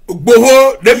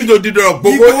 Gboho débi tó dídọ̀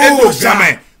Gboho ètò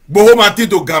gamẹ̀ Gboho máa ti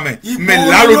tó gamẹ̀ mẹ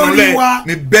lálọ́ nulẹ̀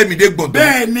mi bẹ́ẹ̀ mi dé gbọ̀ndọ̀.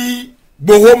 bẹ́ẹ̀ni.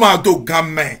 Gboho máa tó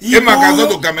gamẹ̀ e máa ka sọ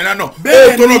tó gamẹ̀ náà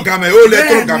e tó lọ gamẹ̀ o lè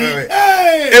tó lọ gamẹ̀ rẹ̀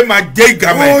e máa jẹ́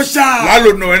gamẹ̀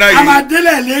lálọ́ nulẹ̀ náà yìí.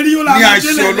 amadélẹ̀ lérí ó la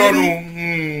amadélẹ̀ lérí. ní aṣọ Ọlọ́run.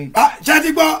 ṣé ti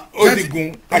gbọ́. ó ti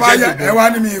gun àṣẹ ti gun. ẹ wá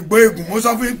ní mi gbọ́ egun mo sọ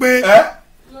fún yín pé.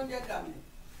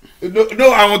 no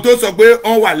àwọn tó sọ pé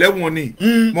wọ́n wà lẹ́wọ̀n ni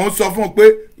mo ń sọ fún ọ pé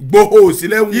Gboho ò sí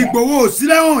lẹ́wọ̀n. Ìgbòho ò sí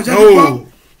lẹ́wọ̀n ṣe ti gbọ́.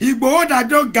 Ìgbòho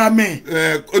dájọ́ gamẹ̀.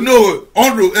 no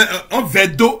on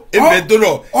vedo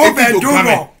lọ etí tó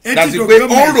gamẹ̀ dàtí pé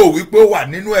on rò wípé ó wà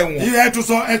nínú ẹ̀wọ̀n. ẹ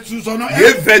tún sọ náà. yé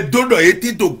vedo lọ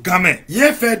etí tó gamẹ̀.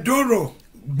 yé vedo lọ.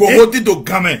 Gboho ti tó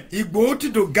gamẹ̀. Ìgbòho ti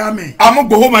tó gamẹ̀. àmọ́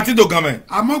Gboho ma ti tó gamẹ̀.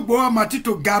 àmọ́ Gboho ma ti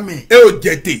tó gamẹ̀. e ò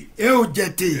jẹ̀tẹ̀. e ò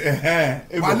jẹ̀tẹ̀.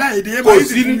 wàhálà èdè yẹn bá yìí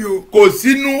sì fún mi o. kò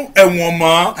sínú ẹ̀wọ̀n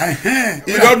mọ́.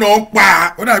 ìlọ́nà ń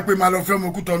pa. ó dà pé màá lọ fẹ́ ọmọ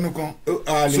Kútọ́nù kan.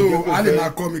 so a lè máa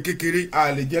kọ́ mi kékeré.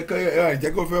 a lè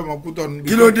jẹ́ kó fẹ́ ọmọ Kútọ́nù.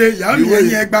 kí ló dé ìyá mi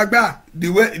yẹn gbàgbà.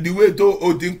 diwe tó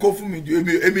o ti ń kó fún mi ju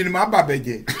èmi ni màá bàbẹ̀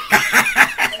jẹ.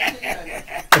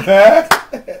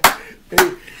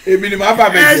 èmi ni màá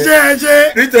bàbẹ̀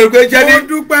jẹ nítorí pé jẹ́ ní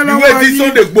ìwé tí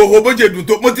Sunday Igboho bó ṣe dùn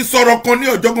tó mo ti sọ̀rọ̀ kan ní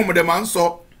ọjọ́ kan mo dẹ̀ máa ń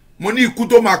sọ mo ní ikú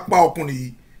tó máa pa ọkùnrin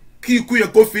yìí kí ikú yẹn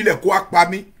kó filẹ̀ kó wá pa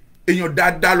mí èèyàn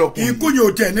dáadáa lọkùnrin. ikú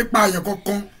yóò tẹ̀ nípa àyàn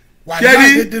kankan.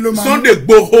 jẹ́rí Sunday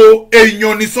Igboho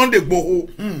èèyàn ni Sunday Igboho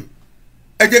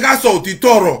ẹ jẹ́ ká sọ òtítọ́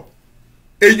ọ̀rọ̀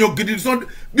èèyàn gidi Sunday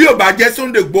bí ò bá jẹ́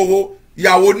Sunday Igboho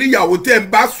ìyàwó níyàwó tẹ́ ń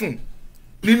bá sùn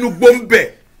nínú gbóǹbẹ̀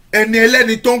ẹni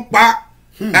ẹlẹ́ni tó ń pa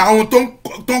àwọn tó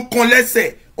ń kan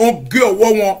lẹ́sẹ̀ ó ń gé ọwọ́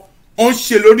wọn ó ń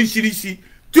ṣe lóríṣiríṣi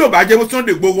tí ò bá jẹ́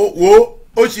Sunday Igboho wo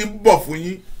ó sì ń bọ̀ fún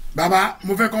yín. bàbá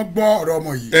mo fẹ́ kàn gbọ́ ọ̀rọ̀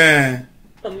ọmọ yìí.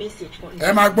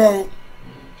 ẹ máa gbọ́ o.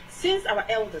 Since our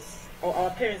elders or our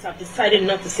parents have decided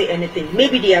not to say anything,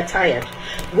 maybe they are tired,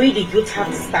 we the youth have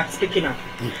to start speaking up.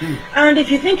 And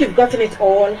if you think you've gotten it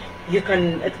all, you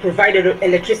can provide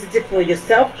electricity for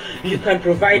yourself, you can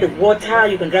provide water,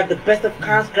 you can drive the best of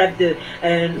cars, drive the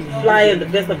fly on the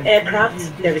best of aircraft,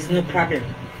 there is no problem.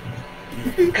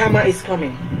 Karma is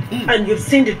coming. And you've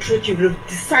seen the truth, you've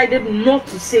decided not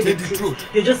to say the truth.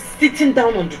 You're just sitting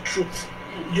down on the truth.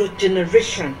 Your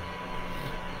generation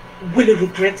will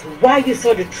regret why you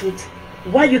saw the truth,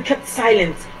 why you kept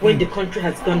silent when the country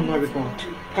has gone moribund.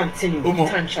 Continue,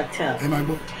 time shall tell.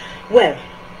 Well,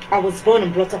 I was born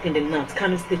and brought up in the north,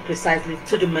 Kano State precisely,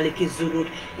 to the Maliki Zulu.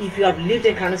 If you have lived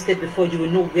in Kano State before, you will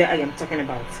know where I am talking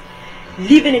about.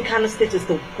 Living in Kano State is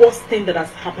the worst thing that has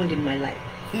happened in my life.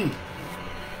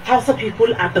 Hausa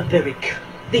people are barbaric.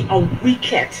 They are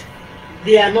wicked.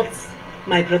 They are not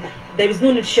my brother. There is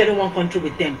no need sharing one country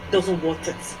with them. Doesn't worth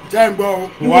it.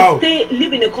 You will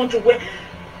live in a country where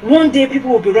one day people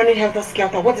will be running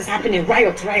helter-skelter. What is happening?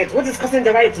 Riot. What is causing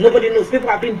the riots? Nobody knows. People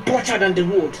are being butchered on the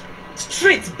road.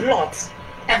 Street blood.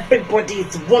 Everybody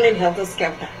is running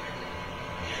helter-skelter.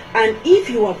 And if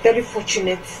you are very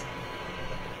fortunate,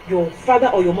 your father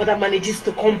or your mother manages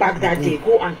to come back that day,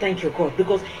 go and thank your God.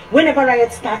 Because whenever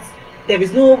riot starts, there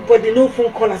is nobody, no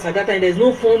phone callers at that time. There's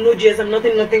no phone, no GSM,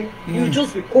 nothing. You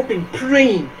just be hoping,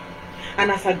 praying.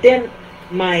 And as I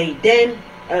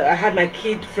had my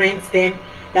kid friends then,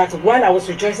 that while I was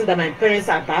rejoicing that my parents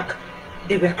are back,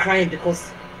 they were crying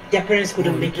because their parents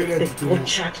couldn't make it. They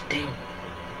butchered them.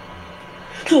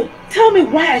 So tell me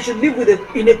why I should live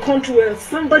in a country where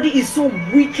somebody is so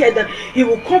wicked that he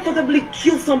will comfortably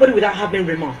kill somebody without having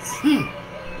remorse.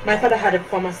 My father had a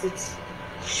pharmacist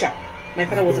shop. My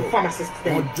father was a pharmacist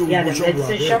then. He had a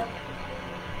medicine shop.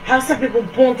 Hausa people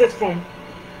burnt it from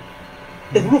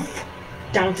the roof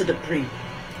down to the brim.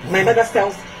 My mother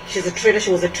tells she's a trader.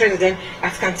 She was a trader then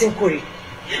at Kantin Kori.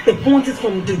 They burnt it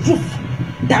from the roof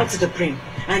down to the brim.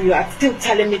 And you are still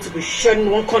telling me to be sharing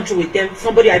one country with them,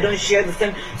 somebody I don't share the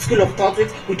same school of thought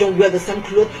with, we don't wear the same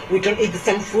clothes, we don't eat the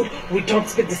same food, we don't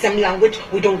speak the same language,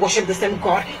 we don't worship the same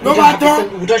God,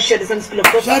 we don't share the same school of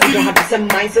thought, we don't have the same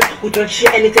mindset, we don't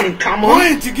share anything in common.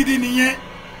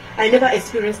 I never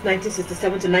experienced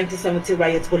 1967 to 1970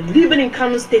 riots, but living in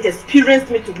Kano State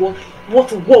experienced me to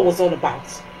what war was all about.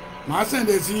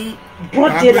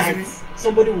 Broad daylight,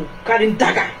 somebody will carry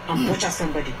dagger and butcher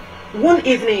somebody. One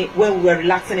evening when we were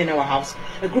relaxing in our house,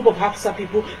 a group of Hausa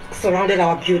people surrounded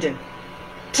our building,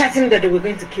 threatening that they were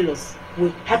going to kill us. We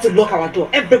had to lock our door.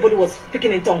 Everybody was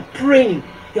speaking in tongue, praying.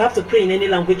 You have to pray in any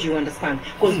language you understand,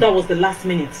 because that was the last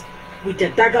minute. With the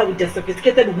dagger, with the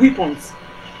sophisticated weapons.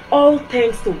 All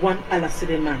thanks to one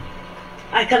Asiri man.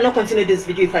 I cannot continue this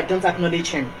video if I don't acknowledge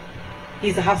him.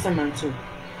 He's a Hausa man too.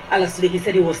 Asiri, he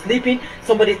said he was sleeping.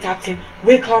 Somebody tapped him.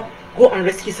 Wake up. Go and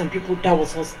rescue some people. That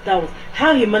was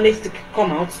how he managed to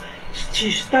come out.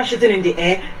 She started shooting in the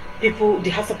air. The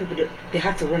Hausa people, they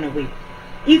had to run away.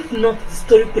 If not, the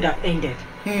story could have ended.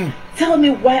 Tell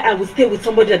me why I would stay with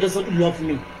somebody that doesn't love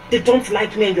me. They don't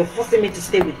like me and you're forcing me to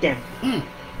stay with them.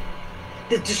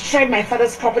 They destroyed my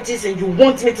father's properties and you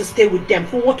want me to stay with them.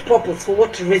 For what purpose? For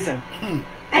what reason?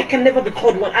 I can never be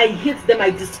called one. I hate them. I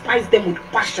despise them with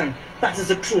passion. That is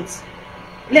the truth.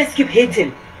 Let's keep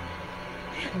hating.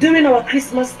 During our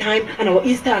Christmas time and our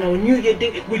Easter and our New Year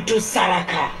Day, we do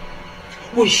saraka.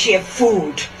 We share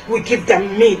food. We give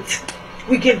them meat.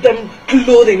 We give them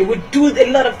clothing. We do a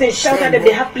lot of things. Shout out that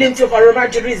they have plenty of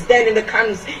aromageries then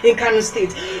in Kano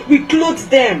State. We clothe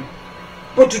them.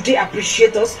 But do they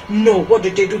appreciate us? No. What do?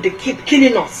 They keep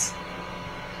killing us.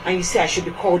 And you say I should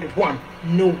be called one.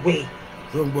 No way.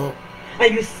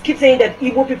 And you keep saying that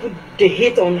Igbo people, they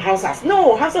hate on Hausas.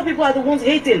 No, Hausa people are the ones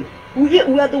hating. We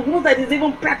are the ones that is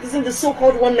even practicing the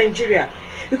so-called one Nigeria.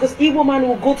 Because Igbo man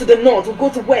will go to the north, will go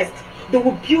to west. They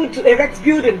will erect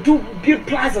buildings, build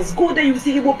plazas. Go there, you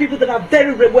see Igbo people that are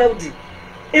very wealthy.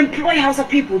 Employ Hausa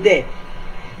people there.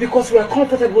 Because we are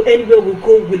comfortable anywhere we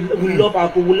go. We love our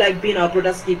people. We like being our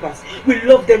brother's keepers. We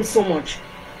love them so much.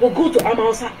 We'll go to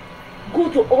Amausa. Go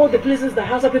to all the places the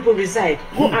Hausa people reside.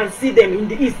 Go and see them in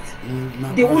the east.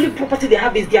 The only property they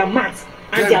have is their mat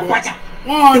and their pacha.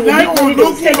 They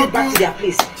will send it back to their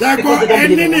place. Because they don't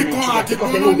believe in Nigeria.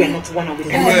 Because they know we are not one and we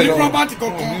cannot.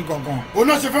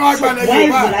 So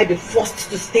why will I be forced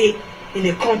to stay in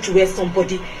a country where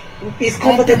somebody is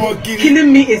comfortable?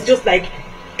 Killing me is just like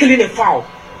killing a fowl.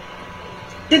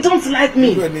 They don't like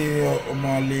me.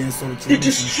 They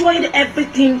destroyed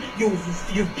everything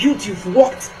you've built, you've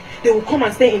worked. They will come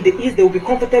and stay in the east. They will be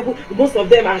comfortable. Most of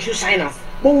them are shoe shiners.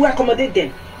 But we accommodate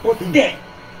them. But there,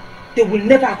 they will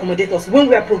never accommodate us. When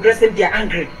we are progressing, they are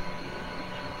angry.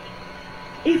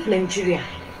 If Nigeria,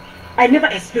 I never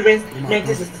experienced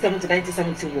 1967 to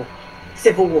 1970 war,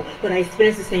 civil war, but I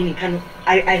experienced the same in Kano.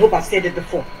 I hope I've said it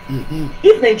before.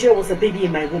 If Nigeria was a baby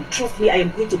in my womb, trust me, I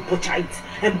am going to butcher it.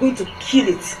 I'm going to kill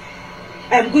it.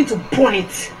 I'm going to burn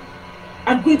it.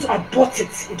 I'm going to abort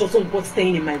it. It doesn't want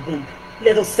staying in my womb.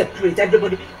 Let us separate.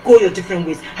 Everybody go your different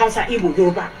ways. Hausa, Igbo,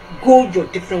 Yoruba, go your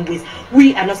different ways.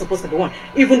 We are not supposed to be one,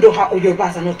 even though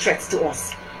Yorubas are not threats to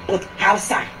us. But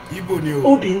Hausa,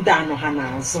 Obi Ndano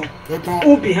Hanazo,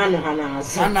 Obi Hano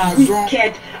Hanazo,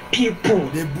 wicked people.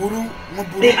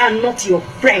 They are not your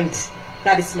friends.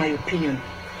 That is my opinion.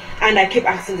 And I keep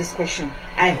asking this question.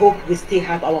 I hope we still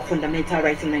have our fundamental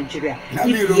rights in Nigeria.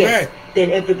 If yes,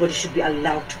 then everybody should be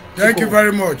allowed to Thank you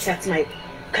very much. That's my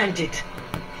candid.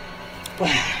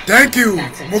 Thank you.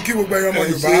 Mo kí gbogbo ẹyọ ọmọ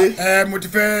Yorùbá. Mo ti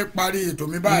fẹ́ parí ètò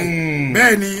mi báyìí.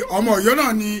 Bẹ́ẹ̀ ni ọmọ Ọ̀yọ́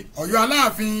náà ni Ọ̀yọ́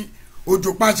Aláàfin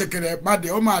Òjò Pàṣẹkẹrẹ pàdé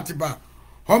ọmọ Àtìbà.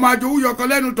 Ọmọ Àjòwú yọkọ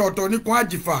lẹ́nu tọ̀tọ̀ níkun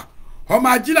àjìfà. Ọmọ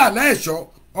Ajílà lẹ́ẹ̀ṣọ́.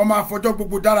 Ọmọ àfọjọ́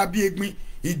gbogbo dára bí egbin.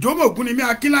 Ìjọ́mọ̀gún ni mí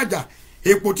Akínlàjà.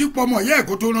 Èpò tí pọmọ yẹ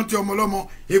ẹ̀kọ́ tó rántí ọmọ lọ́mọ.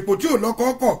 Èpò tí ò lọ́kọ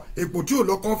ọkọ̀. Èpò tí ò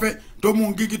lọ́kọ fẹ́. Tó mú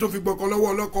un gígí tó fi gbọ́kọ lọ́wọ́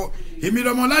ọlọ́kọ. Èmi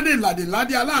lọmọ ládé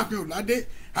Aláàfin ò ládé.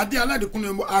 Adé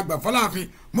aládìkúnlẹ̀ àgbà fọláàfin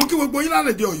mo kí gbogbo yín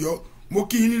lálẹ́dẹ̀ Ọ̀yọ́ mo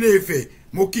kí yín nílé Ifẹ̀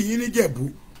mo kí yín ní Jẹ̀bú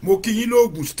mo kí yín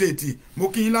lóògùn state mo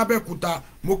kí yín lábẹ́kúta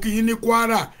mo kí yín ní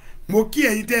Kwara mo kí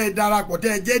ẹ̀yin tẹ́ ẹ darapọ̀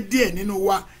tẹ́ ẹ jẹ́ díẹ̀ nínú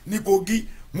wa ní Kogi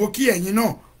mo kí ẹ̀yin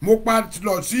náà mo pa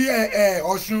lọ sí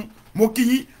Ọ̀ṣun mo kí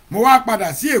yín mo wá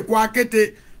padà sí Èkó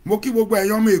Akété mo kí gbogbo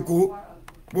ẹ̀yin ọmọ Èkó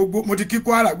gbogbo mo ti kí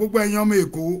Kwara gbogbo ẹ̀yin ọmọ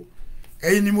Èkó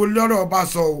ẹ̀yin ni mo lọ́rọ̀ bá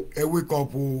sọ ẹ wake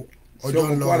up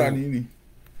ọjọ́ ń lọ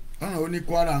ó ní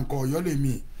Kwara nǹkan Ọ̀yọ́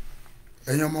lèmi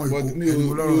ẹ̀yin ọmọ Èkó ẹ̀yin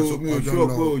olóró sọ mi ò sọ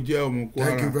pé o jẹ́ ọmọ Kwara.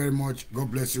 Thank you very much, God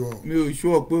bless you all. mi ò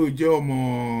sọ pé o jẹ́ ọmọ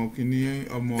kìnìún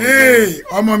ọmọ.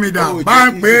 ọmọ mi dà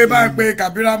bá ń pè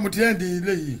Kabira mo ti ẹ̀ di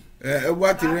ilé yìí. ẹ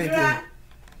wá ti rẹ̀ tẹ̀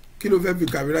kí ló fẹ́ fi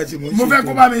Kabira ṣe mo fẹ́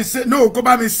kó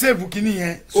bá mi save kíní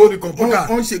yẹn sórí kọ̀mpútà.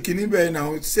 ó ń ṣe kíní bẹ́ẹ̀ náà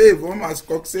save wọ́n máa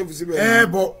kọ́ save síbẹ̀.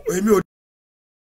 bọ̀ èmi ò